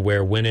thing now to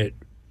where when it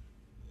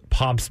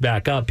pops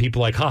back up,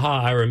 people are like,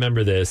 haha, I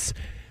remember this.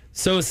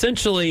 So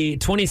essentially,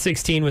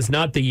 2016 was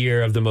not the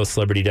year of the most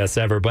celebrity deaths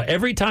ever, but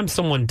every time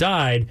someone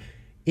died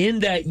in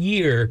that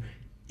year,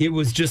 it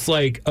was just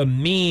like a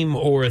meme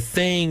or a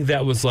thing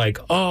that was like,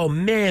 oh,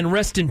 man,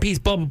 rest in peace,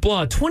 blah, blah,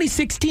 blah.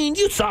 2016,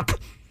 you suck.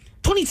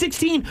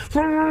 2016,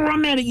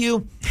 I'm mad at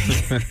you.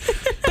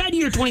 Bad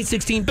year,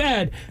 2016,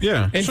 bad.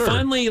 Yeah, and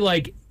finally,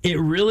 like, it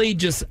really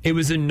just, it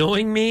was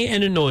annoying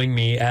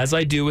me, as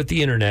I do with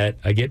the internet.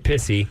 I get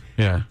pissy.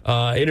 Yeah.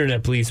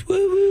 Internet police, woo,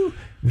 woo.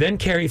 Then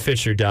Carrie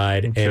Fisher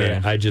died,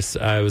 and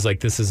I was like,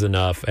 this is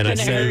enough. And I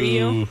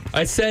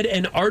said,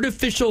 an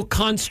artificial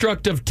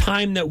construct of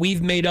time that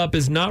we've made up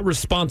is not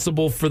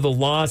responsible for the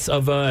loss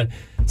of a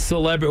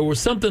celebrity or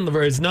something.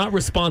 It's not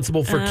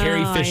responsible for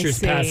Carrie Fisher's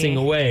passing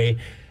away.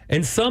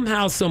 And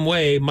somehow, some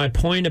way, my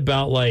point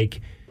about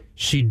like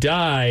she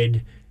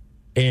died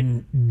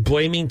and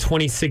blaming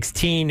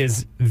 2016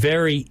 is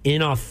very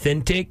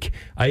inauthentic.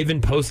 I even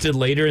posted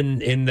later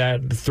in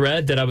that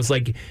thread that I was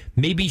like,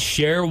 maybe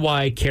share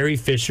why Carrie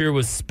Fisher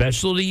was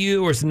special to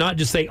you, or not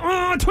just say,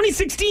 oh,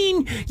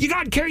 2016, you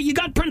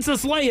got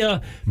Princess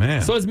Leia.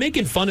 Man. So I was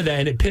making fun of that,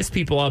 and it pissed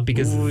people off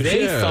because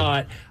they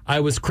thought I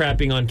was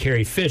crapping on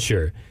Carrie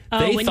Fisher.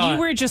 You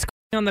were just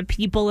on the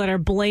people that are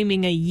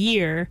blaming a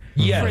year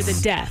for the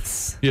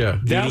deaths. Yeah,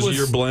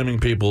 you're blaming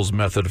people's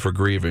method for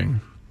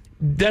grieving.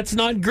 That's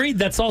not great.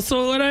 That's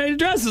also what I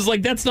address. Is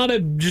like, that's not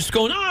just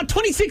going,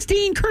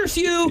 2016, curse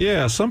you.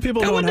 Yeah, some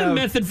people don't have a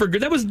method for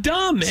good. That was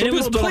dumb, and it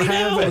was don't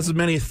have out. as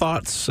many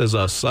thoughts as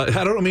us.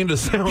 I don't mean to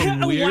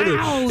sound weird.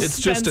 Wow, it's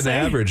just an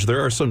average.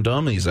 There are some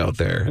dummies out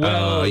there.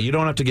 Well, you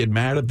don't have to get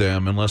mad at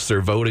them unless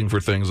they're voting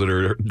for things that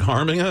are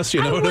harming us.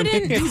 You know what I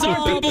mean? These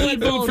are people that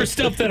vote for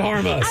stuff that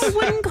harm us. I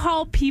wouldn't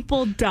call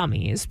people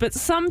dummies, but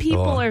some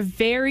people are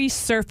very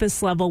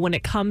surface level when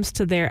it comes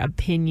to their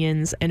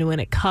opinions and when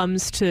it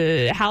comes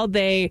to how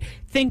they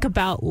think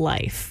about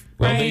life.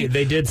 Well, right?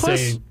 they did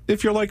say,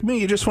 if you're like me,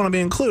 you just want to be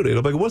included.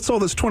 I'm like, what's all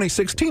this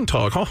 2016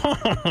 talk?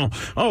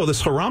 Oh,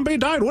 this Harambe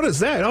died? What is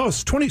that? Oh,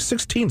 it's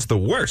 2016's the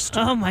worst.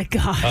 Oh, my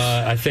gosh.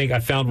 I think I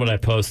found what I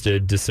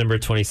posted December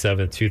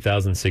 27th,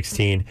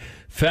 2016.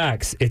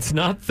 Facts. It's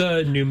not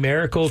the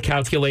numerical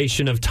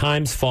calculation of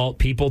time's fault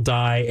people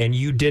die and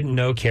you didn't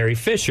know Carrie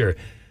Fisher.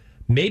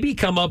 Maybe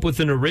come up with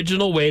an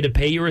original way to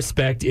pay your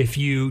respect if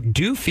you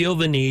do feel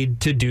the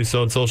need to do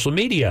so on social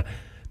media.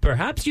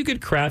 Perhaps you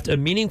could craft a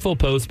meaningful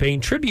post paying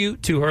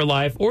tribute to her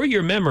life or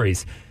your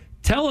memories.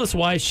 Tell us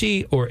why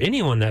she, or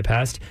anyone that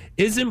passed,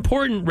 is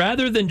important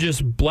rather than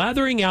just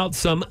blathering out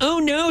some, oh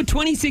no,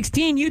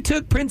 2016, you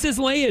took Princess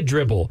Leia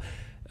dribble.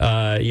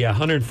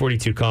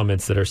 142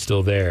 comments that are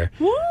still there.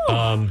 Woo!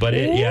 But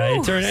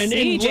it turned, and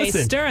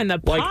listen, stirring the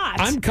pot. Like,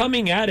 I'm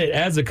coming at it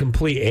as a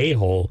complete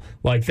a-hole.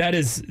 Like, that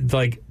is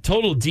like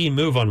total D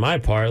move on my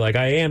part. Like,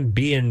 I am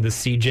being the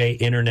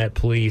CJ internet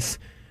police,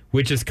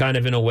 which is kind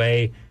of in a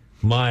way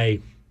my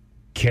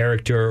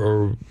character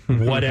or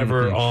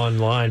whatever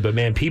online. But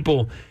man,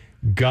 people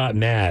got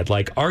mad.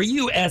 Like, are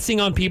you essing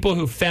on people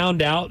who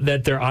found out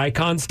that their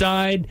icons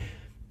died?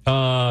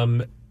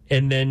 And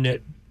then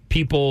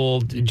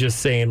people just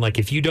saying, like,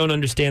 if you don't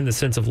understand the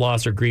sense of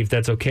loss or grief,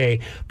 that's okay,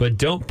 but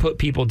don't put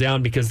people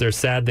down because they're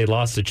sad they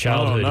lost a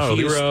childhood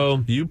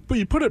hero. You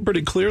put it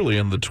pretty clearly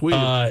in the tweet.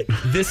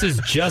 This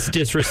is just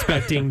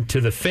disrespecting to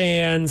the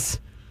fans.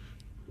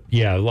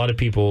 Yeah, a lot of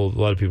people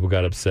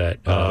got upset.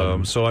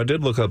 So I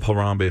did look up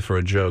Harambe for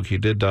a joke. He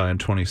did die in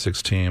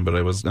 2016, but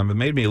it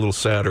made me a little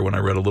sadder when I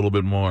read a little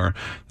bit more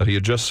that he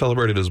had just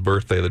celebrated his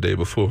birthday the day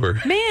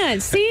before.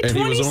 Man, see,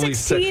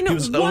 2016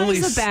 was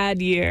a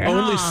bad year.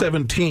 Only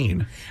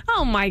 17.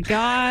 Oh my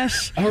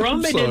gosh.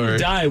 Harambe didn't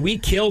die. We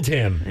killed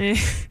him.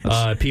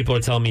 People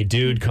are telling me,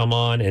 dude, come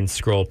on and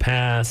scroll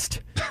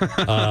past.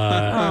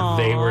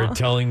 They were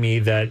telling me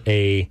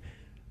that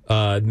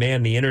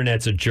man, the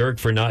internet's a jerk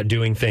for not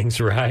doing things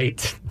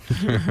right.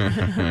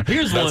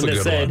 Here's one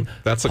that said,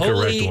 that's a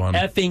holy correct one.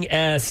 effing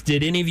S,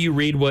 did any of you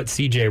read what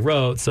CJ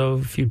wrote? So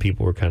a few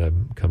people were kind of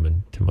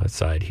coming to my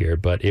side here,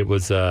 but it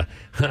was, I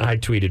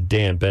tweeted,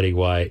 damn, Betty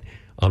White,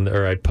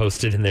 I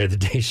posted in there the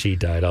day she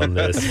died on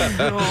this.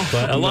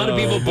 But a lot of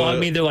people blog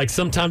me. They're like,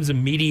 sometimes a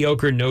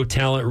mediocre,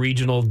 no-talent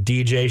regional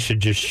DJ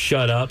should just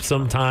shut up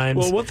sometimes.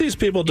 Well, what these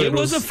people did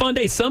was a fun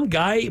day. Some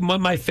guy,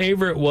 my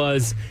favorite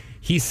was,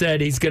 he said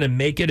he's going to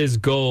make it his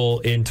goal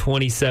in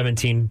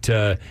 2017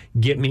 to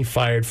get me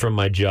fired from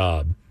my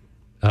job.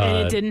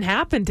 And it didn't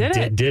happen, did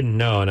it? Didn't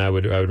know, and I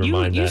would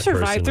remind you that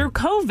survived person. through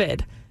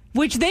COVID,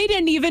 which they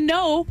didn't even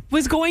know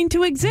was going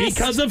to exist.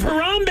 Because of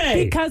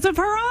Harambe. Because of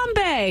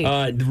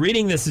Harambe.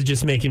 Reading this is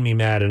just making me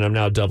mad, and I'm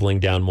now doubling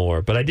down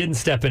more. But I didn't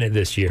step in it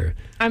this year.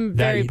 I'm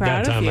very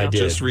proud that time of you. I did.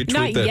 Just retweet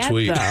Not that yet,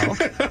 tweet.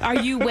 though. Are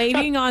you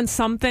waiting on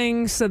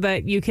something so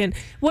that you can?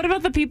 What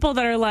about the people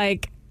that are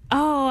like,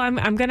 oh,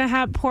 I'm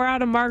gonna pour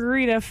out a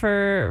margarita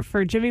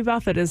for Jimmy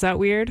Buffett? Is that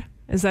weird?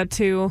 Is that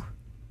too?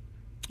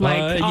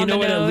 Like, you know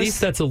what? At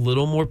least that's a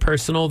little more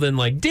personal than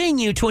like, dang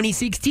you,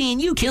 2016,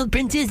 you killed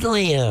Princess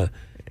Leia.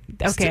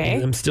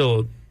 Okay. I'm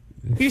still.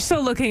 You're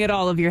still looking at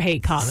all of your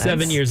hate comments.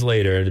 7 years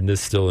later, and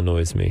this still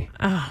annoys me.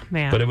 Oh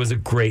man! But it was a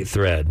great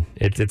thread.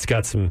 It's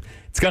got some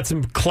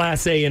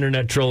class A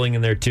internet trolling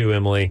in there too,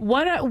 Emily.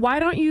 Why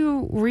don't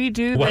you redo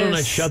this? Why don't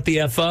I shut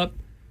the F up?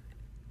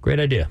 Great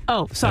idea.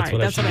 Oh, sorry.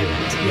 That's what I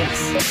meant.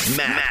 Yes.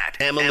 Matt,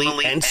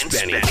 Emily, and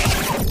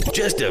Spenny.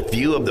 Just a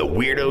few of the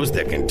weirdos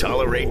that can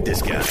tolerate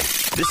this guy.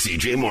 The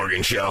CJ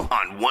Morgan Show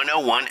on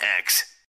 101X.